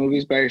watching those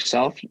movies by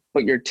yourself,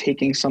 but you're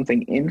taking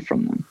something in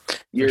from them.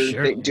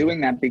 You're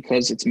doing that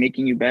because it's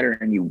making you better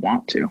and you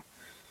want to.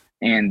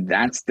 And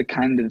that's the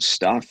kind of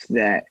stuff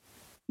that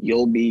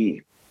you'll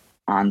be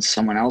on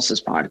someone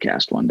else's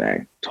podcast one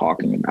day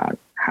talking about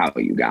how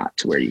you got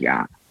to where you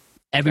got.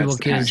 Everyone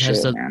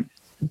has man.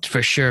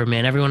 For sure,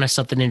 man. Everyone has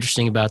something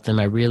interesting about them.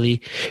 I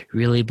really,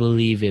 really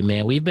believe it,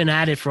 man. We've been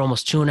at it for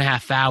almost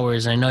 2.5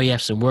 hours. I know you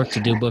have some work to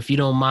do, but if you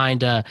don't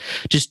mind,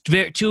 just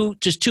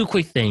two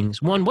quick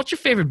things. One, what's your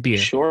favorite beer?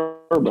 Sure,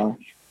 bro.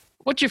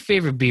 What's your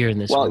favorite beer in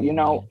this? Well,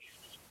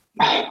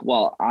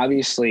 world,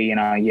 obviously,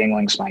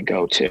 Yuengling's my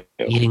go-to.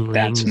 Yuengling's.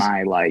 That's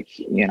my,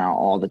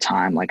 all the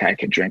time. Like, I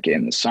could drink it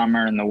in the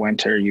summer, in the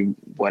winter,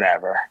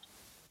 whatever.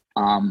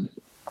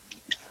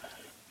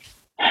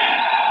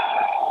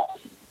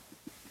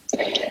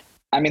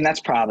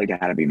 That's probably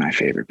got to be my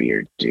favorite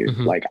beer, dude.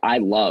 Mm-hmm. Like, I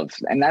love,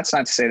 and that's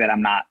not to say that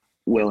I'm not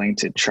willing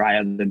to try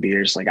other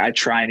beers. Like, I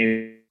try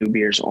new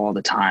beers all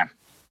the time.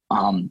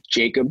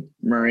 Jacob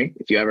Murray,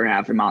 if you ever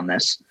have him on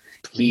this,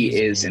 he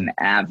is an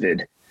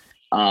avid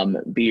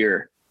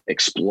beer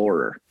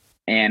explorer.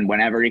 And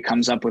whenever he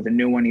comes up with a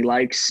new one he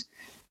likes,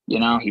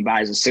 he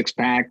buys a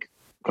 6-pack,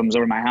 comes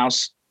over to my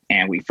house,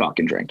 and we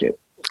fucking drink it.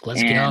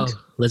 Let's go.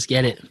 Let's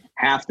get it.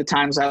 Half the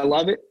times I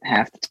love it,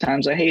 half the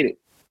times I hate it.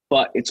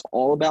 But it's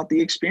all about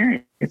the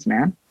experience,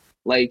 man.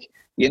 Like,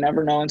 you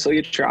never know until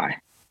you try,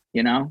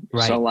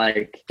 Right. So,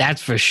 like,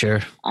 that's for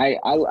sure. I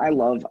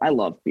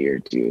love beer,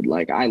 dude.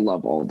 Like, I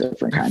love all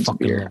different kinds of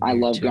beer. I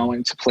love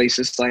going to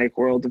places like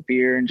World of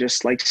Beer and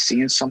just like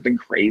seeing something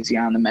crazy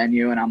on the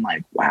menu, and I'm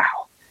like,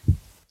 wow.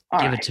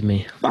 Give it to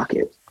me. Fuck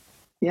it.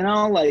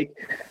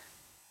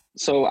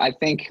 So I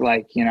think,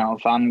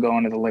 if I'm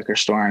going to the liquor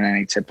store on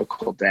any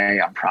typical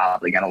day, I'm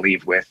probably going to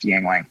leave with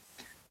Yuengling.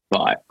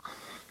 But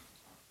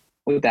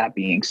with that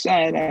being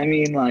said,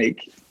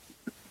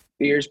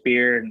 beer's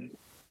beer, and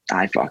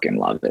I fucking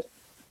love it.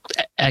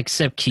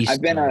 Except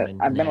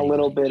Keystone. I've been a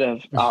little bit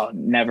of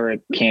never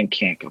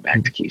can't go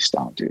back to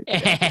Keystone, dude.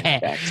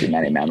 Back too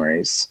many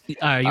memories. You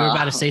were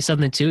about to say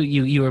something too.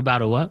 You were about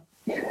to what?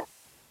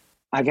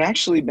 I've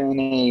actually been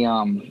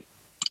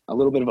a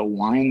little bit of a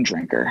wine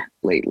drinker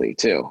lately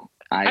too.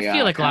 I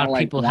feel like a lot of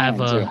people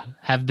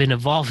have been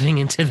evolving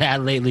into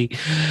that lately.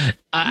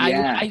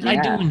 I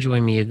do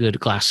enjoy me a good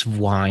glass of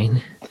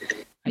wine.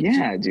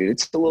 Dude,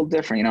 it's a little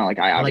different.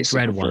 I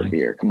obviously like red prefer wine.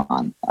 Beer. Come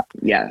on.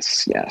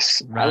 Yes.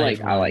 I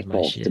like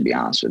both, to be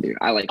honest with you.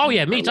 I like. Oh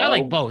yeah, me too. I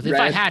like both. If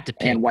I had to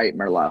pick, and white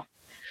Merlot.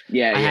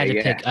 I had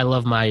to pick. I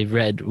love my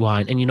red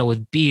wine, and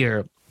with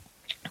beer,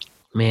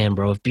 man,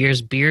 bro, if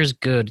beer's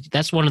good.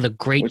 That's one of the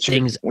great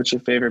things. What's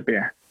your favorite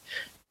beer?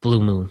 Blue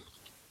Moon.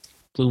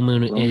 Blue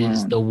Moon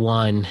is the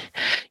one.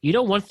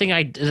 One thing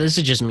this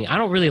is just me. I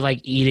don't really like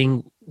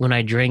eating when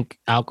I drink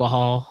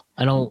alcohol.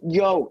 I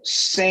don't.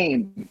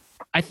 Same.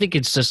 I think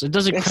it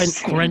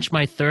doesn't quench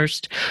my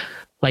thirst.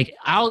 Like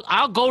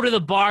I'll go to the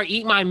bar,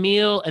 eat my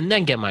meal, and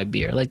then get my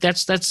beer. Like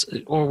that's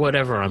or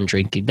whatever I'm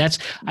drinking.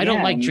 I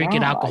don't like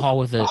drinking alcohol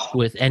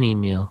with any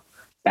meal.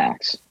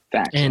 Facts.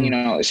 And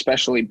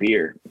especially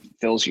beer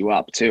fills you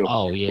up too.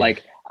 Oh yeah.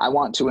 Like I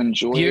want to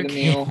enjoy the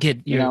meal.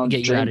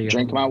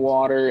 Drink my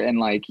water,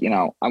 and I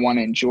want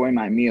to enjoy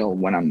my meal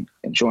when I'm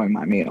enjoying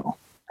my meal,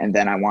 and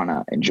then I want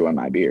to enjoy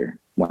my beer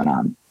when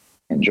I'm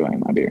enjoying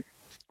my beer.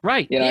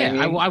 Right.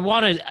 I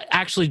want to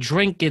actually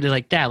drink it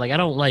like that. Like I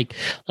don't like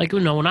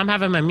when I'm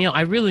having my meal,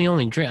 I really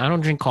only drink. I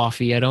don't drink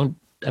coffee. I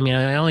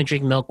only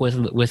drink milk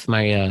with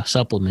my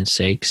supplement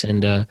sakes,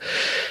 and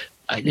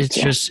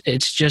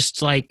it's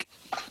just like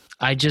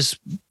I just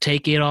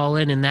take it all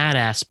in that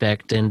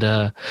aspect, and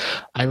I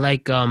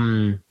like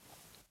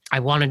I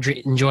want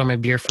to enjoy my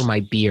beer for my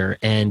beer,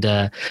 and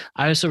I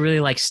also really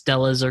like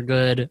Stellas are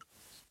good.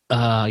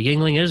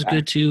 Yuengling is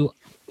good too.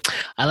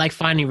 I like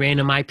finding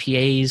random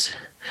IPAs.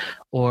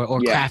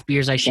 Or craft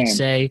beers, I should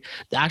say.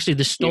 Actually,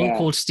 the Stone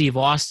Cold Steve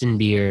Austin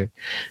beer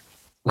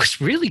was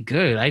really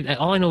good.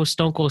 All I know is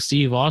Stone Cold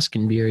Steve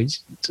Austin beer.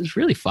 It's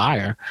really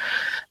fire.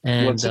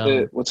 And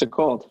what's it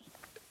called?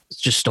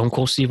 It's just Stone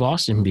Cold Steve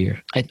Austin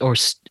beer.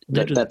 That's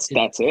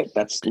it.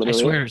 That's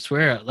literally. I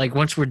swear. Like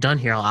once we're done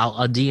here,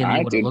 I'll DM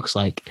you what it looks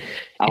like.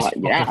 I'll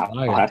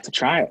have to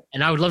try it.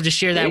 And I would love to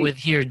share that with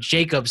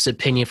Jacob's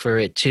opinion for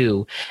it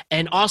too.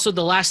 And also,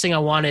 the last thing I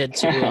wanted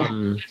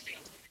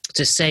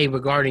to say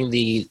regarding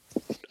the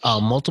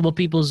multiple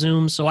people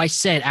Zoom. So I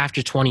said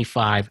after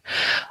 25,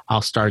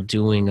 I'll start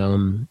doing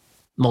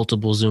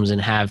multiple Zooms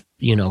and have,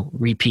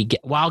 repeat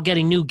while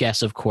getting new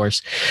guests, of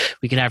course.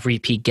 We could have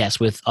repeat guests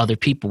with other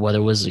people,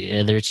 whether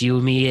it's you,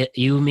 me,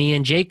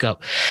 and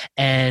Jacob.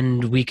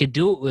 And we could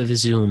do it with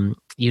Zoom.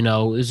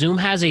 Zoom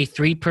has a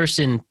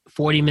 3-person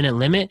 40-minute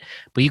limit,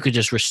 but you could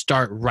just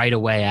restart right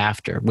away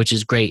after, which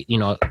is great.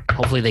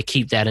 Hopefully they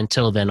keep that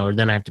until then, or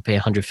then I have to pay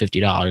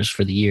 $150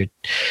 for the year.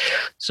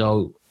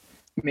 So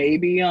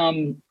maybe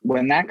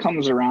when that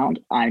comes around,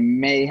 I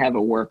may have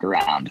a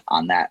workaround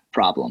on that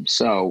problem.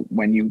 So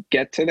when you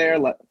get to there,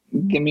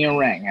 give me a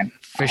ring and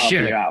for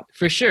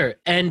sure.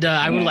 And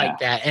I would like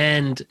that.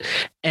 And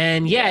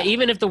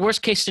even if the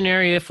worst case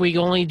scenario, if we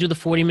only do the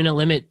 40-minute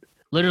limit,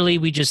 literally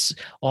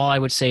all I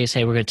would say is,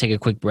 hey, we're going to take a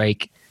quick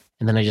break.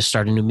 And then I just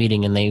start a new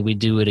meeting and we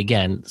do it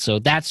again. So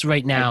that's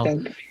right now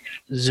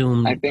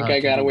Zoom. I think I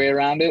got a way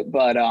around it,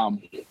 but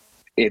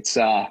it's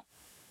a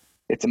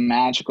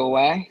magical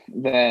way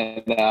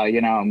that,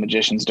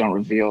 magicians don't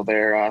reveal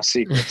their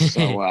secrets.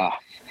 So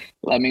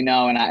let me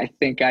know. And I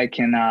think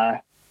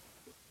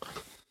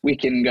we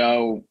can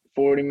go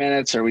 40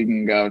 minutes or we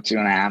can go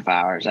 2.5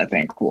 hours. I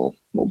think we'll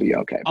be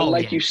okay.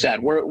 But you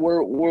said,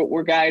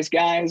 we're guys,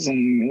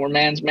 and we're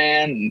man's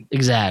man. And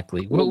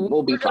exactly.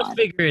 We'll be fine.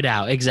 Figure it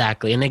out.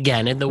 Exactly. And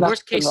again, in the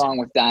worst case, wrong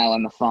with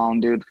dialing the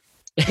phone, dude.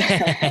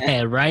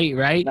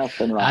 right.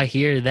 Nothing wrong. I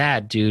hear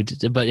that,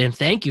 dude. And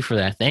thank you for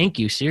that. Thank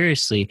you,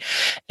 seriously.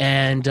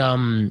 And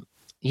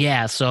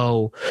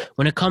so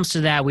when it comes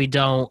to that, we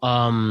don't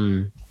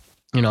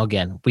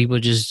again, we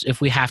would just, if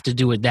we have to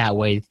do it that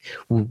way,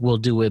 we'll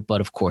do it.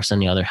 But of course,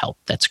 any other help,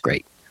 that's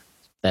great.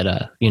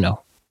 That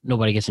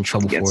nobody gets in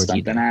trouble for it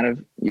either.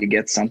 You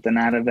get something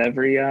out of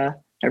every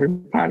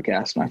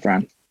podcast, my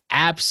friend.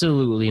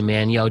 Absolutely,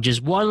 man.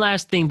 Just one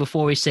last thing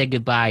before we say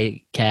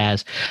goodbye,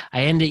 Kaz.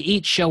 I end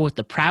each show with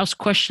the Proust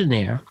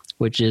questionnaire,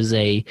 which is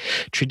a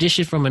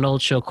tradition from an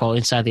old show called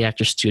Inside the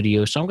Actor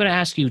Studio. So I'm going to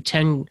ask you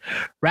 10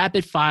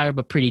 rapid fire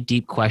but pretty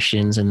deep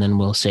questions, and then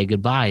we'll say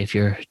goodbye if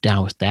you're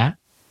down with that.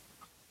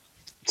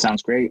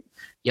 Sounds great.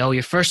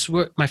 My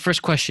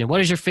first question.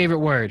 What is your favorite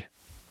word?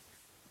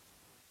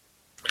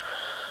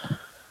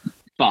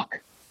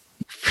 Fuck.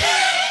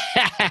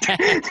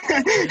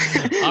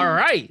 All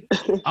right.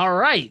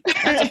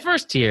 That's the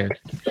first here.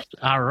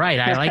 All right.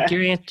 I like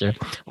your answer.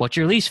 What's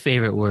your least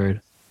favorite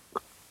word?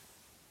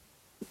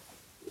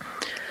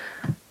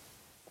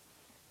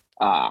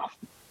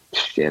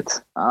 Shit.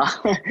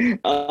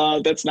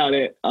 That's not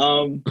it.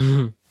 I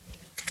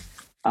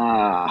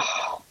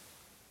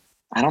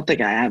don't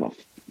think I have a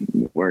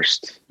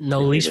worst.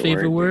 No least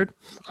favorite word?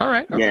 All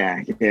right.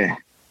 Yeah.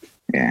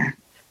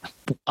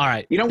 All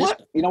right. You know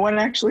what?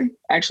 Actually,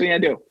 I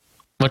do.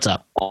 What's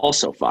up?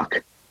 Also,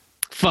 fuck.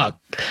 Fuck.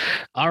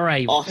 All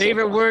right. Also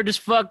favorite fuck. Word is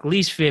fuck.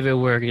 Least favorite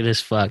word is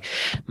fuck.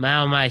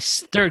 Now, my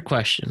third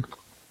question.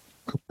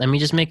 Let me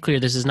just make clear,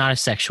 this is not a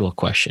sexual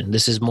question.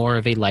 This is more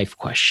of a life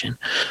question.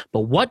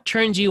 But what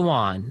turns you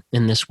on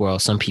in this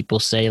world? Some people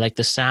say like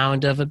the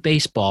sound of a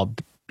baseball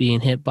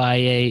being hit.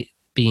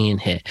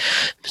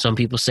 Some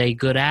people say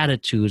good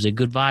attitudes or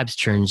good vibes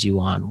turns you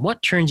on.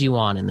 What turns you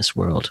on in this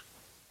world?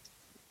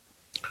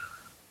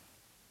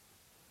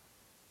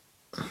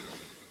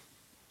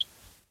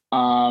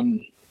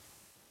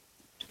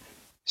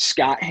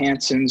 Scott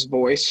Hansen's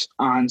voice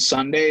on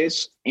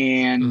Sundays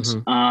and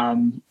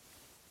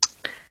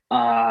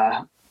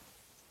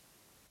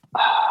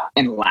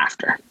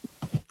laughter.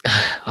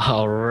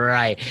 All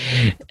right.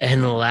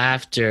 And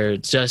laughter.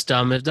 Just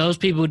if those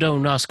people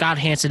don't know, Scott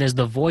Hansen is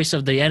the voice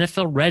of the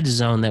NFL Red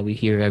Zone that we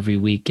hear every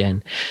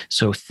weekend.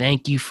 So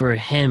thank you for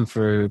him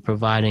for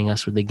providing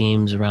us with the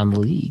games around the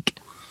league.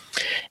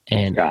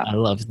 And yeah. I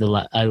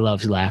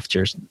love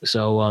laughter.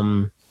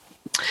 So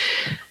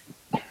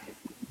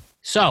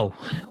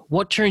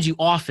what turns you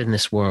off in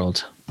this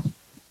world?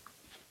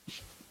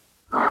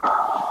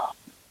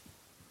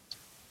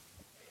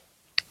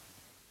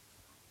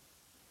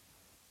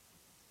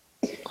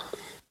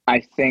 I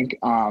think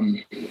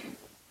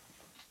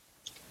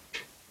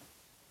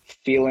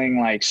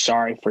feeling like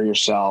sorry for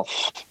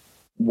yourself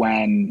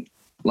when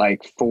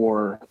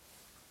for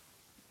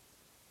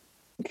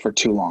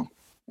too long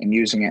and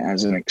using it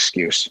as an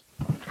excuse.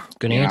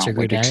 Good answer.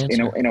 Good answer.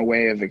 In a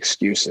way of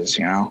excuses,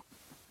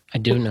 I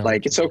do know.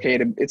 It's okay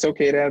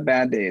to have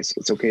bad days.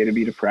 It's okay to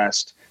be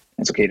depressed.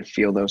 It's okay to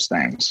feel those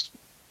things.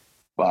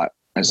 But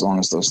as long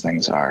as those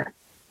things are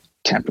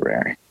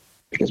temporary,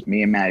 because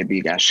me and Matty B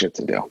got shit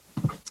to do.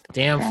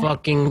 Damn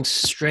fucking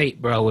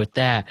straight, bro, with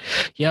that.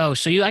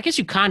 So I guess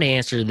you kind of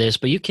answered this,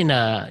 but you can,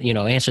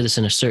 answer this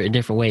in a certain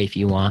different way if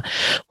you want.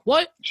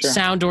 What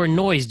sound or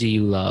noise do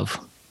you love?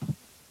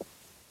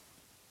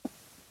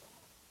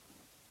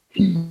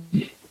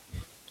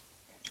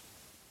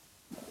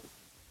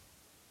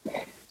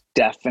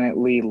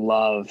 Definitely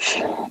love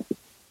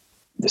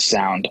the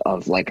sound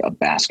of a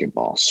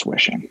basketball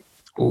swishing.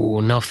 Oh,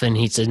 nothing.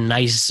 He said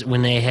nice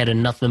when they had a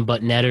nothing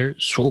but netter.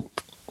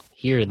 Swoop.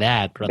 Hear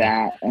that, brother.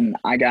 That, and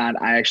I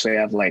actually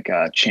have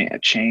a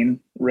chain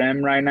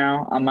rim right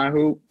now on my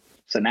hoop.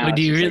 So now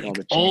do you really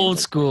old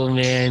school,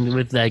 man,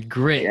 with that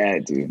grit? Yeah,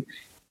 dude.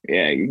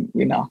 Yeah, you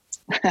know.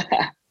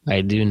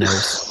 I do know.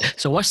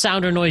 So what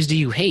sound or noise do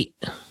you hate?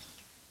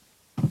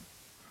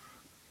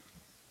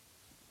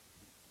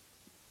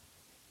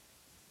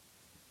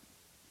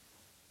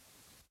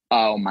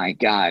 Oh my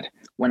God.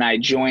 When I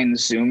join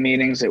Zoom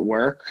meetings at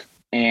work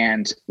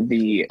and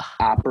the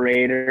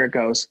operator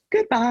goes,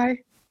 goodbye,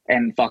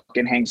 and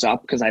fucking hangs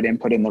up because I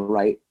didn't put in the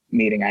right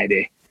meeting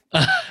ID.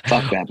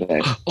 Fuck that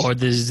bitch. Or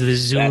the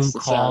Zoom That's the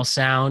call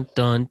sound.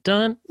 Dun,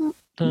 dun,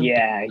 dun,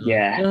 Yeah, dun,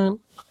 yeah. dun.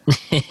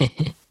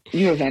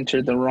 You have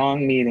entered the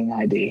wrong meeting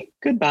ID.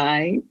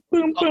 Goodbye.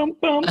 Boom, boom,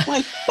 boom.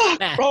 Like, fuck,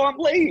 bro, I'm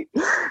late.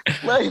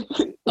 Like,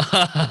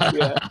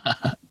 yeah.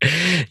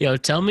 Yo,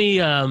 tell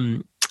me,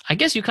 I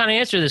guess you kind of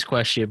answered this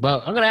question, but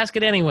I'm going to ask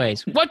it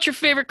anyways. What's your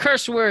favorite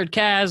curse word,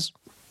 Kaz?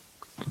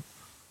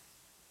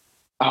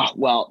 Oh,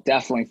 well,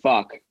 definitely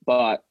fuck.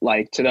 But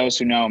like, to those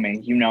who know me,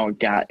 you know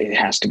it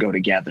has to go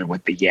together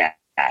with the yeah.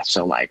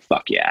 So like,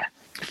 fuck yeah.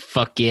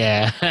 Fuck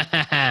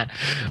yeah.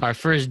 Our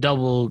first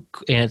double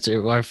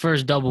answer, our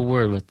first double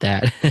word with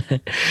that.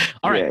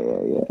 All right.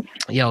 Yeah.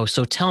 Yo,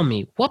 so tell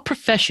me, what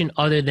profession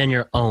other than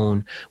your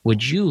own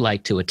would you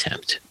like to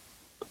attempt?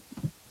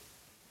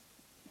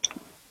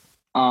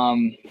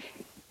 Kind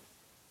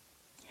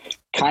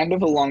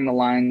of along the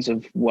lines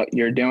of what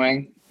you're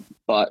doing,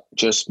 but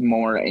just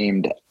more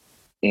aimed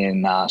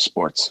in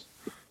sports.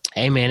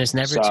 Hey, man, it's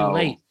never too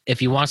late.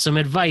 If you want some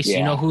advice,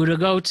 you know who to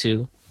go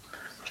to.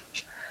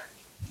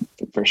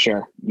 For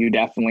sure. You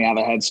definitely have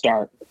a head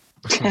start.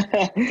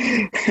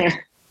 I'm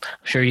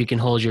sure you can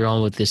hold your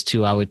own with this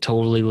too. I would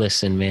totally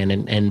listen, man,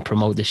 and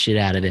promote the shit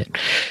out of it.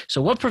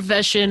 So what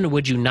profession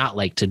would you not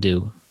like to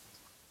do?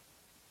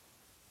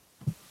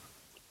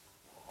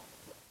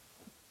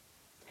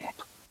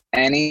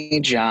 Any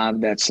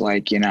job that's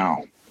like, you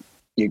know,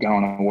 you're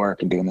going to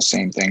work and doing the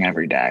same thing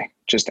every day.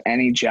 Just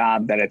any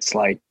job that it's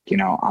like, you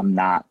know, I'm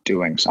not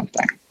doing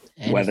something.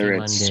 Anything Whether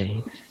it's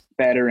Monday.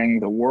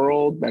 bettering the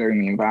world, bettering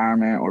the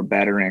environment, or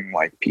bettering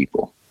like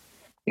people.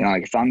 You know,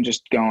 like if I'm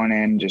just going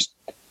in, just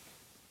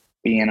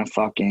being a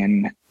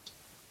fucking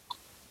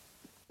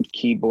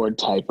keyboard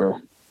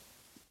typer,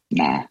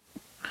 nah.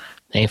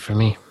 Ain't for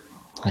me.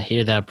 I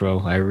hear that, bro.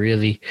 I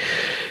really,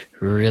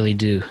 really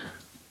do.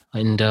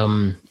 And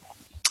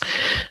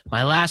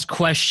my last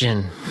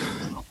question,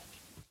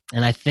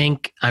 and I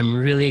think I'm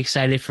really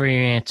excited for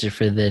your answer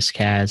for this,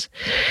 Kaz.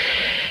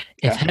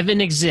 If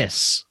heaven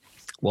exists,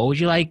 what would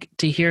you like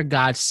to hear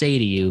God say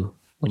to you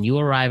when you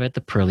arrive at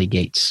the pearly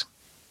gates?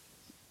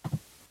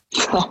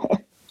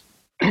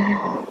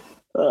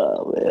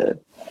 Oh, man.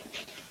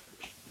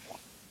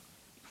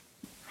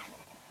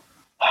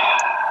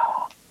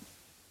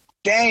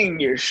 Dang,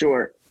 you're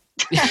short.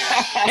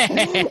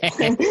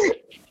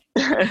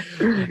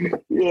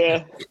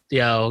 Yeah.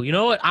 Yo, you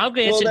know what? I'm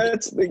going to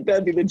answer. Well,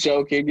 that'd be the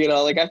joking, you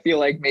know, like I feel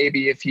like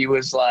maybe if he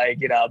was like,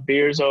 you know,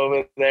 beers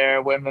over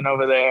there, women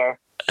over there,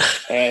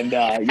 and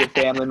your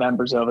family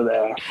members over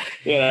there,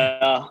 you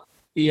know.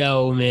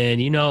 Yo, man,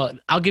 you know,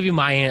 I'll give you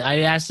my answer. I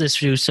asked this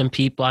to some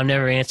people. I've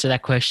never answered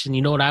that question.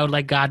 You know what I would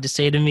like God to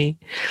say to me?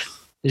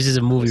 This is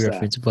a movie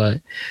reference,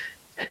 but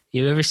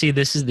you ever see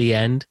This Is the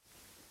End?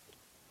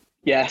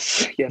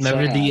 Yes.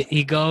 Remember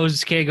he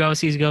goes,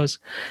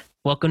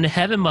 welcome to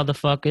heaven,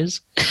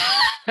 motherfuckers.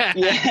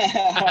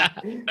 Yeah.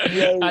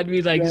 I'd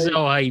be like so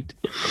hyped.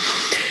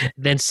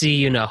 Then see,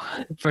 you know,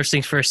 first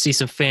things first, see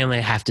some family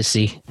I have to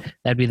see.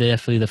 That'd be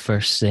definitely the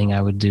first thing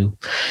I would do.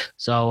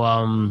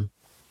 So,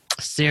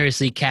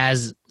 seriously,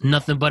 Kaz,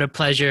 nothing but a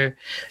pleasure.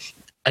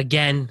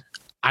 Again,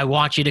 I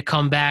want you to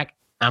come back.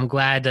 I'm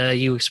glad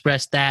you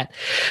expressed that.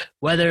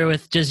 Whether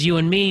with just you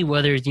and me,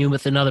 whether it's you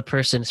with another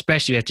person,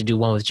 especially you have to do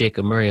one with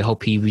Jacob Murray. I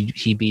hope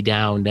he be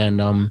down.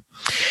 And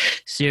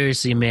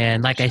seriously,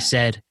 man, like I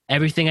said,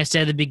 everything I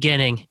said at the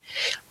beginning,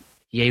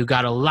 yeah, you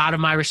got a lot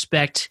of my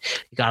respect.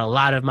 You got a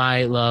lot of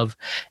my love.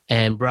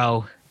 And,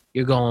 bro,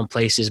 you're going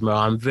places, bro.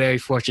 I'm very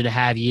fortunate to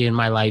have you in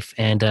my life.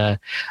 And I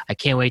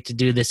can't wait to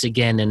do this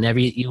again. And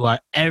you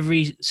are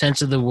every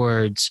sense of the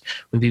words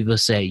when people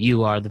say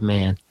you are the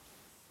man.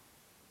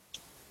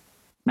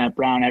 Matt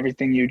Brown,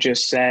 everything you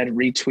just said,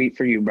 retweet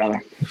for you,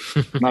 brother.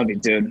 Love you,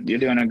 dude. You're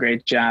doing a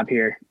great job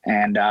here.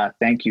 And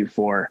thank you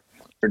for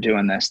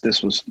doing this.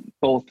 This was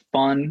both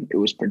fun. It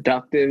was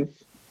productive.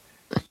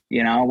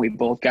 You know, we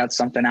both got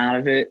something out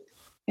of it.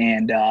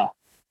 And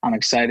I'm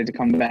excited to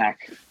come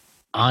back.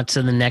 On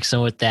to the next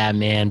one with that,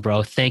 man,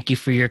 bro. Thank you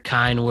for your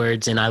kind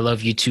words. And I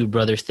love you too,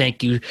 brother.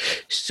 Thank you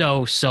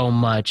so, so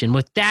much. And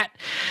with that,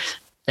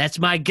 that's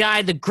my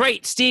guy, the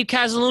great Steve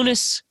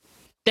Kazalunas.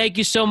 Thank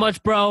you so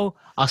much, bro.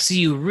 I'll see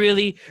you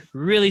really,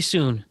 really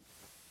soon.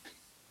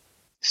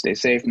 Stay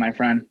safe, my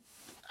friend.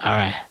 All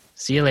right.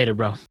 See you later,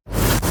 bro.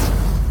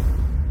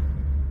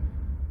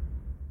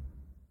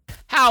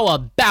 How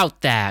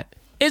about that?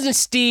 Isn't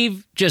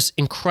Steve just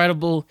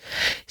incredible?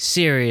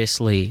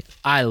 Seriously,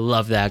 I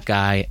love that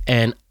guy.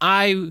 And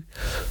I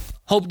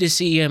hope to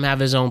see him have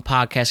his own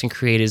podcast and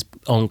create his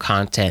own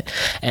content.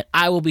 And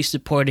I will be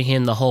supporting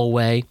him the whole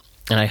way.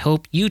 And I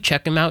hope you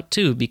check him out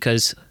too,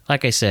 because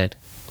like I said,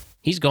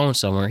 he's going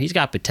somewhere. He's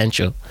got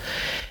potential.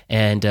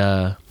 And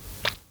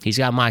he's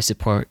got my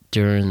support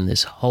during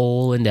this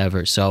whole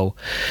endeavor. So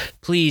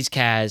please,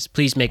 Kaz,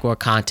 please make more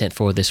content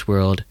for this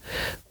world.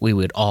 We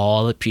would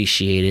all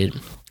appreciate it.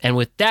 And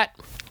with that,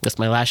 that's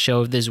my last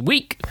show of this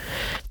week.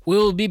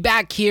 We'll be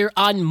back here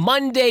on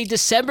Monday,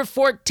 December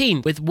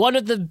 14th with one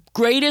of the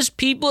greatest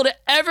people to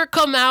ever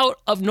come out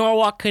of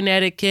Norwalk,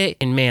 Connecticut.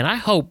 And man, I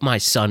hope my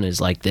son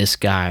is like this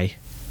guy.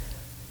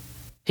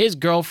 His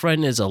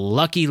girlfriend is a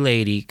lucky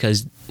lady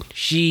because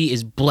she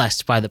is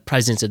blessed by the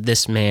presence of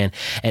this man.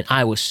 And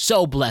I was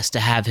so blessed to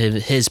have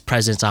his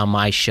presence on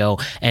my show.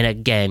 And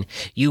again,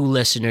 you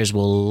listeners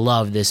will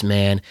love this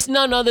man. It's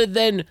none other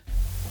than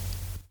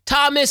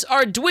Thomas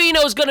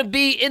Arduino is going to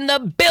be in the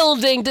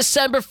building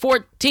December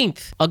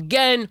 14th.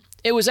 Again,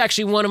 it was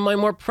actually one of my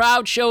more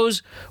proud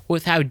shows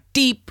with how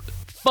deep,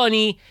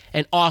 funny,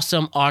 and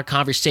awesome our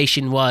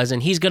conversation was.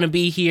 And he's going to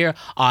be here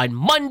on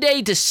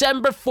Monday,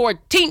 December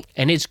 14th.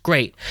 And it's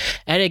great.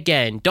 And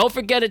again, don't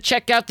forget to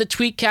check out the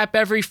Tweet Cap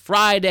every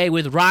Friday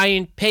with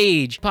Ryan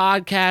Page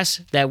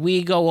podcast that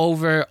we go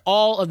over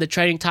all of the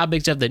trending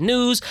topics of the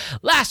news.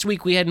 Last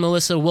week, we had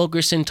Melissa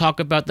Wilkerson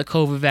talk about the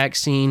COVID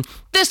vaccine.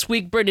 This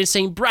week, Brendan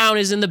St. Brown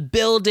is in the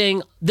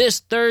building this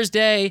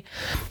Thursday.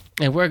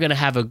 And we're going to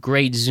have a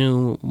great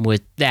Zoom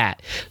with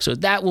that. So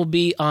that will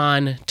be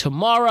on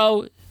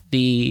tomorrow,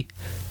 the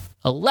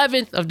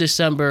 11th of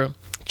December.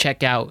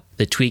 Check out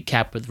the Tweet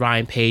Cap with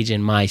Ryan Page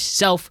and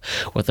myself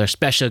with our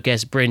special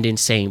guest, Brendan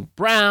St.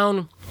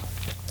 Brown.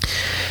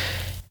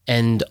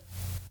 And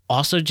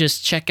also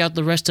just check out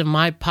the rest of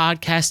my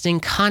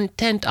podcasting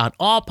content on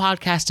all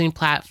podcasting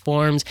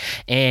platforms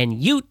and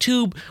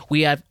YouTube.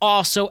 We have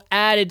also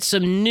added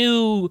some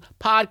new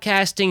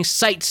podcasting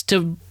sites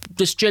to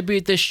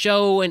distribute the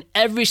show, and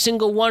every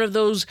single one of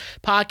those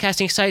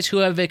podcasting sites who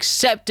have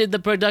accepted the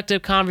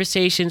Productive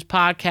Conversations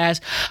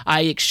podcast,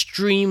 I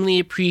extremely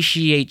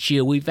appreciate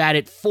you. We've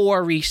added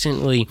 4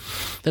 recently.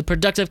 The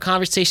Productive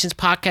Conversations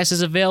podcast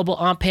is available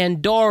on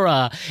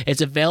Pandora.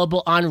 It's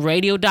available on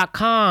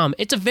radio.com.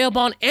 It's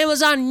available on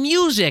Amazon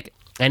Music.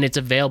 And it's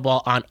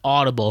available on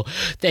Audible.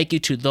 Thank you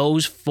to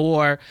those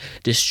 4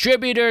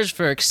 distributors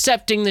for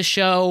accepting the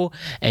show.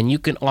 And you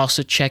can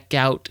also check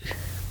out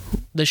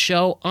the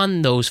show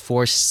on those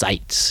 4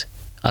 sites.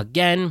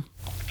 Again,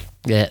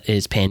 that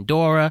is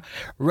Pandora,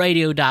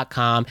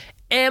 radio.com,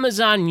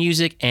 Amazon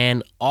Music,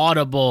 and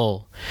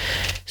Audible.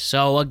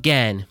 So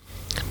again,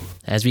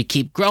 as we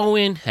keep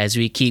growing, as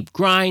we keep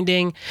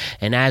grinding,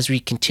 and as we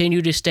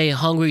continue to stay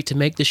hungry to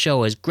make the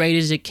show as great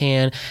as it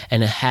can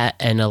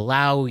and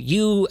allow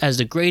you as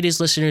the greatest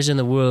listeners in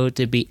the world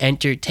to be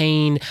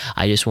entertained,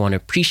 I just want to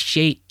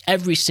appreciate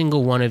every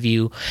single one of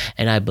you,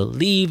 and I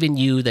believe in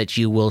you that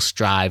you will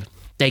strive.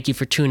 Thank you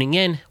for tuning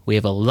in. We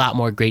have a lot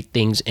more great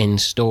things in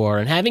store.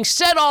 And having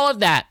said all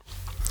of that,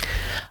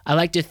 I'd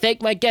like to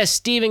thank my guest,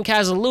 Stephen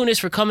Kazalunas,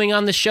 for coming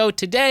on the show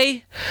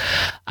today.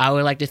 I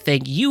would like to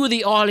thank you,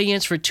 the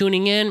audience, for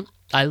tuning in.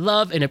 I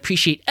love and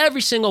appreciate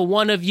every single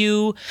one of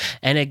you.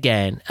 And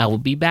again, I will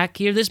be back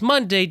here this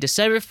Monday,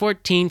 December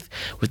 14th,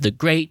 with the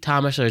great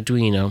Thomas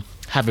Arduino.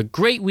 Have a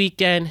great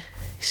weekend.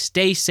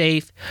 Stay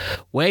safe.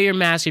 Wear your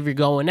mask if you're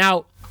going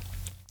out.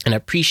 And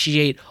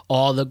appreciate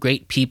all the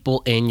great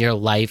people in your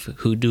life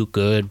who do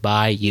good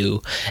by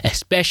you,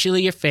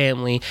 especially your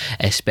family,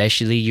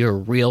 especially your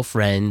real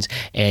friends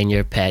and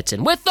your pets.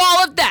 And with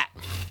all of that,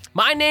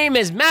 my name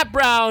is Matt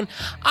Brown.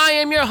 I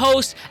am your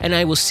host, and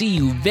I will see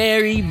you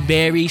very,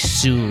 very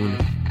soon.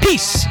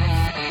 Peace.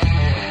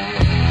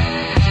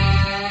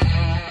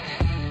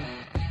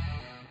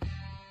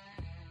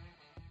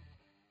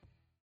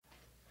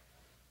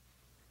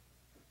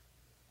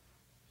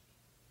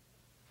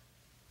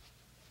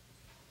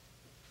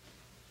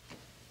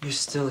 You're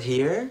still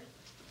here?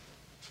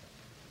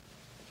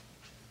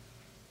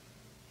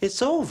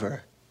 It's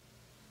over.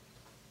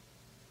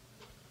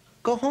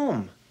 Go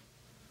home.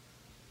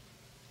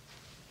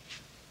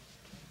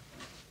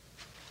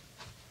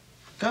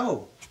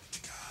 Go.